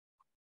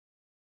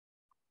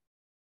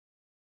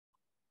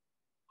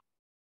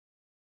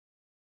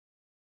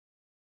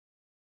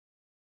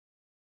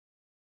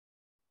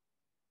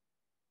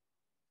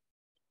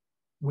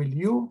 Will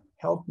you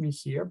help me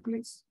here,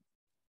 please?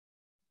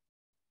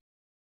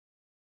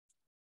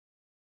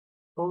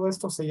 Todo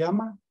esto se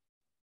llama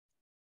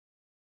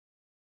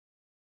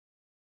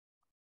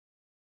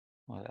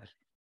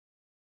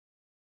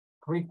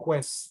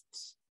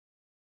requests.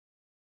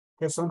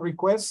 ¿Qué son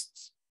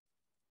requests?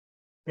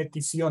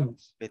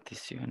 Peticiones.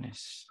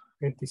 Peticiones.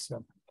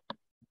 Peticiones.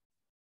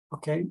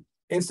 Ok.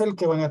 Es el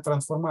que van a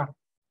transformar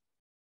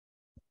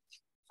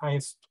a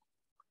esto.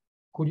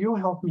 Could you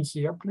help me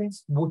here,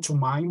 please? Would you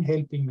mind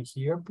helping me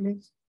here,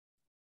 please?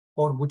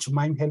 Or would you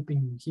mind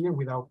helping me here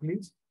without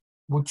please?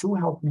 Would you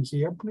help me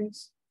here,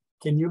 please?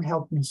 Can you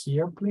help me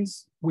here,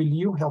 please? Will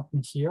you help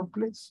me here,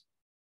 please?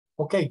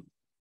 Okay.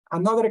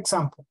 Another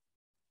example.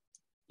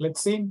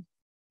 Let's see.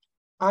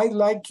 I'd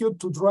like you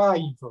to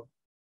drive,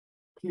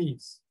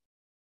 please.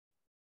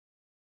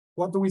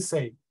 What do we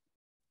say?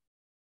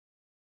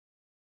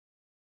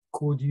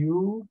 Could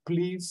you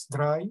please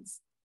drive?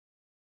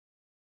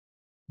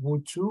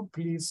 Would you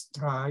please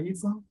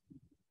drive?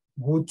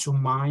 Would you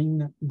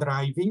mind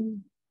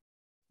driving?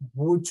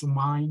 Would you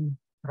mind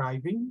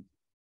driving?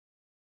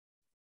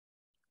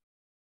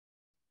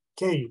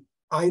 Okay,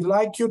 I'd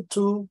like you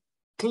to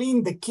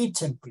clean the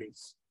kitchen,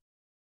 please.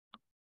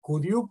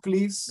 Could you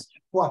please,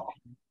 what?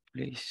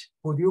 Please.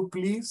 Could you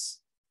please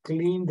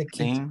clean the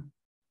kitchen?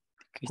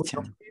 Kitchen. Could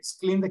you please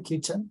clean the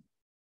kitchen?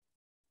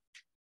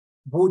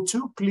 Would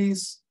you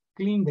please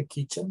clean the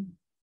kitchen?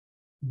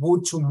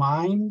 Would you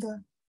mind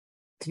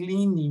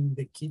cleaning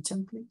the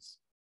kitchen, please?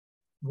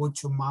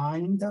 Would you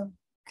mind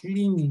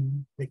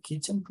cleaning the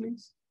kitchen,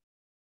 please?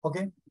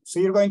 Okay, so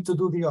you're going to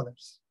do the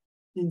others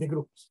in the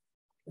groups.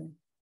 Okay.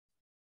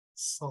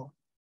 So,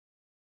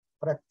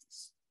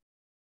 practice.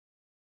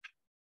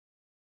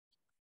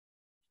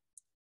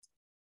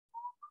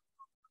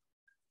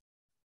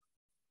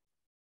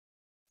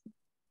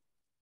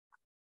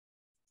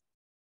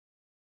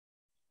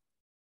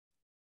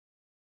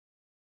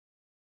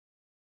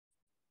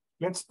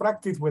 Let's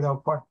practice with our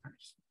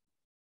partners.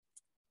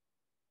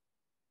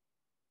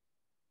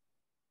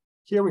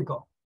 Here we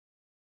go.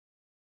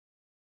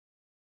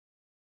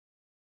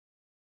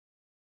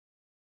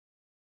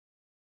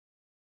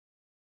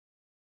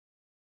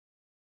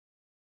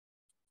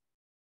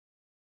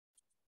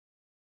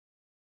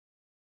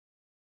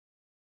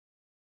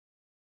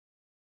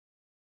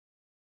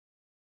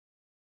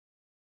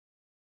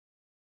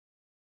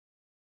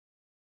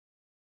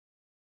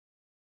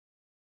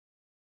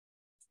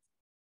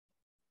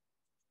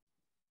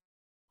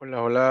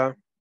 Hola, hola,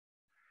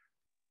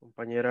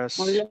 compañeras.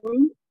 Hola.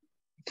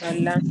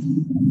 Hola.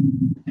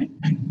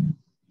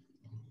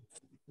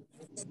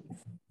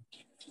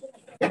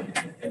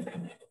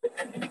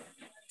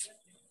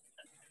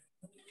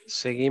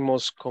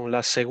 Seguimos con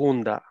la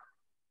segunda.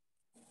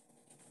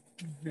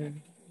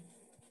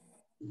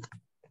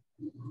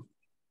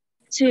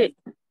 Sí.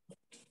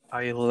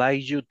 I'd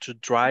like you to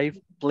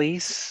drive,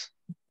 please.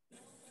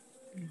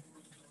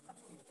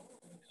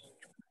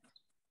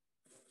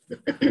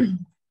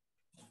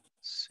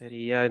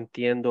 Sería,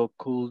 entiendo,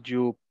 could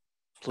you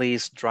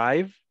please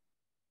drive?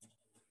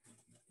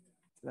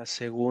 La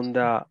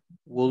segunda,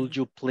 would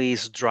you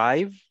please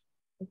drive?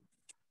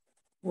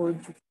 Would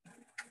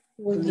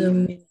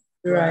you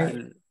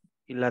drive?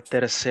 Y la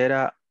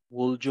tercera,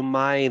 would you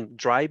mind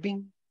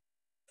driving?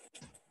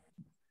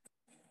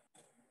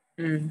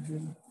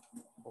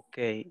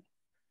 Ok.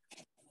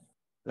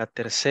 La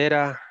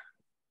tercera.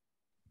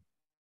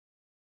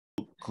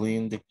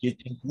 Clean the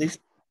kitchen, please.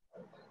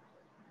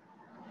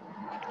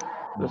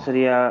 No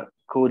sería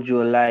could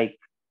you like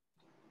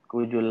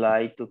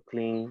to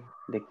clean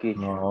the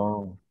kitchen?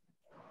 No,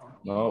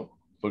 no,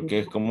 porque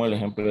es como el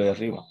ejemplo de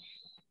arriba.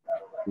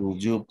 Would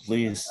you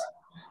please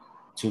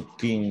to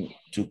clean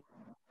to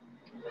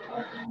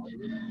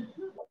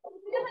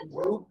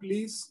Will you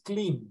please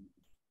clean?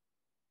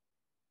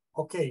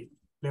 Ok,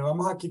 le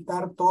vamos a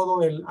quitar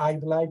todo el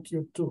I'd like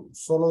you to,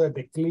 solo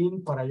desde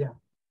clean para allá.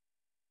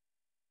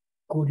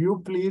 Could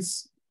you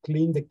please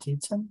clean the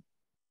kitchen?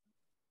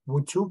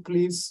 Would you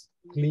please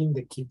clean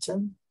the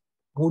kitchen?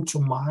 Would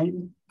you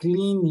mind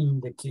cleaning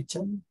the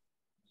kitchen?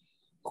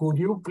 Could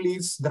you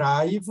please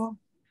drive?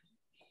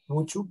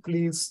 Would you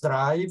please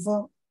drive?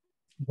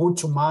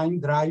 Would you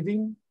mind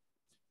driving?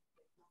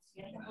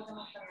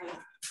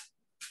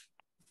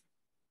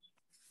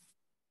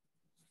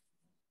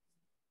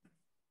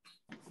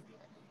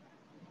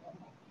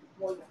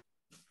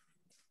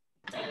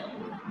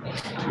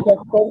 The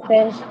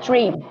sentence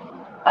 3.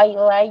 I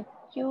like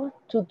you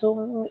to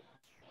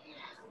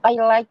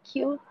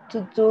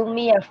do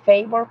me a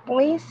favor,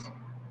 please.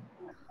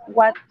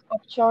 What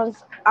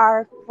options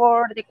are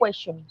for the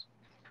question?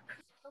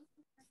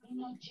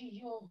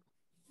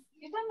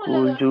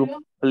 Could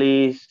you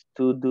please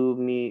to do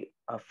me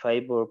a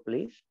favor,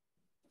 please?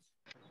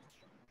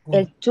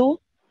 El to.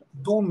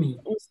 Do me.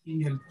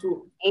 Sí, el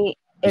to.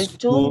 El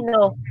to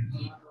no.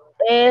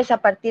 Es a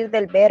partir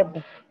del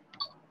verbo.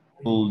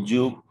 Would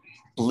you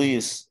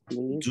please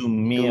do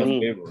me a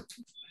favor?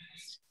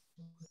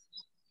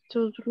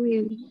 To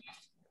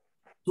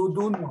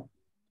do no.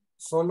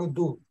 Solo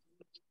do.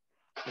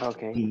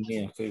 Okay. Do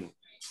me a favor.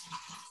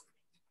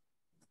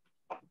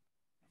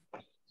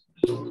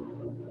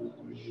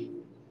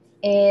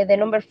 The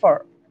number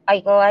 4.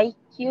 I'd like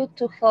you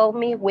to help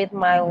me with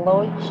my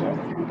lunch,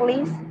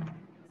 please.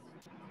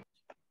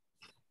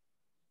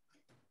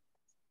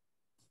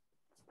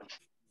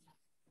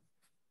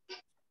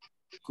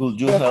 Could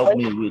you help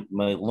me with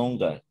my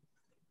luggage?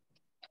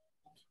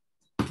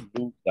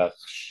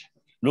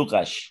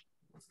 Luggage.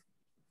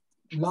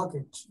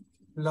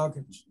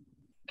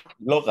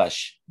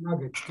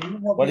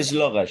 What is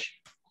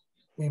luggage?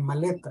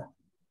 Maleta.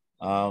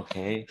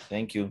 Okay,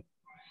 thank you.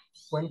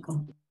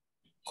 Welcome.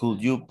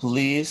 Could you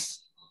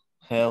please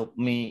help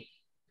me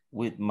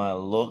with my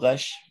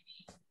luggage?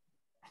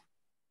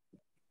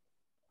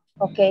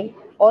 Okay,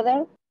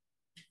 other?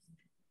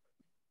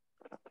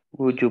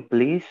 Would you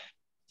please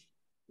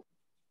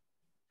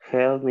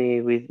help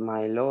me with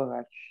my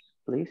luggage,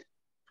 please?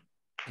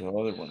 The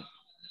other one.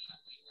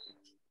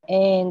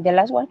 And the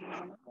last one?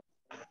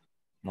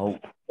 No,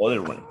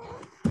 other one.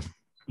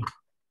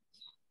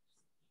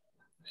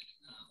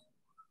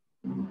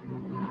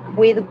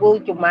 With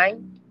would you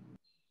mind?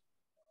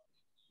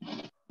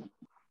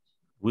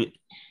 We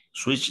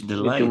switch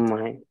the Would you light.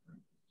 mind?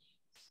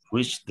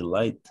 Switch the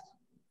light.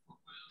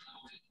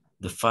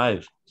 The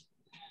 5.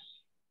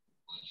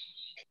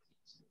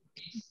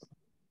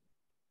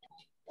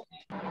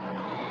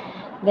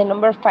 The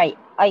number 5.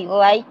 I'd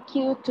like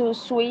you to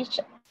switch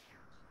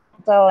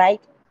the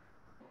light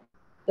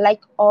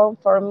on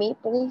for me,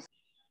 please.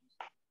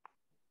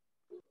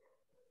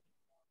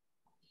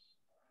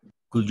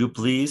 Could you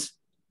please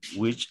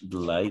switch the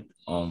light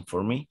on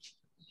for me?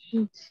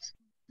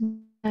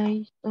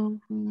 light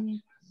on for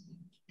me.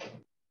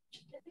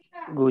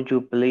 Would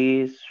you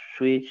please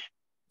switch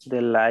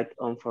the light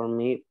on for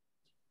me?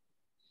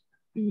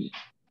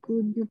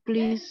 Could you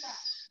please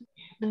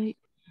light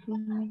for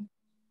me?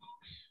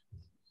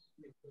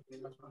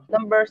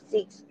 Number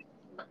 6.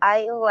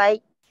 I'd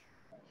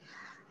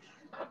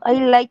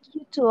like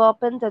you to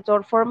open the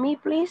door for me,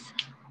 please.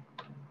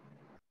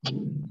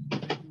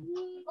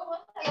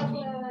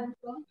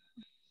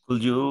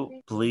 Could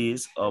you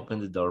please open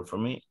the door for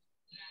me?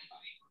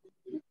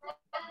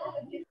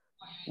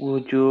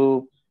 Would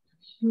you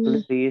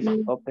please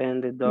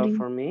open the door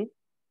for me?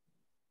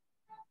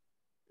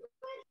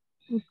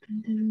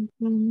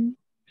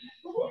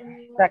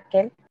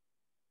 Raquel.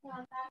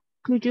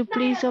 Could you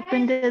please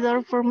open the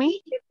door for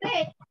me?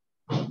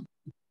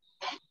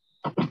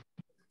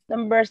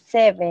 Number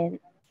 7.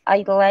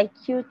 I'd like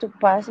you to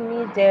pass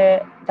me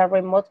the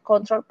remote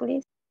control,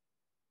 please.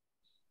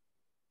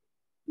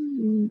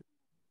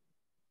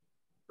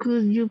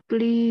 Could you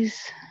please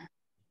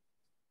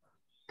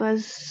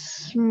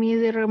pass me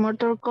the remote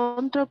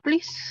control,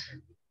 please?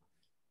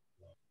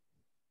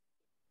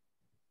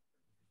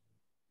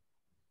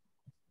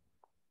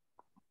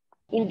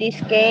 In this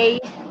case,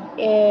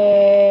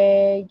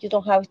 you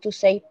don't have to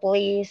say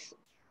please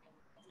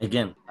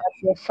Again. at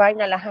the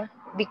final,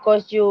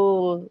 because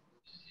you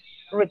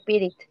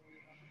repeat it.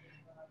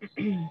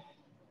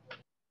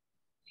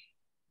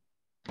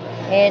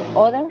 And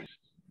other?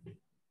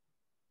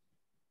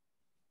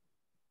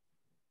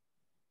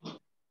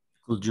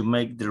 Could you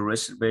make the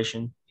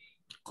reservation?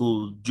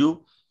 Could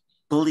you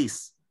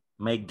please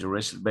make the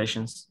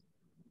reservations?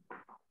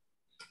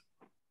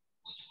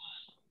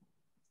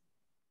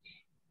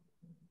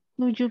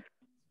 Would you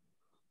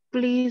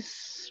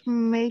please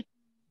make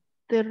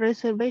the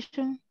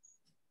reservation?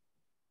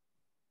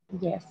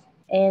 Yes.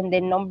 And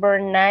the number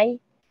 9,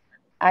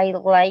 I'd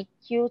like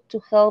you to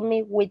help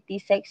me with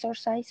this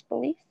exercise,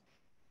 please.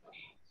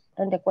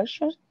 And the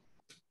question?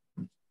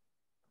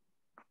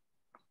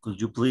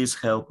 Could you please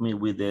help me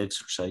with the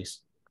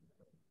exercise?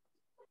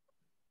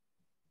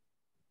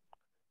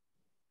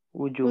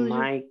 Would you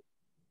mind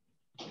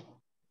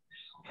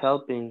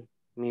helping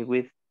me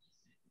with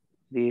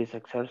this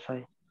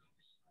exercise?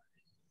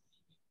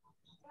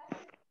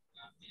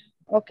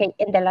 Okay,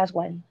 and the last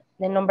one,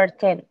 the number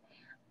 10.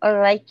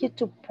 I'd like you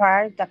to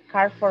park the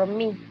car for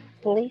me,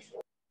 please.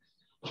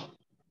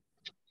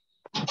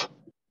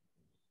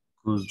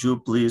 Could you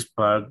please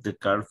park the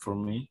car for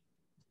me?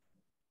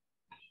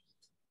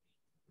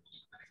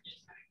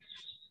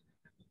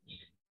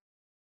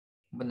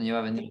 Bueno, ya va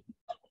a venir.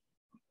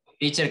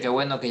 Teacher, qué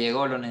bueno que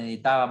llegó, lo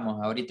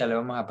necesitábamos. Ahorita le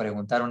vamos a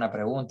preguntar una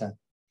pregunta.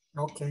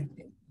 Ok.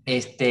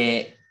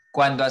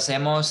 Cuando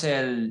hacemos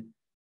el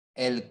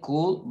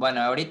could,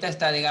 bueno, ahorita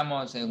está,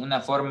 digamos, en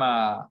una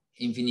forma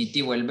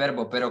infinitivo el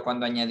verbo, pero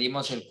cuando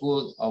añadimos el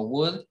could o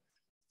would,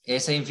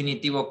 ese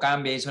infinitivo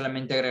cambia y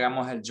solamente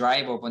agregamos el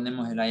drive o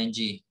ponemos el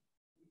ing.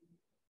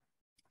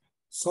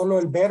 Solo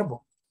el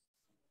verbo.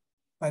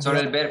 Solo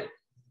el verbo.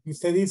 Y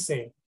usted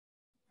dice,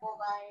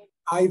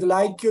 I'd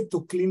like you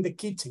to clean the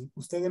kitchen.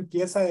 Usted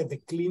empieza desde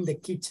clean the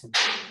kitchen.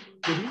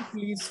 Could you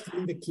please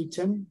clean the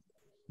kitchen?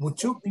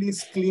 Would you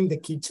please clean the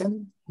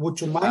kitchen? Would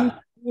you mind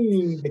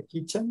cleaning the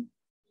kitchen?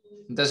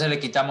 Entonces le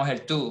quitamos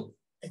el to.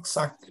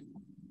 Exacto.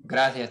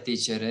 Gracias,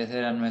 teacher. Esa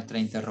era nuestra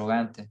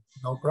interrogante.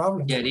 No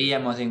problem. ¿Qué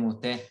haríamos sin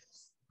usted?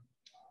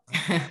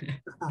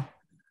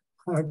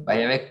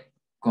 Vaya a ver,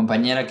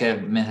 compañera, que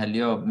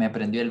me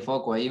prendió el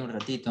foco ahí un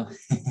ratito.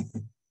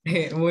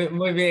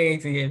 Muy bien,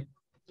 Ezequiel.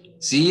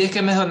 Sí, es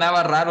que me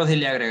sonaba raro si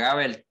le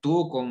agregaba el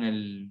tú con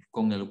el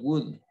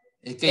would.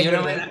 Es que yo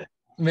no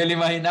me lo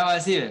imaginaba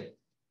así. ¿Ve?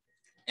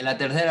 En la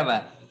tercera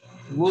va,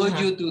 would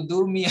you to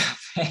do me a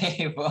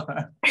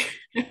favor?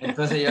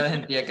 Entonces yo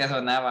sentía que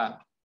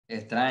sonaba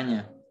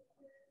extraña.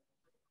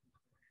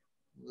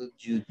 Would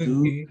you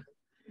do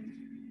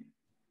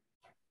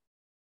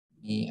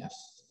me a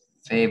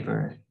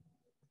favor?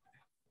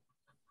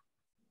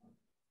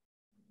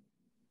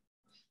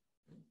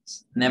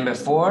 Number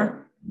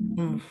 4.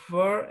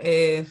 4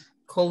 is,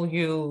 could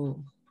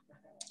you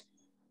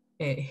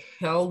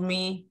help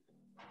me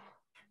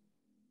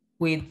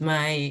with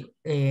my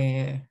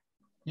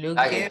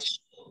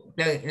luggage,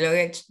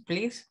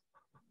 please?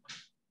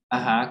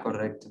 Ajá,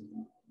 correcto.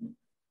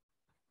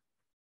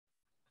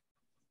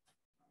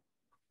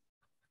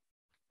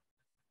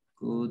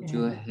 Could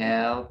you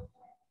help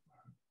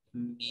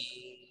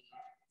me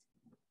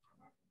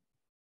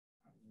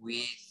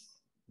with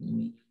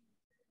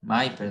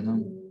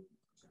perdón.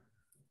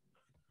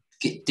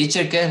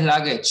 Teacher, ¿qué es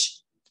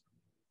luggage?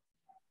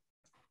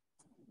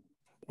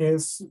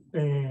 Es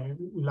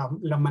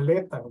la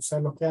maleta, o sea,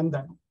 lo que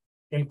anda,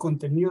 el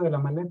contenido de la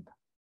maleta.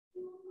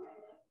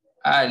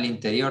 Ah, el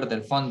interior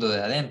del fondo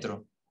de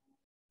adentro.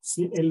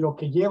 Sí, es lo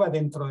que lleva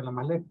dentro de la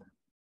maleta.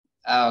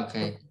 Ah, ok.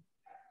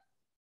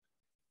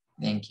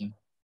 Thank you.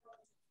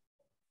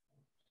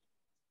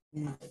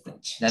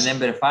 The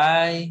number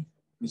 5,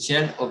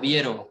 Michelle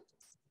Oviero.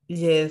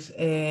 Yes,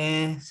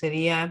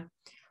 sería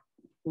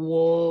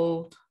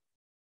would,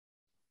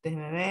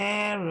 déjame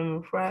ver,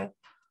 number 5.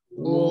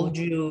 Would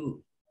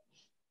you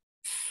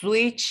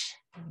switch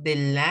the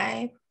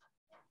light?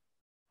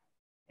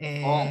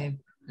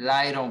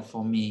 Light on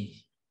for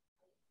me.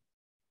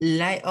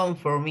 Light on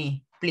for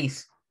me,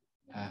 please.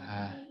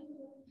 Ajá.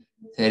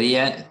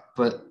 Sería,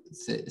 pues,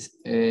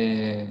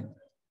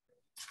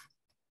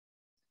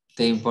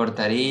 ¿te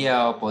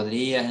importaría o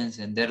podrías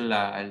encender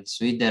el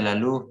switch de la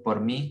luz por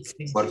mí,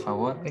 por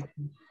favor?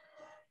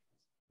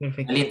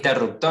 Perfecto. El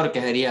interruptor,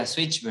 que sería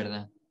switch,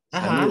 ¿verdad?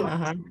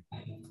 Ajá.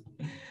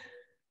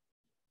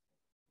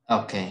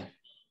 Ok.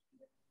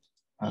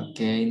 Ok,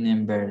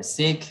 number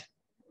 6.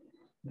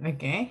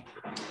 Okay.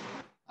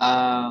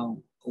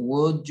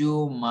 Would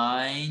you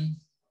mind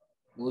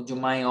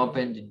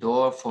open the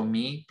door for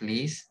me,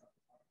 please?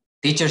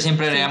 Teacher,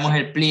 siempre le damos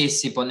el please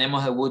si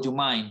ponemos el would you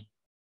mind.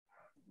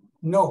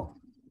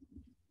 No.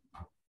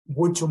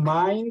 Would you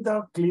mind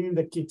cleaning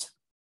the kitchen?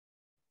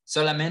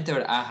 Solamente,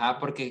 ajá,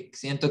 porque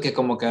siento que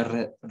como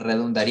que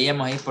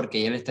redundaríamos ahí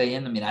porque él está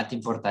diciendo, mira, ¿te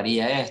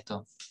importaría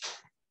esto?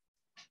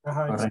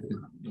 Ajá. Correcto.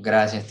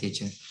 Gracias,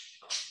 teacher.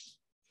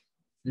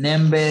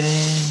 Number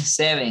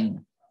 7.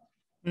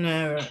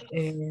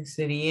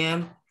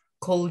 Sería,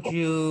 could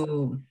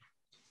you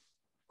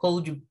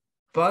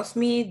pass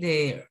me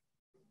the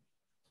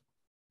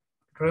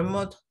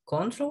remote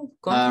control?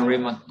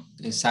 Remote,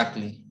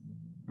 exactly.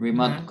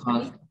 Remote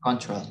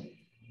control.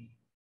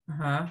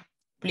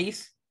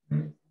 Please.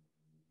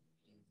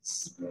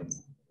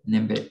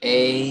 Number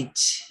 8.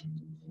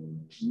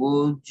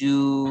 Would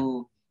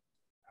you...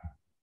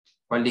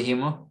 ¿Cuál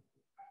dijimos?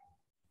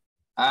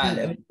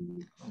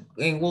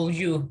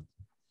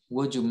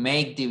 Would you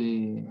make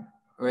the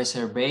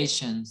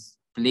reservations,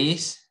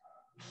 please?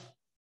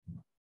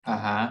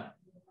 Ajá.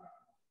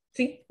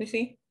 Sí, sí,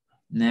 sí.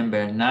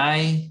 Number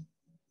 9.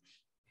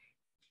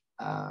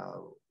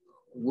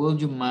 Would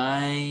you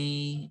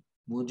mind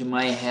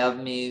help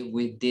me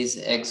with this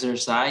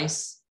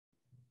exercise?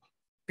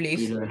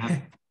 Please.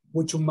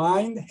 Would you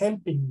mind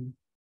helping?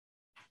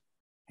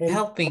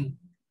 Helping.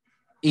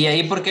 ¿Y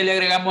ahí por qué le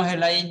agregamos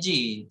el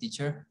ing,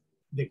 teacher?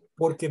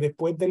 Porque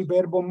después del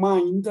verbo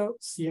mind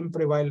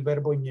siempre va el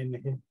verbo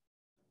ing.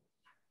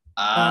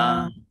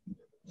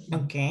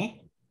 Ok.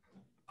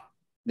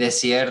 De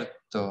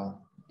cierto.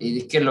 Y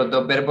es que los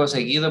dos verbos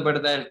seguidos,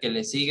 ¿verdad? El que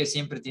le sigue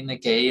siempre tiene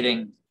que ir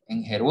en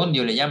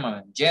gerundio, le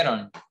llaman,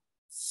 gerund.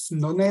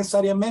 No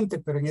necesariamente,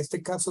 pero en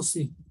este caso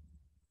sí.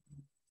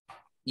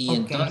 Y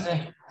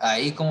entonces,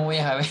 ahí como voy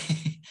a ver,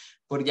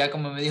 porque ya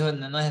como me dijo,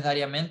 no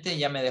necesariamente,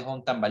 ya me dejó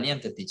un tan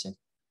valiente, teacher.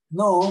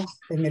 No,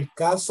 en el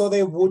caso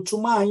de would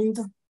you mind,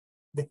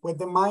 después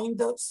de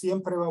mind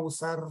siempre va a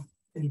usar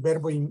el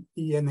verbo ing.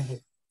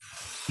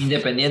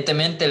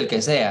 Independientemente el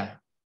que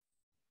sea.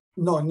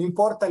 No, no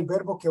importa el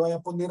verbo que vaya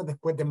a poner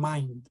después de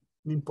mind,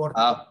 no importa.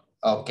 Ah,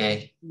 ok.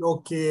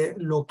 Lo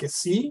que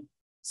sí,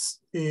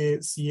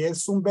 si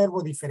es un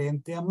verbo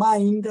diferente a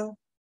mind,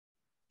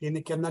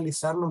 tiene que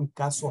analizarlo en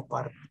caso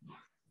aparte.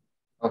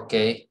 Ok.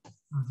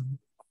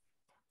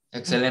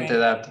 Excelente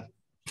dato.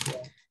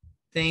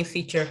 Thanks,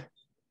 teacher.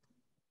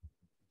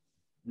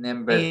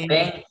 Number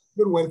 10.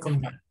 You're welcome.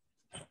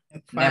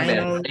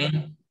 Number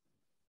 10.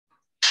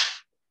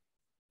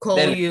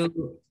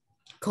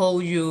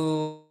 Call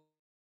you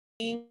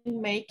In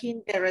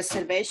making the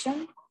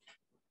reservation.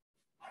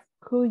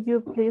 Could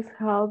you please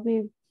help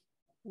me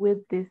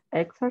with this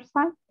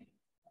exercise?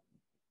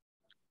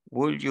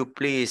 Would you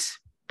please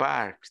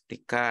park the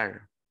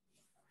car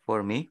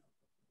for me?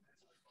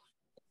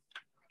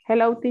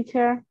 Hello,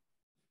 teacher.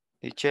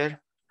 Teacher.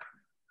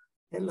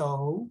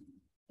 Hello.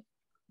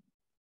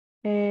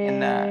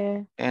 En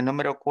el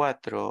número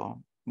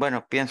 4,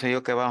 bueno, pienso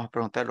yo que vamos a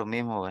preguntar lo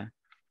mismo, ¿eh?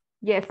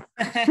 Yes.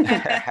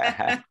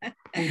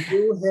 Would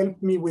you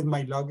help me with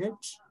my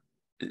luggage?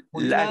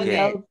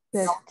 Luggage.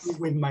 Help me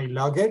with my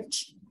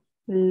luggage?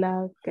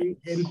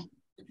 Luggage.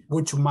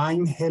 Would you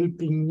mind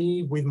helping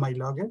me with my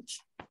luggage?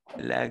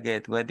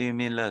 Luggage, what do you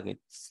mean luggage?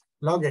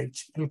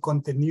 Luggage, el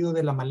contenido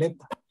de la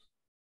maleta.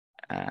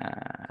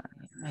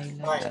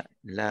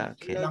 La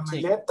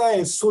maleta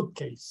es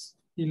suitcase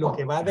y lo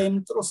que va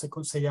adentro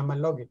se llama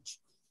luggage.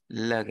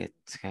 Luggage,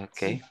 ok.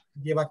 Sí,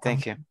 lleva,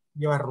 thank you.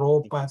 Lleva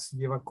ropas,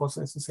 lleva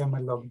cosas, eso se llama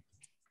luggage.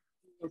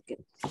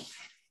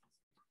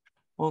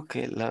 Ok,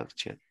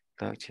 luggage,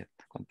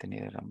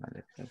 contenido de la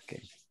maleta, ok.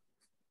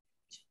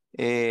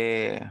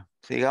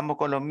 Sigamos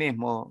con lo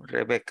mismo,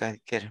 Rebeca, si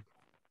quiere.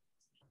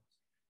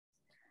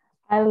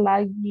 I'd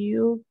like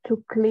you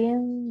to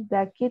clean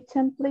the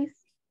kitchen, please.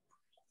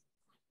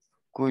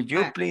 Could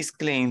you please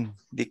clean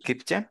the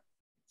kitchen?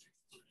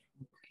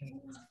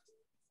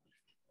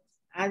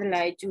 I'd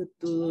like you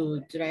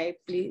to drive,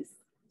 please.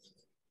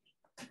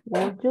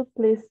 Would you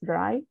please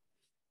drive?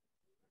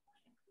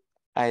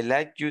 I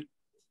like to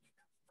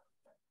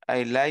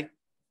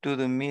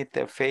do me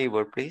a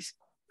favor, please.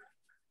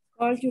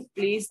 Could you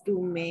please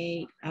do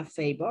me a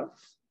favor?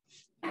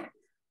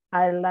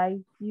 I'd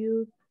like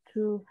you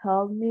to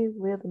help me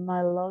with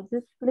my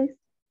luggage, please.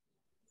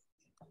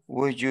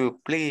 Would you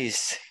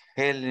please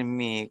help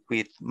me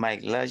with my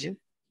luggage?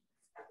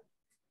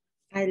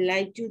 I'd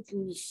like you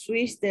to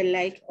switch the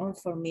light on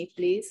for me,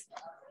 please.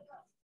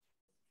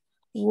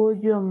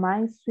 Would you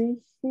mind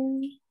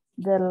switching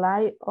the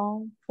light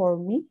on for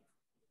me?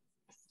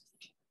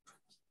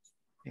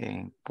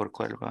 ¿Por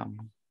cuál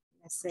vamos?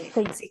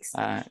 Six.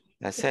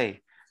 La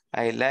 6.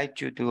 I'd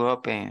like you to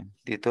open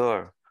the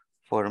door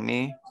for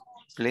me,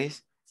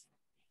 please.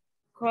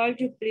 Could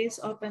you please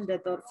open the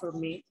door for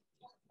me?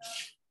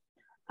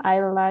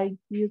 I'd like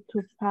you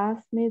to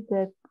pass me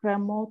the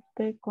remote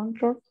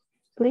control,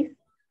 please.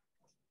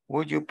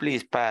 Would you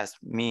please pass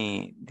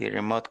me the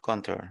remote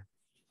control?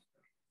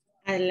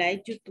 I'd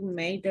like you to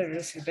make the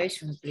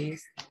reservation,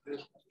 please.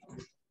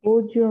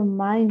 Would you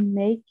mind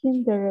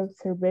making the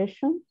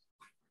reservation?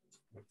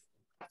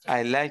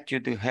 I'd like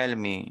you to help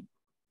me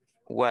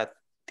with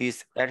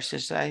this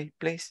exercise,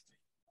 please.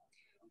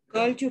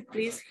 Could you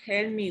please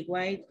help me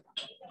with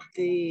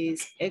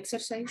this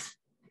exercise?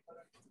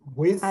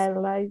 I'd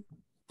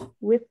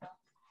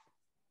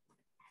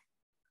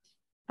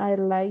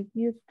like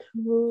you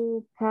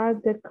to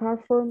park the car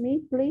for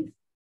me, please.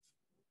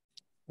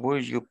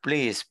 Would you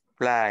please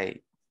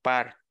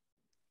park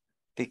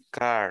the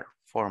car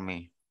for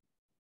me?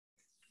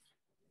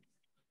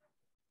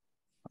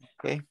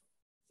 Okay.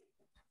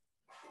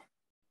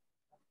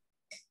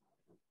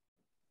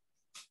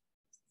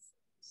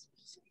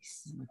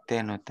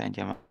 Ustedes no están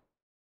llamando.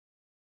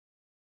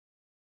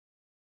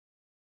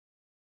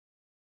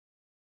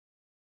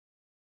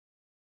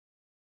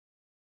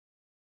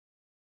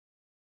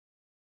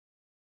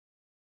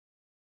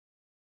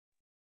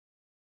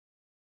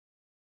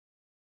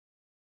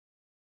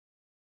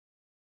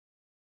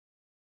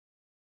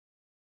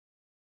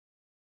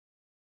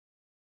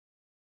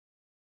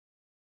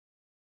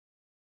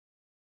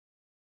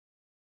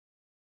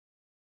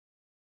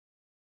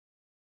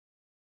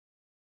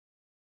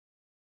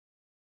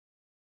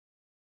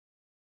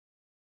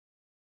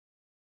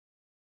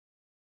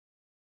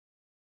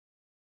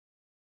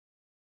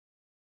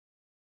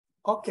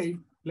 Okay,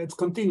 let's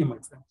continue, my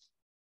friends.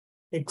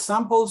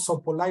 Examples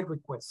of polite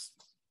requests.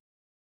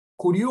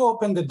 Could you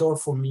open the door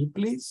for me,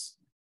 please?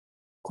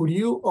 Could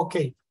you,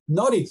 okay,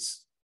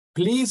 notice,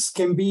 please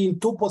can be in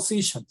two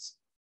positions.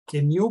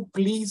 Can you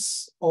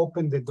please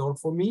open the door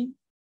for me?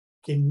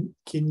 Can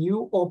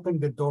you open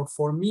the door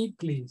for me,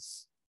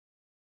 please?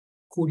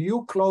 Could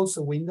you close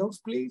the windows,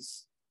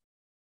 please?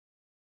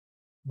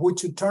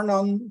 Would you turn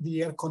on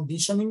the air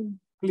conditioning,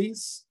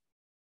 please?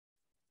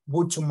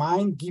 Would you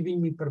mind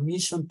giving me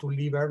permission to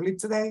leave early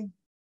today?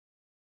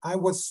 I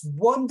was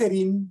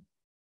wondering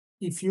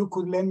if you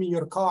could lend me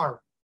your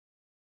car.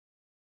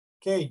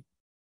 Okay,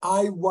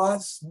 I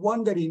was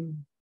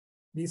wondering,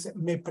 dice,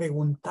 me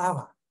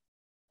preguntaba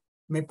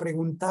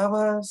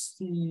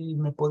si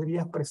me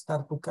podrías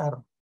prestar tu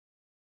carro.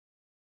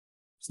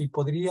 Si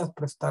podrías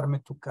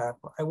prestarme tu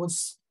carro. I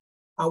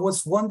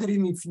was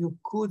wondering if you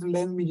could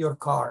lend me your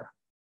car.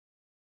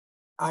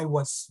 I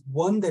was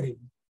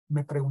wondering,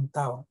 me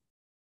preguntaba.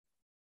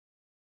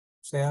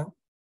 O sea,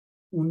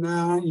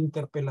 una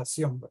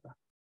interpelación, ¿verdad?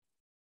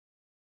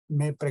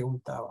 Me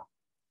preguntaba.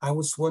 I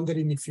was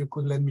wondering if you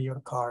could lend me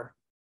your car.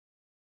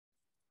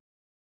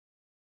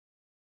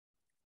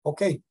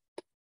 Okay.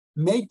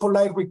 Make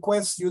polite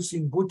requests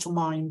using would you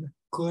mind,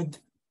 could,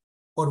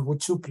 or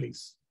would you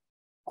please.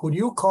 Could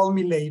you call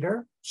me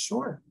later?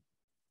 Sure.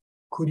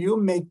 Could you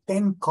make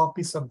 10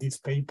 copies of this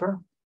paper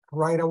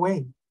right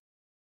away?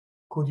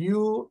 Could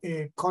you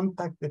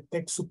contact the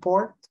tech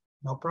support?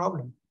 No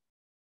problem.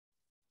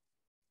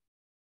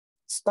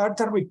 Start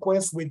a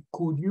request with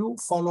could you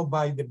followed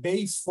by the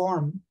base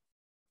form.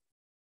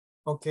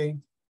 Okay,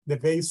 the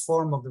base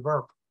form of the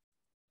verb,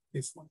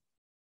 this one.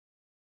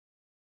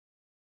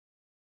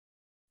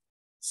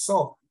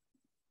 So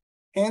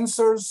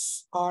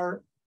answers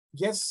are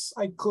yes,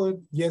 I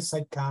could, yes,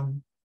 I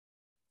can.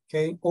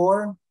 Okay,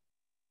 or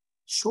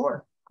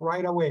sure,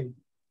 right away,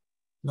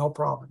 no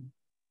problem.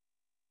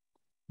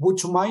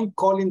 Would you mind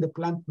calling the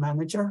plant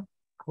manager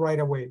right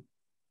away?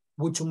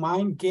 Would you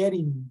mind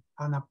getting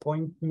an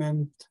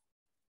appointment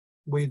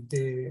with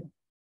the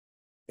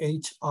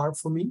HR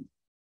for me?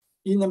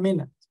 In a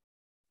minute.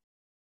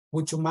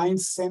 Would you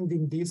mind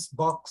sending this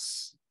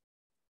box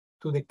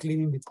to the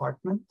cleaning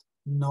department?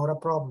 Not a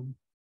problem.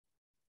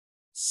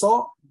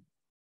 So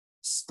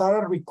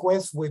start a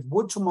request with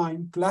would you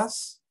mind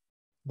plus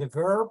the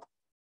verb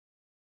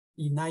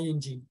in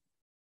ing.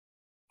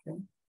 Okay.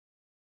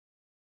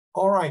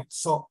 All right,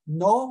 so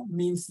no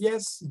means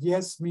yes,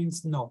 yes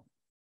means no.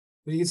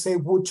 You say,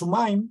 would you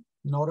mind?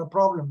 Not a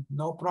problem,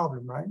 no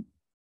problem, right?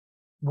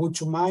 Would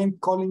you mind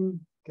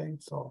calling? Okay,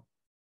 so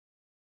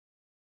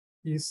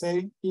you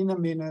say in a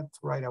minute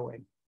right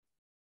away.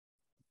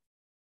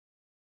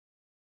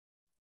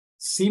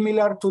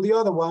 Similar to the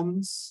other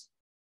ones,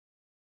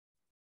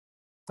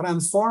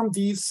 transform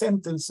these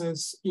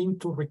sentences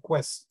into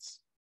requests.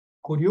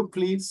 Could you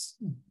please?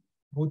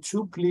 Would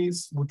you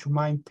please? Would you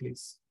mind,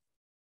 please?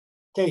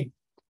 Okay,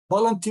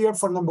 volunteer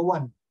for number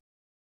one.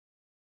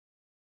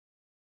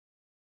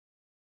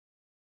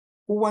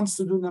 Who wants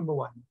to do number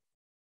one?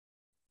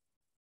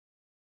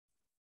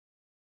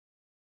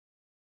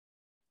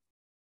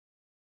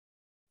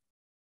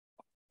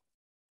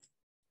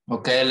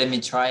 Okay, let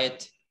me try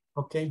it.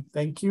 Okay,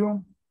 thank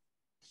you.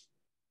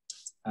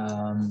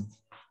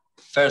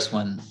 First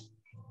one.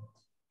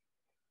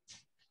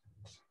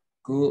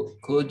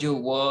 Could you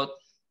walk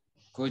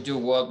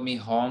me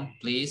home,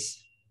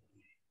 please?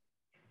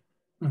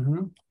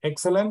 Mm-hmm.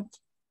 Excellent.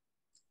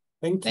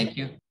 Thank you. Thank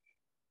you.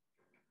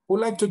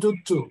 Who'd like to do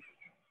two?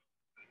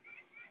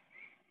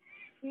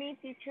 Me,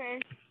 teacher.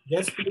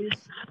 Yes, please.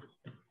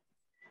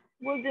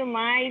 Would you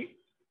mind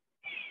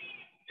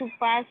to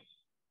pass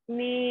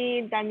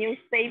me the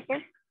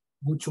newspaper?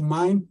 Would you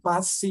mind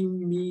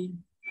passing me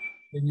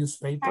the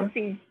newspaper?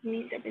 Passing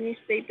me the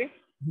newspaper.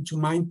 Would you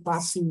mind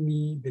passing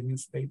me the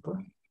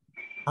newspaper?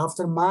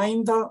 After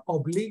mind,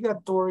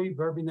 obligatory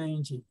verb in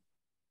ing.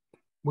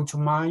 Would you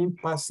mind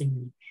passing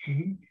me?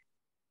 Mm-hmm.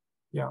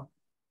 Yeah.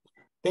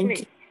 Thank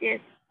you.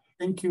 Yes.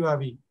 Thank you,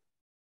 Abby.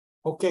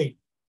 Okay.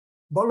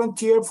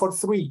 Volunteer for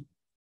three.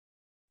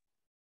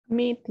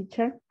 Me,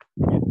 teacher.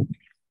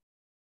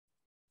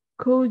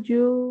 Could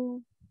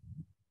you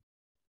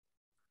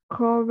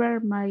cover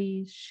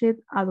my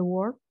shift at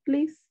work,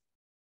 please?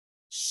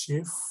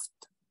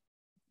 Shift.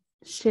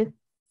 Mm-hmm.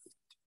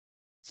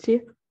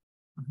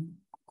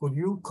 Could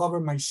you cover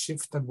my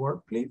shift at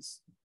work,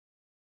 please?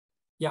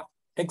 Yeah,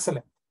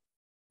 excellent.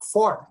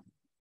 Four.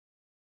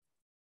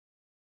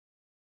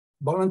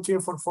 Volunteer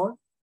for four.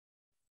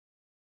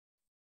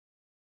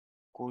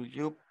 Could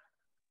you?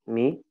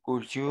 Me?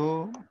 Could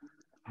you?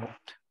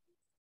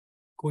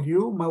 Could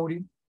you,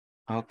 Mauri?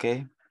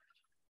 Okay.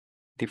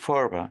 The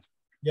fourth.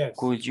 Yes.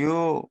 Could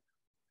you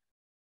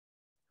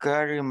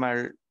carry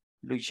my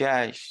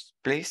luggage,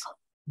 please?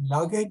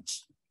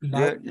 Luggage?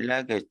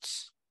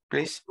 Luggage,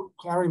 please. Could you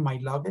carry my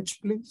luggage,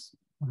 please?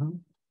 Mm-hmm.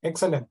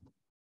 Excellent.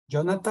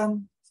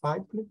 Jonathan,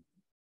 5, please.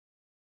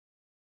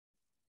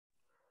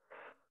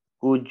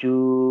 Could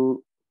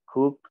you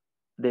cook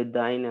the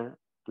dinner,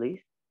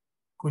 please?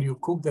 Could you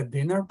cook the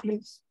dinner,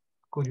 please?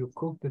 Could you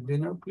cook the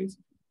dinner, please?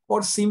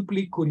 Or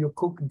simply, could you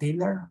cook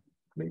dinner,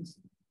 please?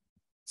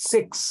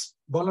 6.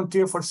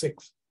 Volunteer for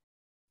 6.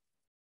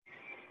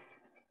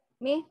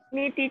 Me,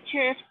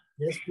 teacher.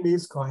 Yes,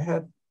 please, go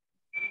ahead.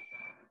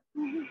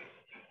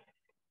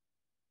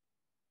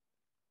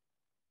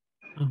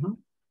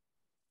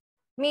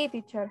 Me,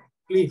 teacher.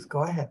 Please,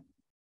 go ahead.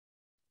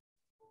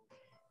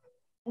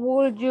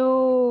 Would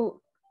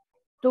you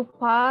to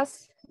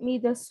pass me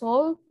the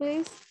salt,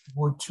 please?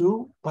 Would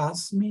you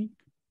pass me?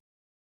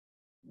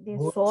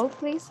 The salt,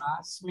 please.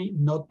 Pass me,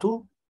 not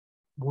to.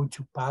 Would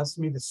you pass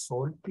me the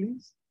salt,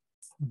 please?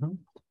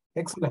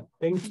 Excellent,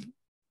 thank you.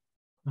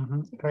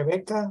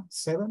 Rebecca,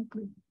 7,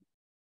 please.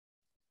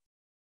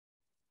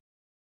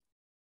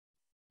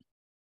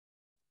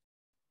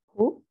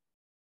 Who?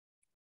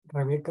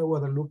 Rebecca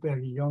Guadalupe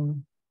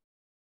Aguillón.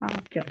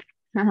 Okay.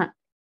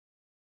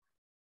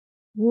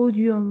 Would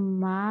you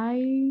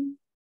mind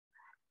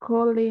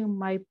calling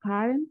my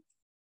parents?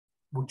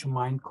 Would you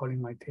mind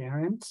calling my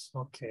parents?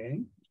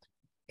 Okay.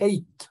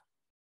 8,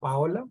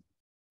 Paola.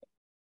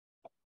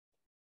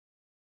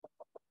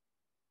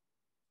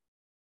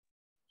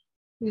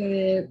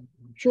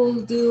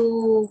 Could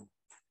you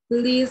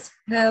please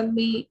help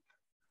me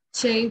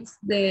change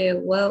the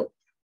wheel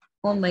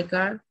on my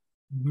car?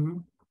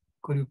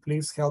 Could you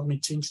please help me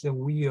change the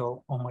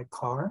wheel on my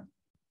car?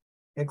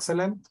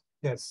 Excellent.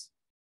 Yes.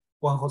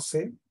 Juan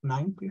Jose,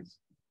 9, please.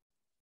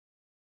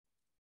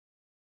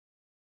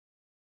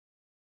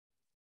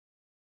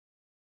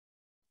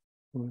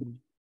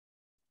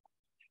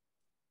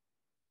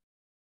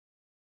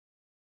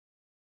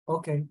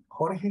 Okay.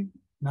 Jorge,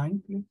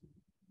 9, please.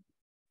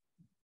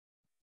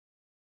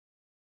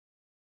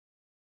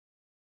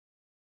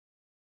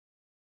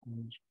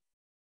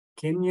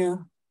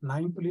 Kenya,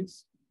 9,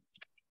 please.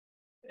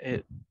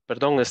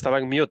 Perdón,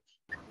 estaba en mute.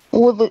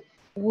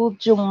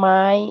 Would you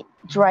mind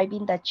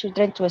driving the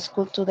children to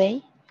school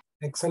today?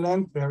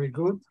 Excellent, very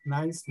good,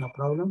 nice, no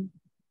problem.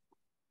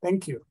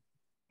 Thank you.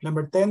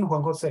 Number 10,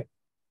 Juan Jose.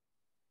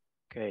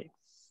 Okay.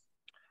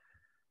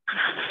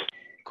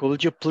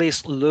 Could you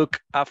please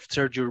look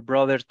after your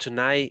brother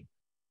tonight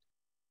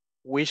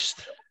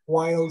whilst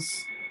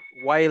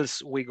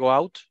we go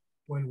out?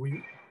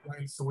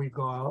 Whilst we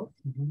go out.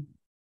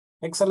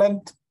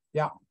 Excellent,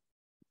 yeah.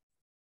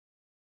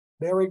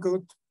 Very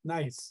good,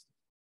 nice.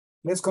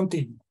 Let's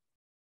continue.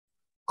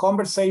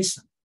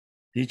 Conversation.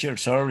 Teacher,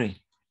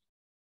 sorry,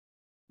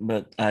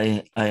 but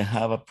I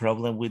have a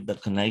problem with the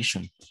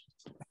connection.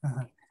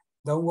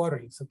 Don't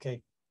worry, it's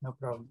okay, no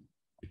problem.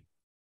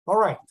 All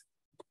right,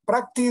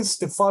 practice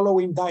the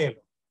following dialogue.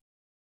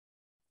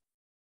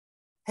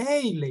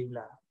 Hey,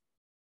 Leila,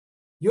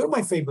 you're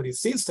my favorite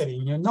sister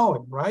and you know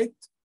it, right?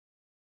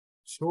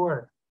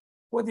 Sure.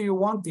 What do you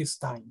want this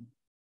time?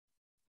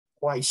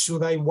 Why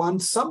should I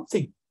want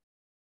something?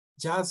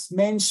 Just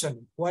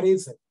mention, what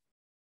is it?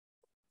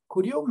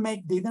 Could you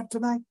make dinner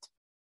tonight?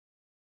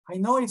 I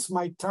know it's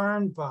my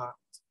turn, but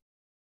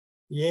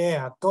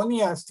yeah,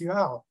 Tony asked you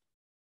out.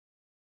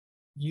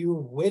 You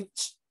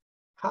which?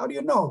 How do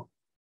you know?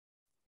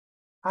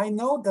 I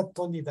know that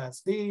Tony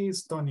does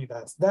this, Tony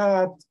does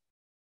that.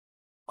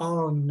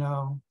 Oh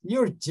no,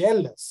 you're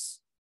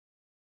jealous.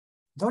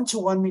 Don't you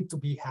want me to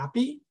be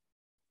happy?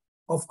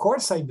 Of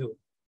course I do,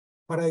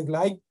 but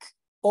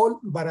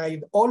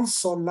I'd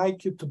also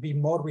like you to be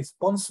more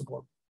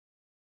responsible.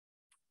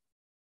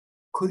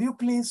 Could you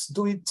please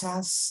do it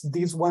just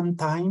this one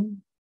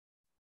time?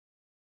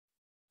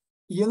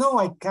 You know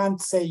I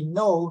can't say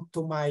no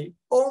to my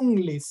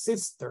only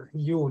sister,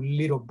 you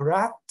little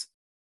brat.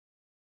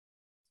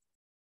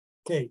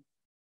 Okay.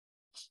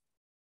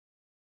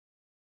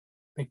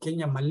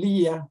 Pequeña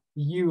Malia,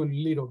 you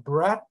little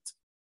brat.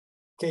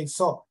 Okay,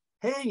 so,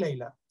 hey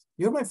Leila,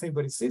 you're my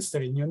favorite sister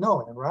and you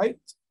know it, right?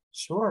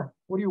 Sure,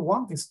 what do you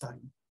want this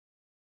time?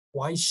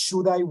 Why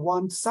should I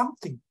want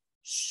something?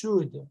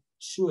 Should.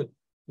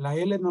 La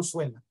L no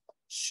suena.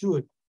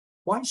 Should.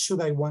 Why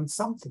should I want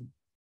something?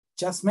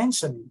 Just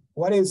mention it.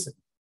 What is it?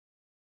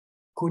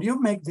 Could you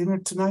make dinner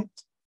tonight?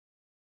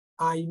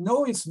 I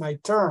know it's my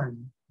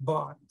turn,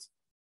 but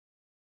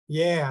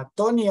yeah,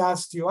 Tony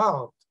asked you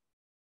out.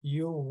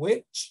 You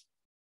which?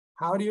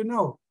 How do you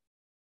know?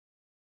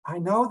 I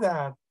know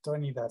that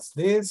Tony does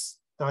this,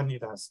 Tony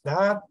does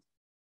that.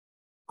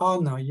 Oh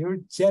no, you're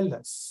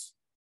jealous.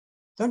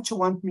 Don't you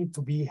want me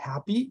to be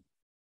happy?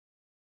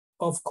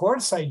 Of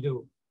course I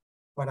do,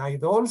 but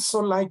I'd also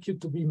like you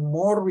to be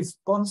more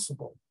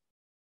responsible.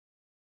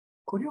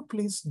 Could you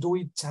please do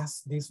it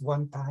just this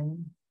one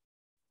time?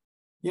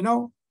 You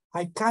know,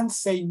 I can't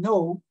say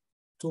no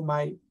to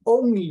my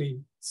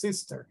only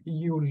sister,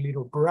 you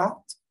little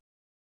brat.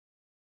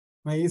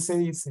 Me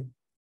dice,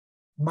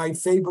 my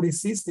favorite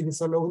sister y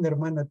solo una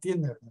hermana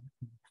tiene.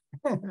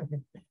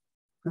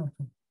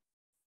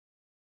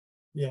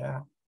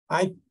 Yeah,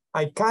 I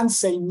can't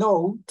say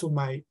no to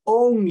my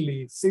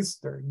only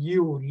sister,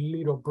 you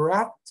little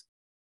brat.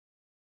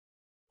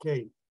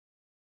 Okay.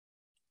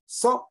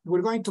 So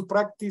we're going to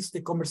practice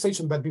the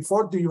conversation, but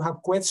before, do you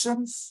have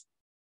questions?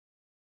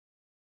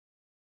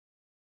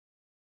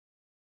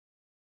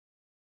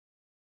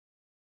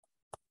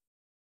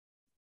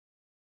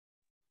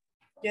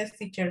 Yes,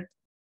 teacher.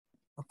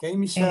 Ok,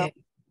 Michelle.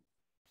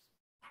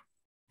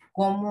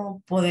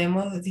 ¿Cómo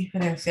podemos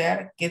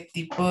diferenciar qué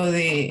tipo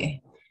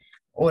de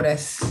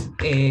horas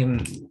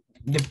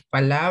de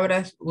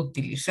palabras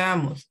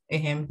utilizamos?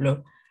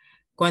 Ejemplo,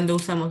 cuando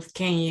usamos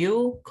can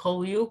you,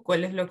 call you,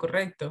 ¿cuál es lo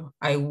correcto?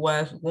 I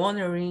was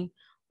wondering,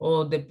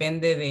 o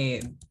depende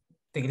de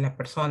la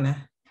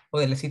persona o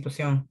de la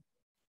situación.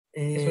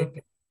 Eso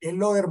Es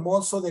lo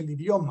hermoso del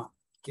idioma,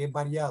 que es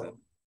variado.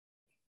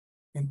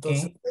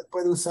 Entonces, usted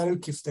puede usar el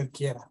que usted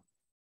quiera.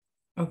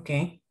 Ok.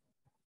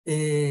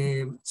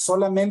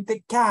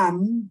 Solamente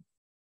can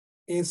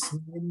es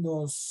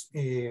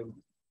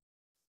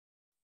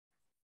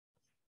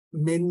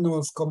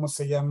menos, ¿cómo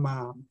se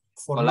llama?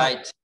 Formal.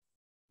 Polite.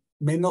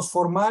 Menos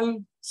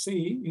formal,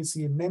 sí. Y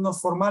si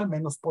menos formal,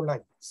 menos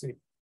polite, sí.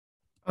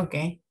 Ok.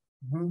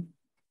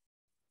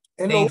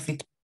 Es lo,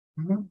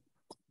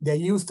 de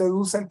ahí usted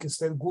usa el que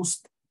usted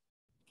guste.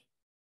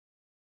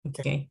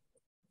 Okay.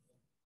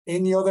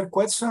 Any other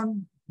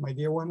question, my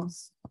dear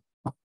ones?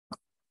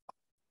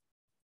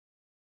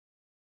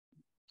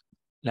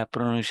 La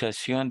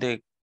pronunciación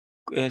de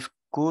es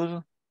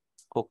could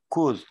o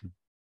could.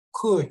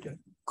 Could.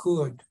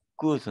 Could.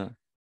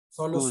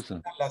 Solo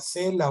la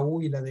C, la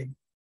U y la D.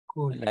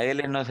 Could. La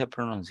L no se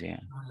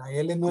pronuncia. No, la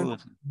L no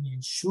es ni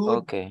en should,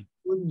 Okay.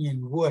 ni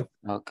en would.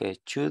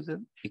 Okay,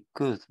 should y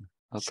could.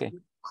 Okay.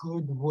 Should,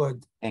 could,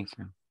 would. Thank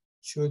you.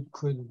 Should,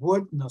 could,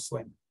 would no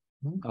suena.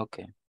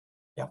 Okay.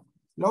 Yeah.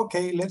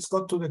 Okay, let's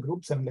go to the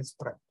groups and let's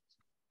practice.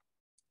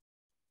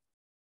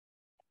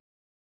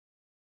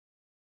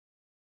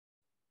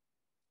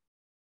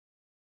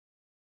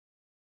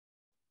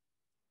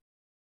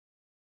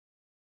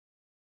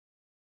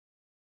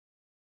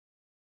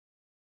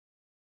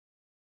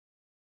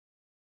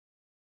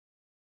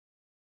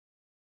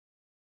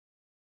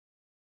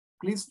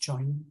 Please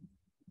join.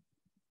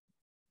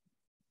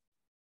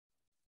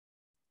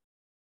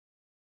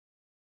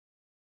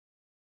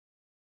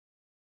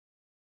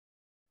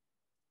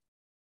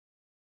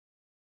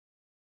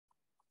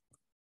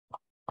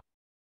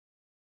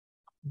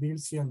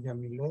 Dilcy and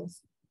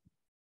Yamiles.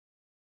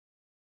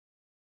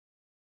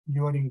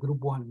 You are in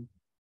group 1.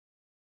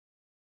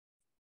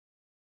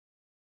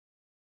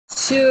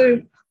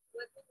 Sure.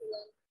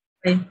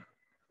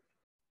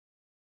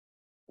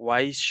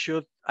 Why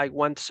should I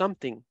want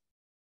something?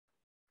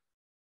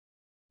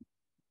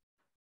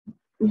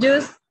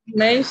 Just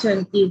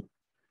mention it.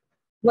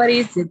 What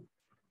is it?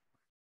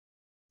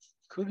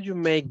 Could you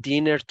make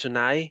dinner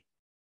tonight?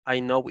 I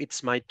know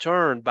it's my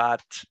turn,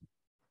 but...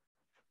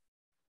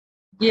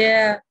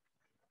 Yeah,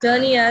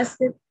 Tony asked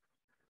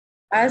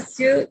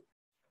you.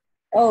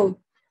 Oh.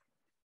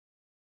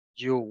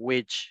 You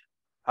which?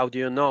 How do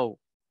you know?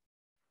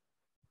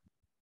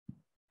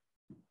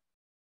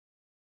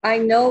 I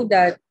know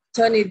that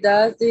Tony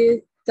does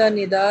this,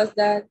 Tony does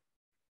that.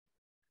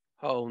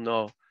 Oh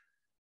no,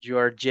 you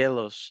are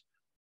jealous.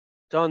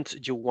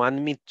 Don't you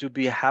want me to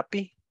be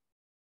happy?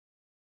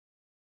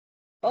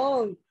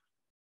 Oh,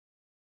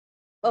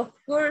 of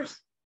course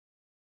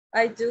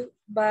I do,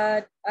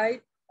 but I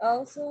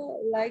also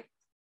like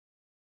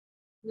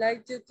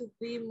you to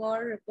be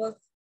more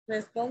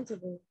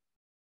responsible.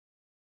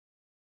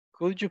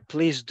 Could you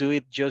please do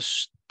it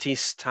just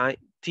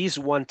this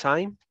one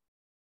time?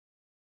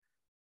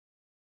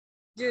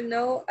 You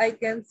know, I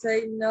can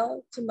say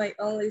no to my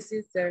only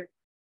sister.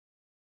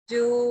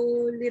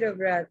 You little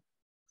brat.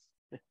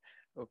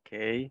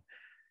 Ok.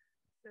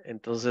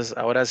 Entonces,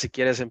 ahora si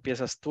quieres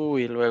empiezas tú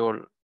y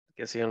luego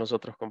que sigan los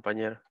otros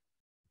compañeros.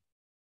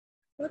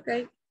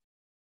 Okay.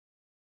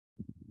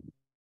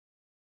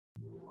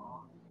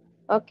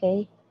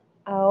 Ok.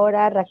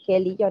 Ahora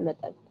Raquel y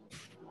Jonathan.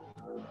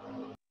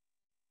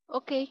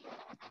 Ok.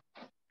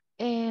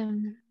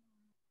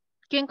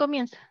 ¿Quién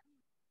comienza?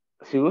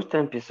 Si gusta,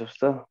 empieza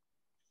usted.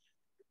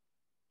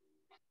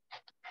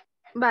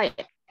 Vaya.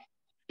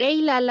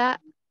 Hey, Lala,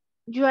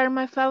 you are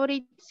my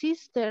favorite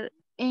sister,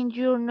 and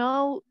you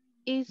know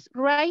it's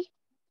right.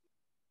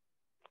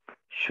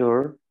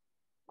 Sure.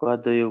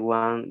 What do you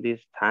want this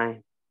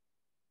time?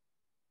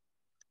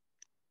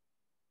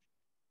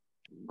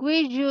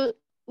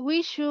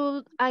 We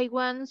should, I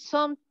want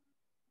something.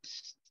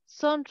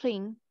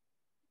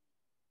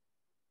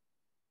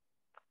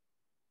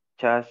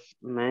 Just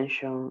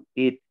mention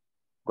it.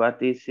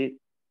 What is it?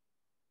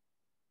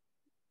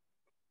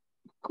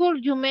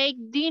 Could you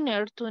make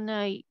dinner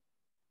tonight?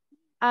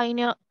 I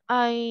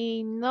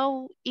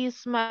know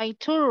it's my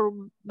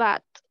turn,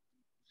 but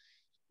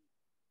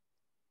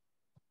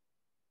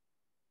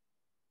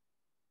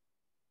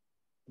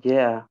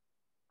Yeah,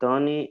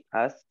 Tony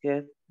asked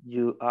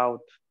you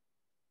out.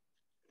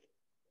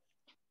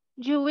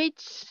 you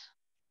which,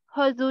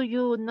 how do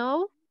you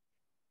know?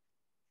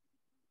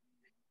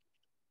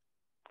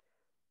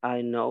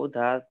 I know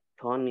that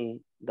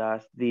Tony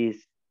does this.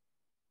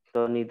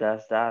 Tony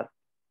does that.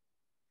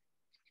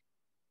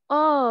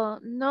 Oh,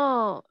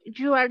 no,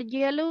 you are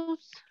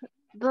jealous?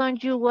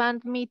 Don't you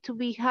want me to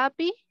be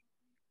happy?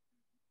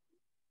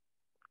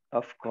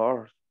 Of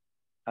course,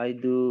 I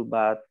do,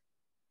 but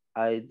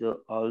I'd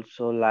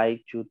also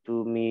like you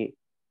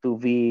to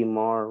be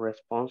more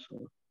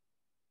responsible.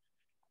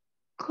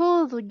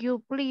 Could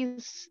you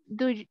please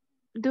do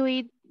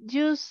it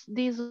just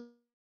this?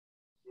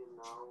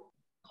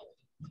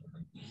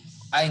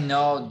 I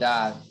know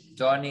that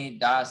Tony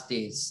does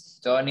this.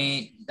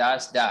 Tony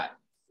does that.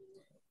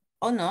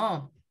 Oh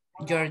no,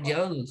 you're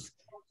jealous.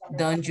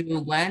 Don't you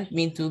want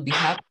me to be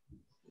happy?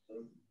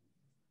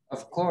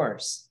 Of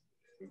course,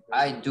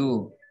 I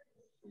do.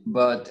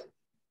 But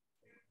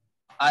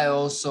I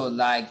also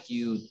like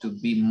you to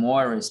be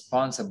more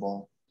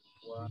responsible.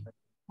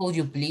 Would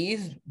you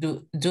please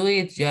do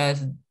it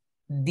just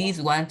this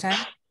one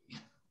time?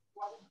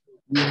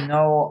 You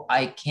know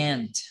I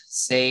can't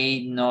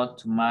say no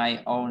to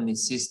my only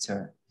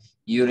sister,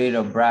 you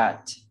little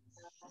brat.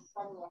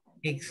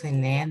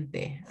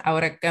 Excelente.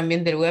 Ahora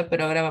cambien del web,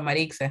 pero ahora va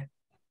Marixa.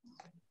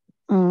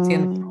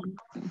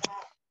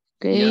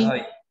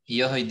 Y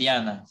yo soy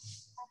Diana.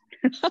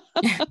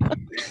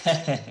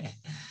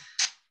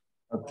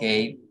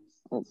 Okay.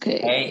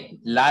 Hey,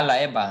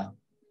 Lala, Eva.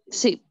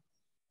 Sí.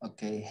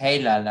 Okay. Hey,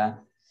 Lala.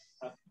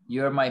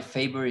 You're my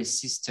favorite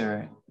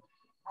sister,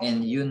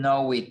 and you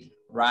know it,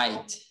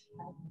 right?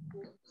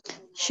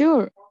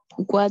 Sure.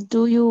 What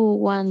do you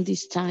want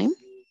this time?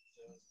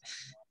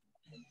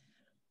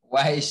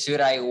 Why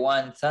should I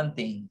want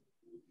something?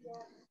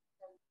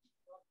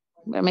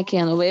 Espérame que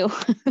ya no veo.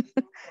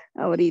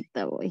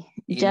 Ahorita voy.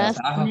 Just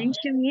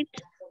mention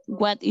it.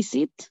 What is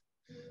it?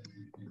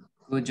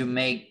 Could you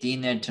make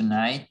dinner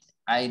tonight?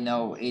 I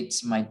know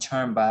it's my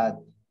turn,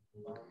 but...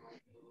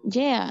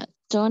 Yeah,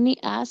 Tony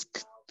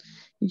asked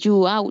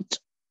you out.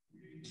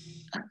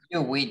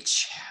 You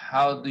which?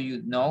 How do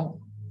you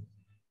know?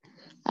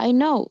 I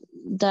know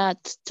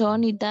that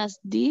Tony does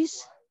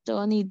this,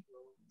 Tony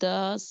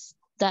does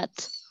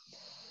that.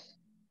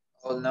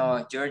 Oh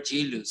no, you're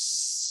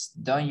jealous.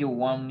 Don't you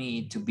want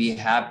me to be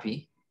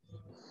happy?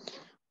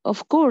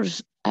 Of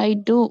course I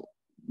do,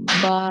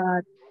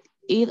 but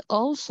it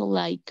also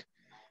like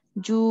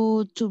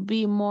you to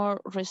be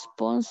more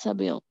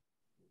responsible.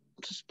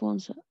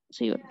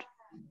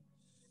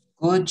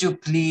 Could you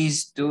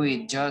please do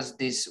it just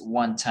this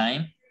one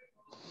time?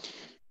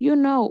 You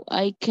know,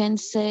 I can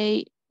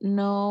say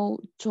no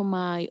to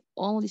my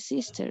only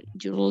sister,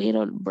 your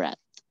little brat.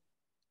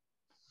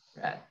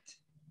 Brat.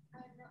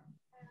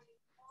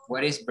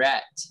 What is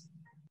brat?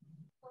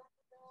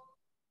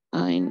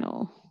 I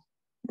know.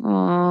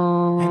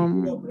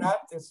 Little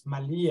brat is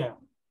Malia.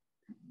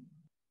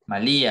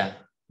 Malia.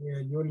 Yeah,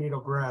 you little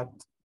brat.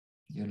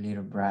 You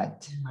little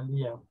brat.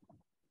 Malia.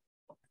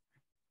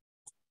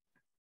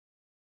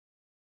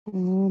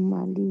 Oh,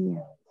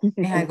 Malia.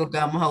 Es algo que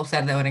vamos a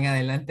usar de ahora en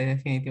adelante,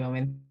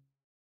 definitivamente.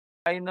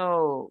 I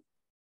know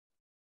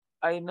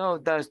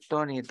that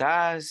Tony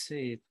does,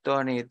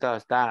 Tony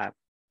does that.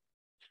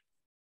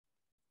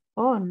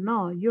 Oh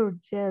no, you're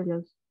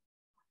jealous.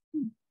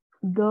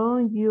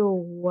 Don't you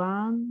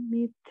want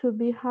me to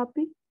be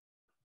happy?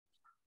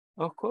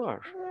 Of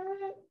course,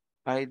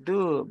 I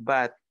do,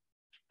 but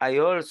I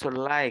also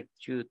like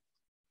you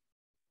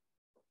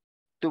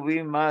to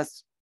be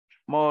much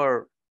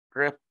more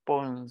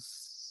responsible.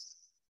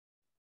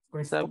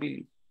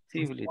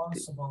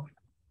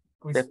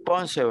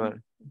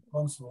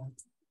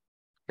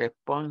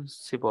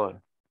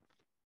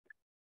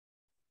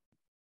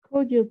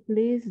 Could you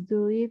please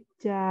do it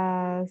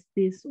just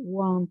this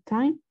one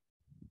time?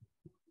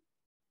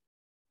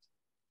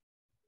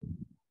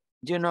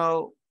 You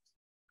know,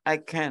 I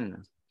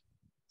can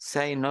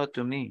say no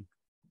to me.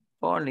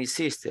 Only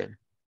sister,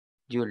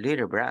 you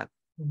little brat.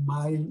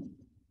 My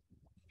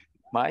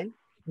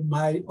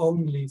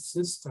only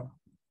sister.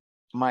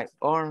 My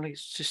only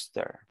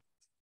sister,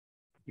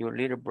 you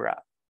little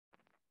brat.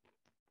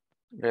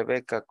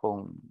 Rebeca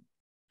con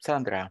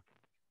Sandra.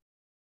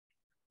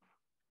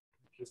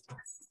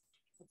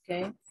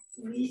 Okay.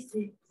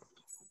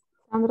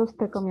 Sandra,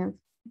 usted comienza.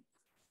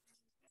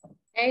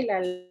 Hey,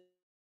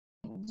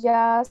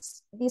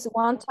 Just this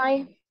one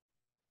time.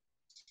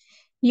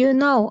 You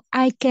know,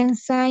 I can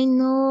say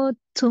no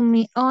to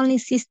my only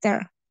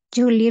sister,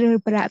 you little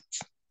brat.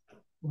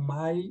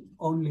 My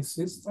only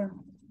sister.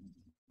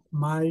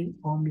 My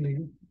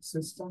only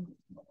sister.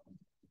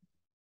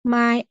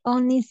 My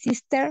only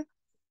sister,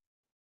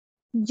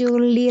 you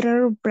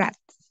little brat.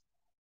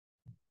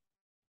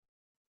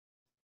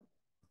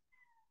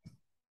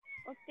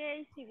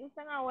 Ok, si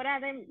gustan ahora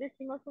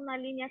decimos una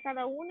línea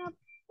cada una,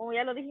 como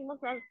ya lo dijimos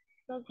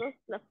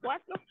las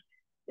cuatro,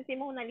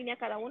 decimos una línea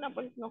cada una,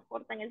 pues nos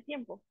cortan el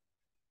tiempo.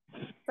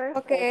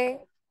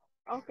 Perfecto.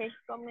 Ok,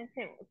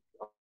 comencemos.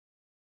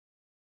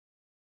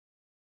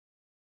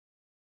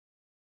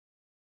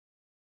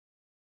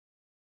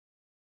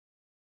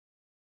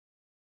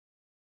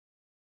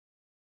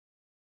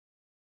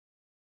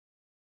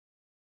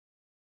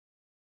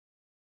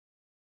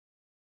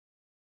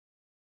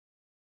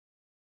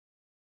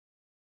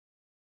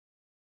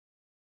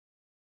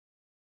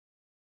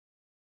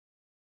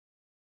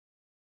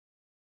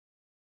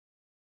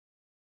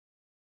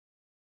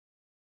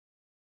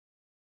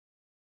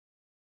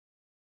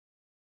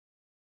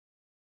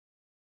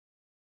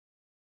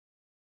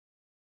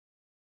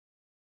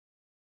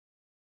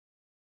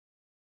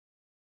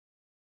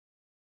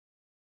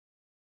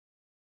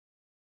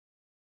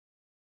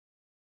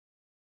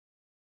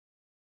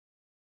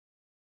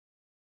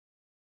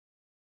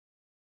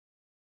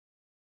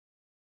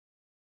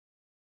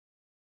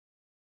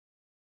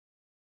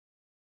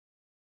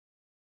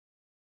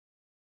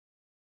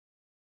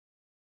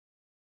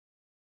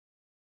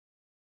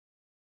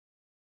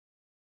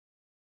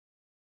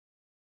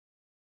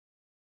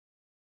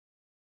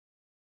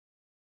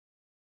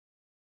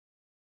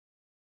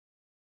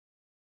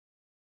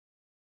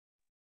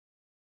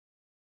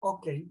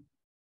 Okay,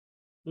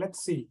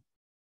 let's see.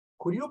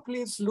 Could you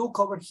please look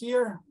over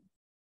here?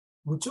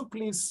 Would you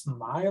please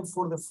smile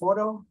for the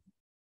photo?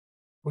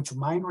 Would you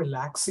mind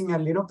relaxing a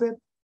little bit?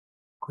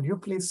 Could you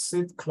please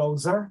sit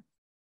closer?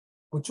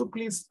 Would you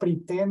please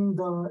pretend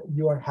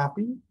you are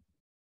happy?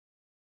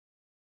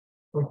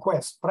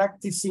 Request,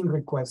 practicing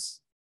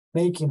requests,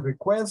 making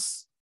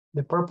requests.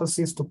 The purpose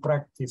is to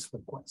practice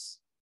requests.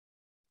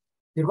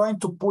 You're going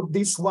to put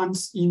these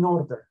ones in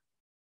order.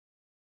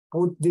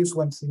 Put these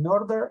ones in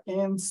order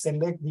and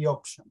select the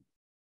option.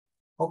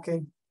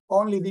 Okay,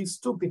 only these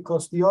two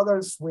because the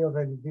others we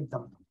already did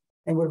them.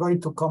 And we're going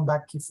to come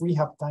back if we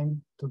have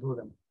time to do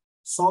them.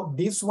 So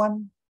this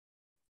one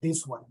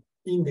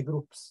in the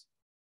groups.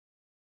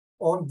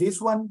 Or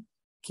this one,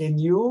 can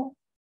you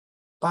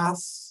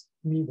pass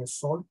me the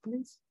salt,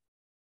 please?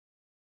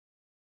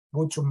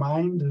 Would you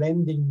mind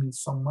lending me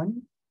some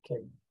money?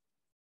 Okay.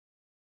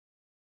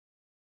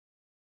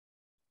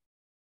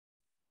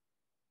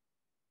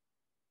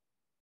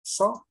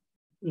 So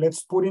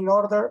let's put in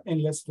order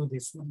and let's do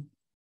this one.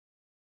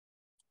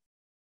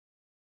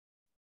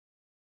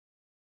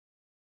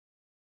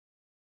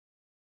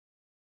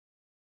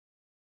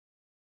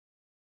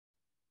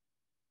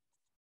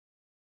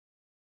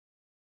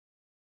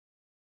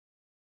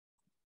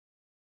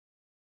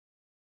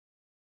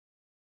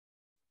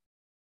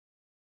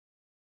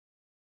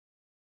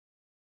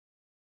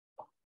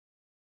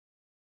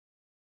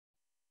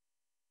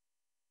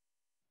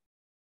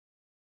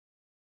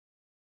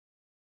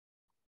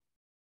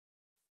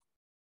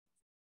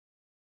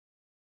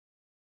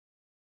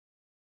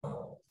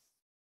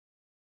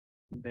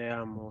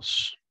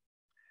 Veamos.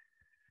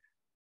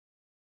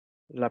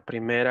 La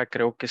primera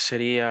creo que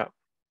sería,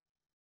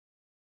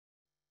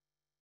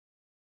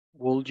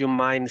 would you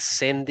mind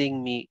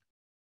sending me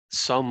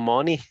some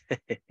money?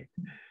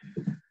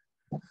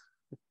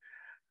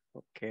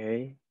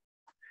 Ok.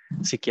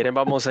 Si quieren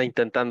vamos a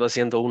intentando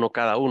haciendo uno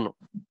cada uno.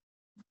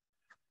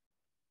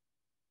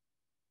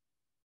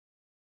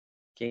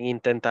 ¿Quién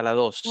intenta la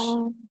dos?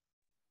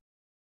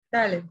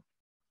 Dale.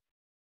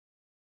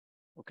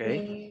 Ok.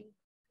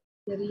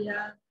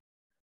 Sería,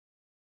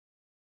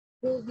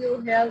 could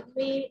you help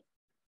me?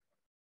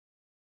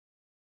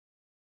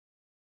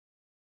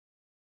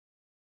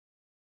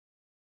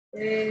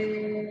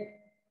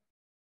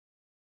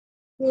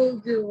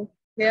 Could you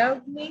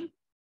help me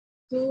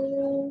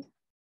to...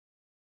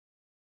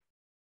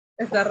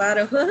 Está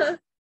raro.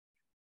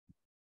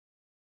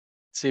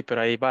 Sí,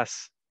 pero ahí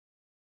vas.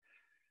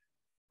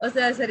 O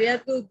sea,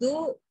 sería to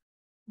do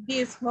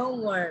this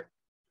homework.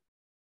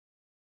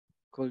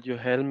 Could you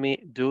help me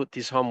do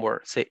this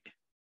homework? Sí.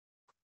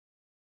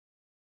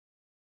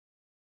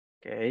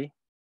 Ok.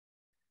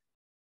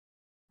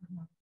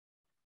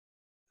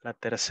 La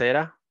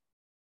tercera.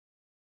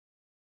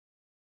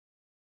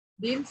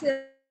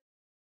 Vincent.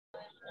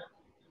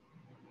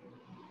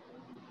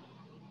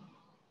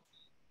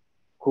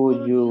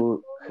 Could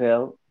you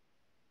help?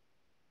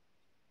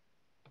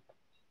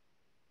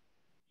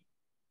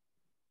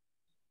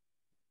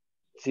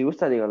 Si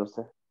gusta, dígalo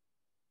usted.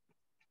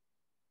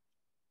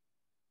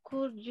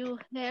 Could you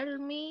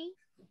help me?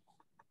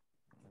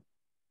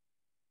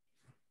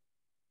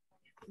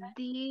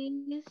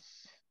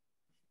 This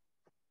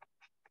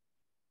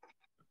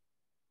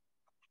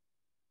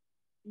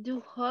do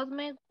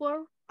homework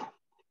work.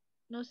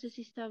 No sé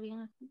si está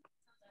bien así.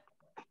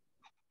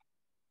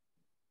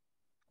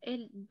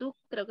 El do,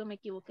 creo que me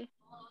equivoqué.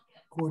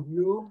 Could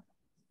you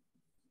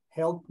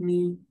help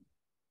me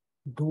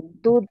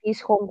do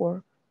this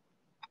homework?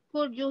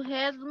 Could you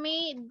help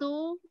me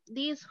do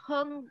this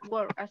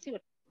homework? Así,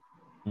 ¿verdad?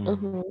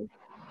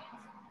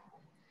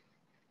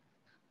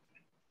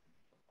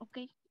 Ok.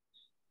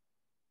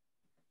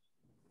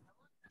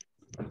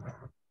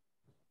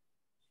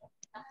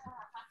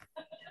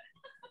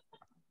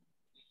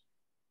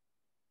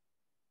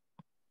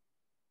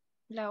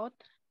 La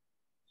otra.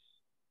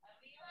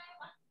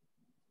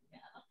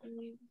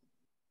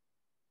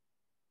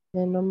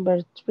 The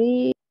number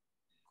 3.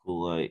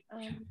 Could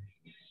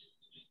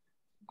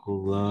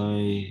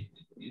I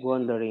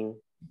Wondering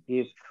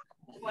if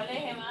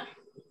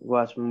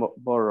was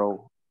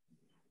borrowed.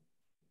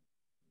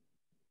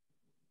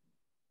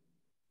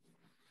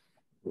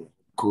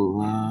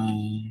 Could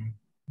I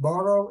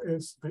borrow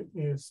is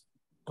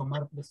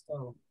tomar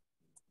prestado.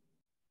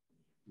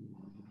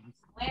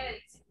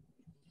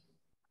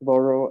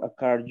 Borrow a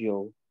car,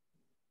 Joe.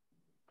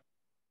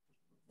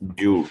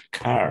 your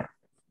car?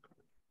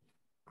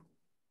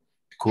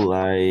 Could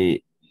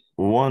I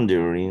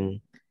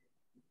wondering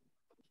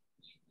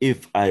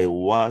if I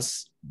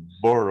was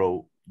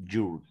borrow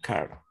your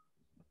car?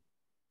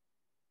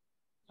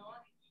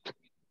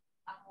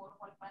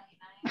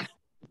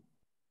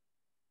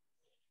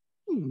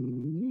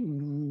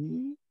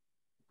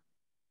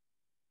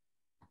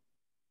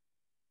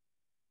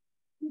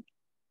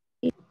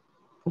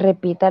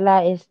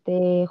 Repítala,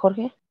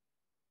 Jorge.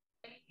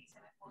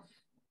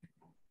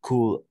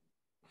 Could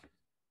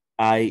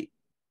I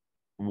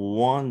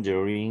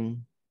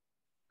wondering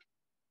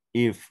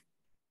if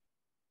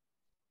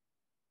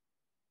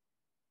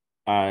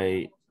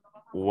I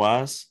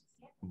was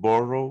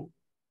borrow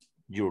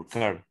your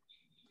car?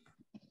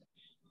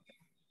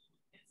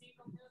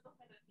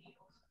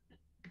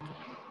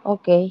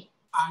 Okay.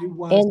 I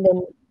And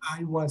then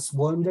was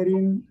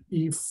wondering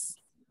if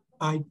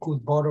I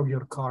could borrow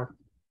your car.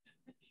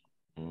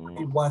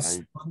 I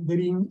was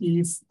wondering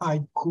if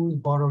I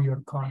could borrow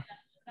your car.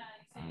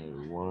 I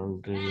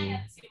wondering.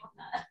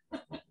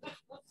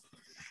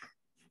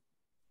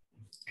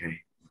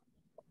 Okay.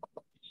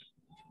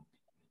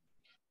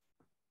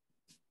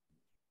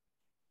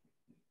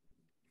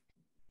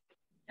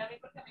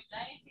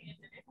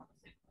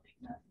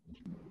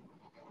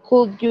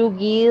 could you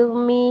give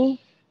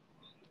me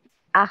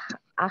a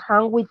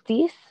hand with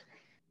this?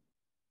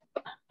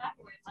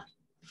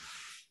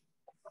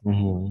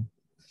 Mm-hmm.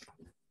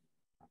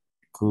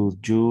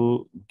 Could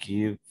you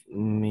give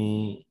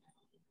me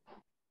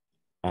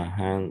a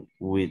hand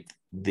with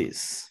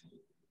this?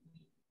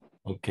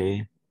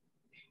 Okay.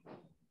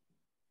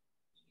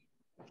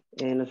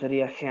 No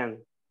sería hand.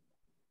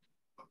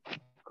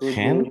 Could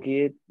Hand? you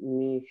give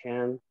me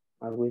hand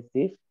with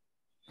this?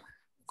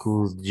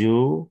 Could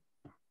you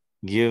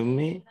give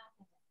me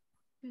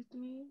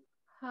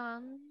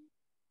hand.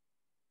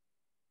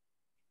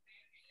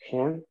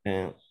 Hand.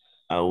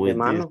 With De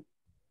mano. this?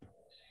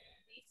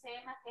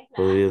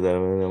 ¿Podría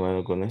darme una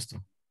mano con esto?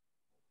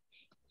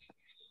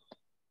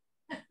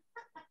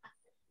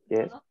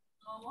 Yes.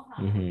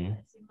 Mm-hmm.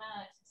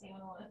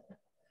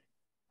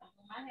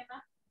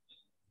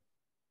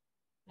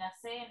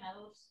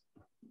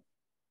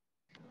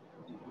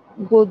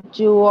 Would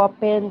you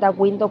open the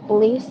window,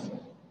 please?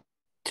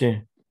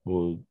 Sí.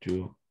 Would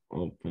you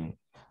open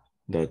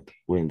that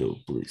window,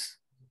 please?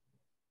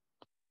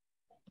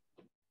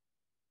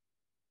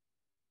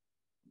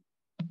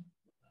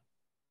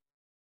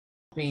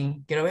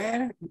 Bien, quiero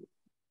ver.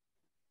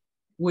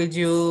 Would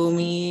you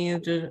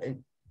mean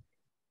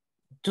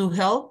to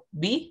help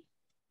be?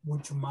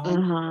 Would you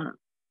mind?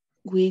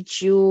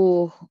 Would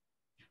you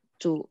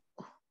to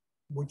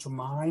Would you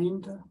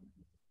mind?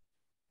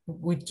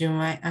 Would you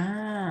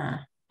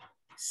mind?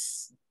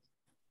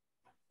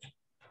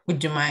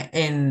 Would you mind?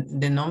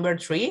 And the number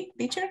 3,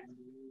 teacher?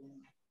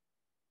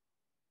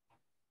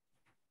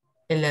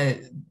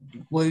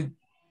 Would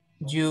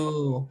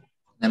you?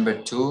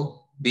 Number 2,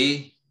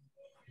 B.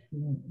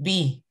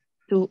 B.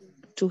 To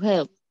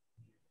help.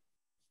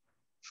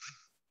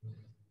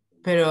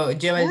 Pero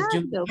lleva el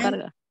you. Lo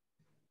carga.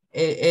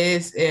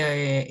 Es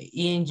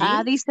ing.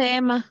 Dice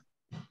Emma.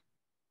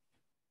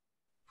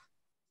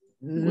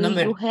 Will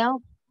Number. you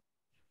help?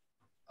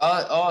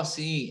 Oh,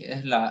 sí,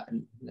 es la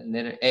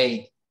letter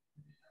A.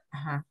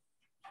 Ajá.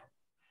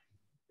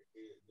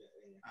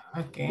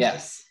 Okay.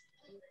 Yes.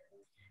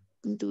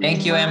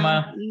 Thank you,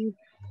 Emma.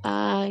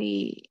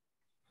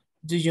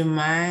 Do you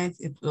mind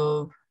if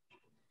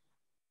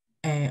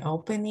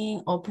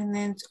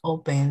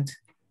opened.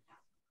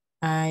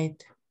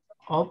 I'd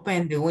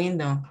open the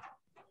window.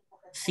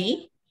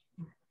 C?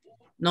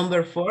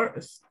 Number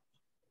 4,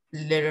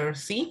 letter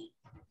C,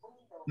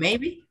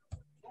 maybe?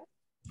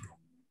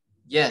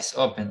 Yes,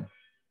 open.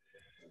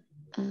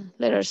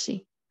 Letter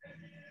C.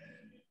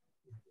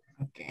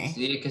 Okay.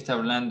 Sí, que está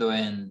hablando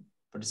en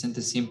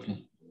presente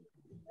simple.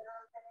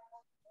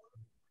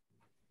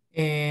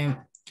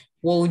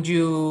 Would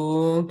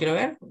you, quiero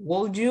ver,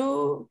 would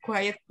you,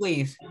 quiet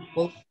please,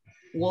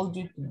 would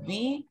you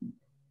be?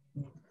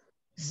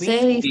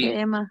 C dice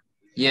Emma.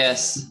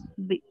 Yes,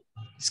 B.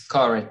 it's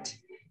correct.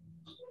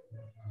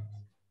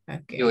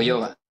 Okay.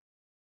 Yo.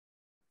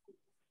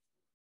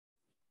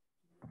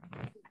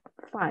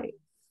 5.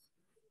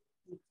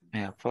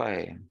 Yeah,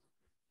 5.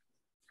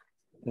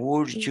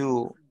 Would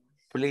you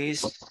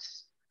please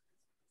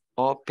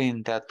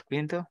open that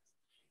window?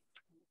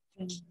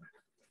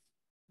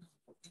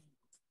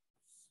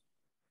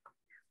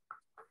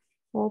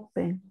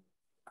 Open.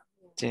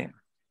 Sí.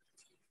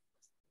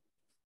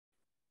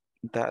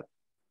 That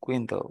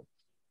window,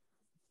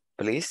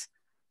 please.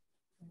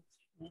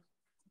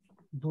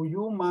 Do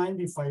you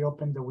mind if I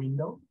open the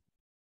window?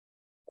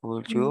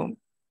 Would you?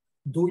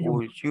 Do you?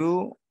 Would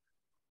you?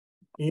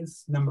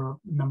 Is number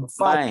 5.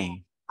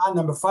 Mind.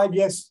 Number 5,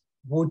 yes.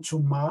 Would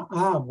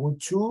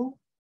you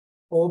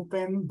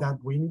open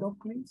that window,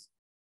 please?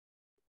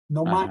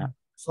 No mind.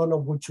 Solo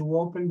would you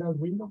open that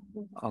window,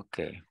 please?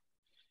 Okay.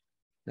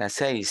 La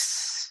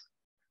 6.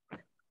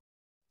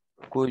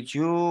 Could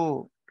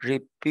you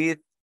repeat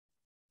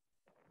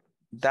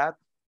that,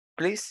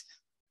 please?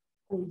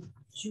 Could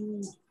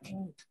you?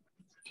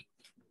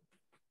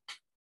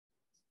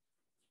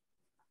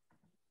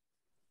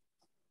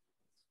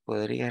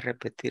 ¿Podría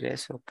repetir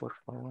eso, por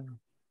favor?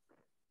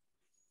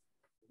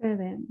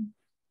 7.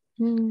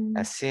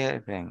 La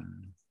 7.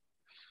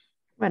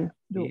 Bueno,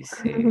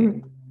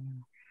 dice...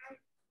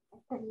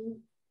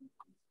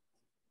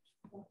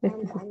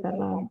 Este se está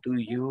raro. Do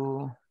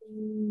you...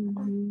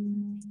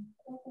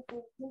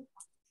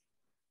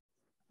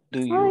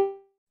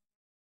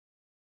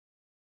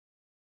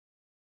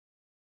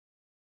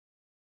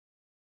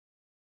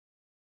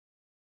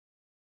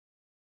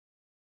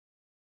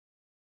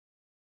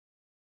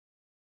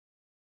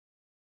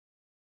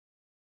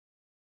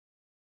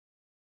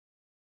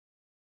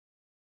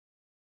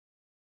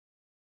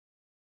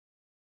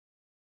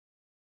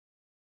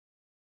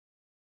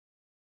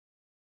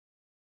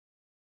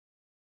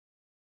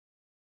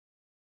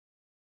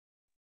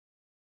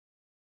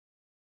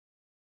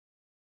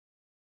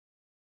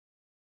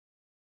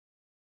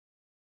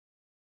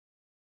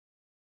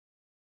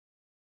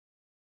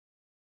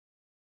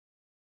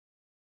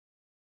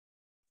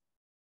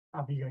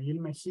 Abigail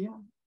Mejía.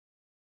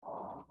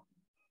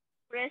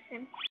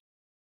 Present.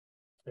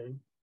 Okay,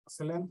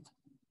 excellent.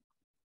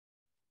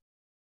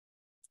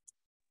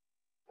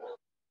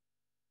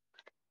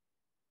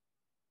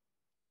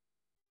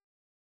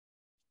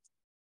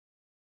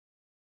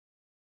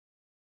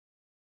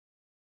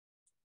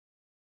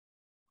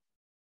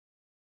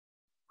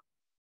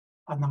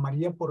 Ana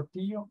María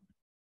Portillo.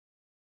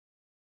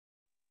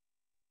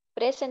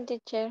 Present,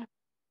 teacher.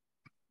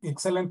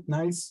 Excellent,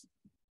 nice.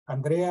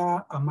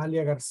 Andrea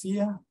Amalia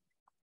García.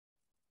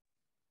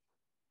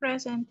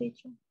 Present,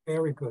 teacher.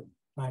 Very good,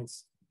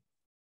 nice.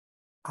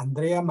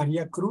 Andrea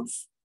María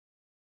Cruz.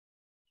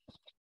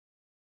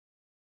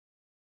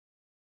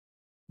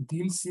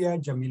 Dilcia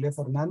Yamile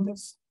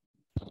Fernández.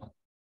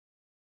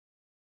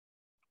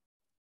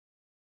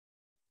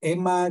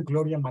 Emma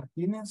Gloria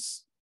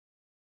Martínez.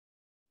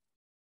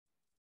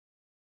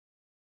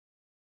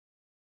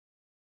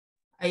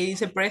 Ahí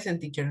dice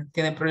present, teacher.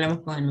 Tiene problemas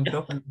con el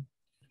micrófono.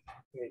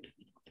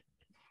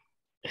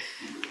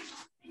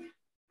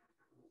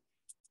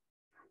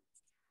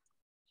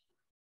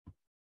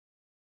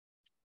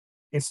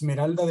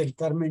 Esmeralda del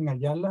Carmen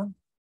Ayala.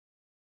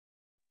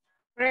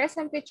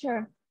 Present,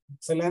 teacher.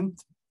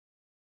 Excelente.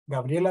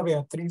 Gabriela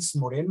Beatriz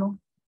Moreno.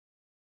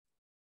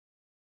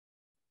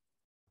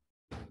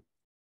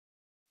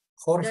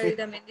 David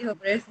también dijo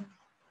present.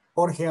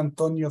 Jorge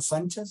Antonio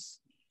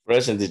Sánchez.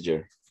 Present,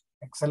 teacher.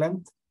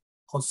 Excelente.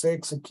 José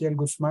Ezequiel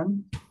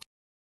Guzmán.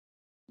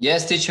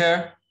 Yes,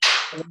 teacher.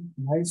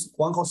 Nice.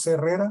 Juan José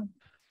Herrera.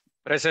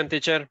 Present,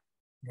 teacher.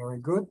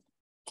 Very good.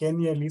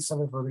 Kenia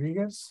Elizabeth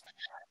Rodríguez.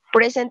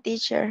 Present,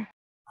 teacher.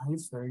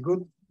 Nice, very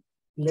good.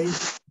 Lady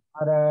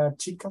Mara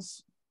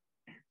Chicas.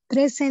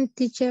 Present,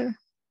 teacher.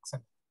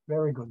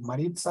 Very good.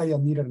 Maritza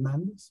Yanir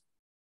Hernández.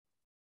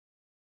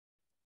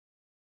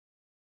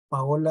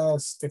 Paola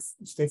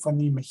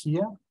Stephanie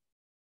Mejía.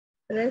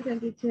 Present,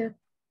 teacher.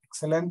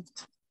 Excelente.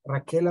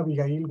 Raquel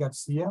Abigail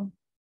García.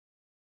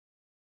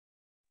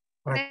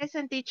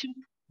 Present, teacher.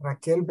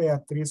 Raquel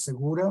Beatriz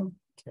Segura.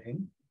 Okay.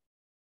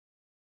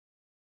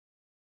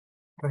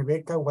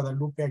 Rebeca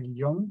Guadalupe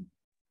Aguillón.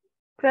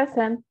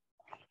 Present.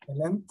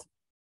 Excelente.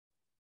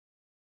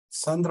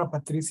 Sandra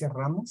Patricia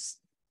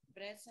Ramos.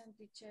 Present,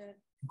 teacher.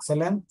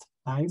 Excelente.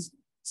 Nice.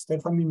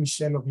 Stephanie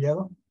Michelle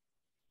Oviedo.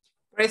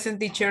 Present,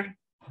 teacher.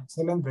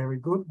 Excellent. Very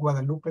good.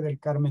 Guadalupe del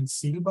Carmen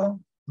Silva.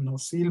 No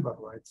Silva,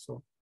 right?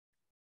 So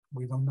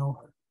we don't know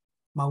her.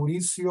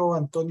 Mauricio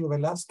Antonio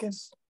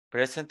Velázquez.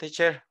 Present,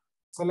 teacher.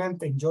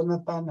 Excelente. And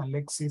Jonathan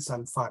Alexis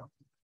Alfaro.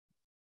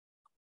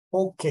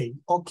 Ok.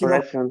 Okay.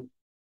 Present.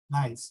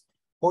 Nice.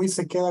 Hoy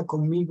se queda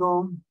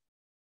conmigo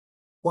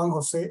Juan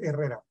José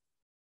Herrera.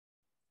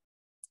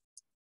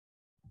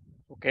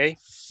 Okay.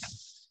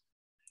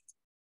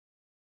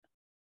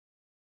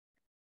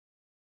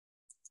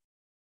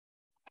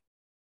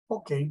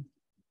 Okay.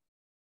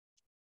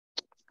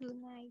 Good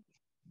night.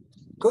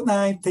 Good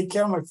night. Take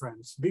care, my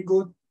friends. Be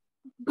good.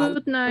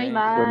 Good night.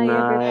 Good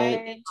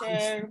night.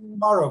 Teacher.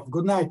 Tomorrow.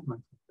 Good night,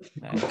 man.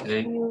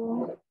 Okay.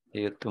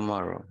 See you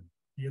tomorrow.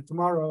 See you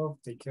tomorrow.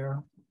 Take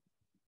care.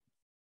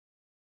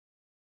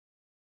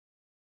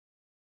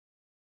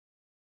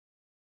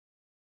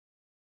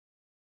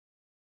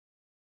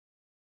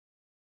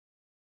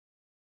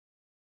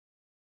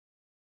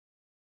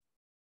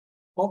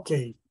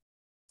 Okay.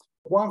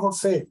 Juan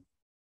Jose,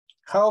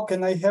 how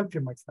can I help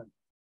you, my friend?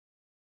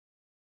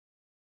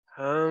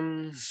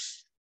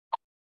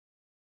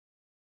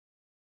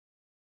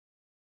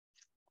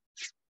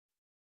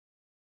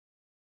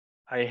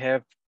 I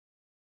have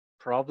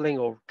problem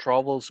or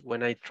troubles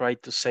when I try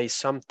to say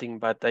something,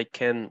 but I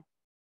can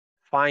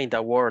find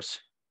the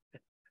words.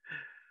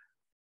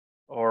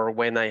 Or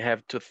when I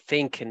have to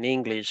think in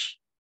English,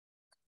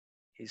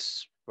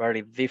 it's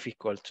very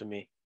difficult to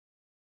me.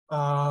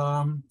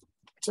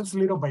 Just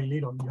little by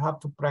little, you have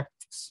to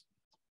practice.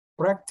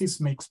 Practice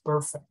makes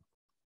perfect.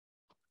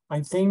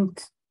 I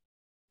think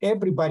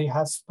everybody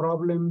has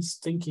problems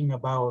thinking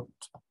about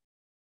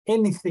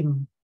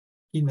anything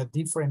in a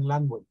different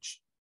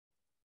language.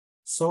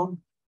 So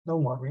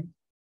don't worry.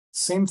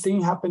 Same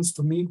thing happens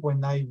to me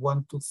when I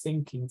want to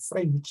think in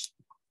French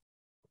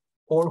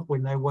or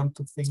when I want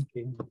to think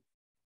in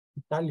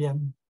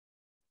Italian.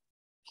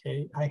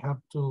 Okay, I have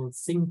to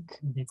think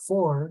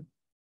before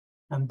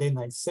and then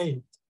I say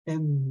it.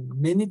 And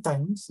many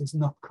times it's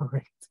not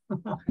correct.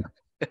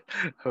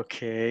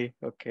 Okay.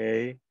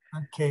 Okay.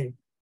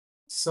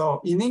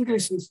 So in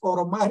English, it's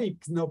automatic,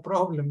 no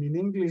problem. In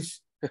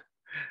English,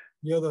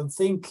 you don't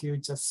think, you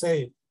just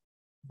say it.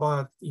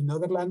 But in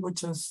other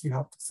languages, you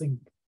have to think.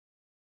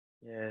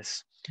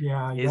 Yes.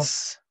 Yeah,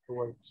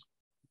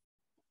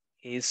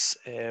 It's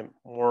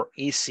more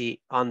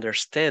easy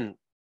understand,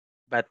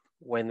 but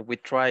when we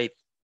try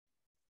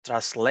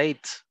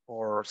translate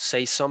or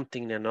say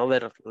something in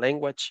another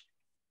language,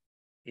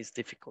 it's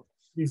difficult.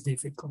 It's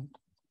difficult.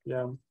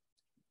 Yeah,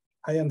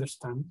 I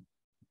understand.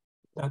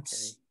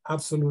 That's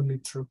absolutely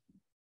true.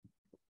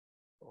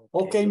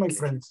 Okay, my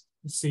friends.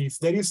 See, if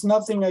there is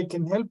nothing I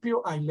can help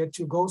you, I let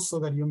you go so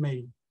that you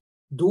may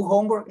do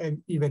homework,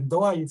 and even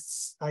though I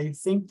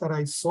think that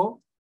I saw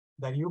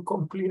that you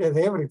completed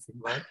everything,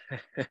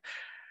 right?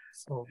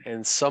 So,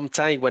 and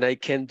sometime when I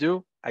can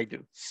do, I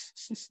do.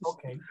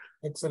 okay,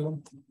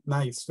 excellent,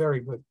 nice,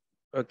 very good.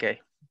 Okay.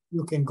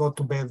 You can go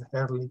to bed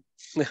early.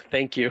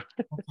 Thank you.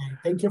 Okay,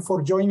 thank you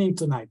for joining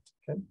tonight.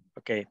 Okay.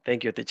 Okay,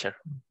 thank you, teacher.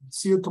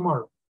 See you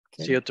tomorrow.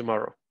 Okay? See you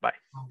tomorrow. Bye.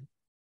 Bye.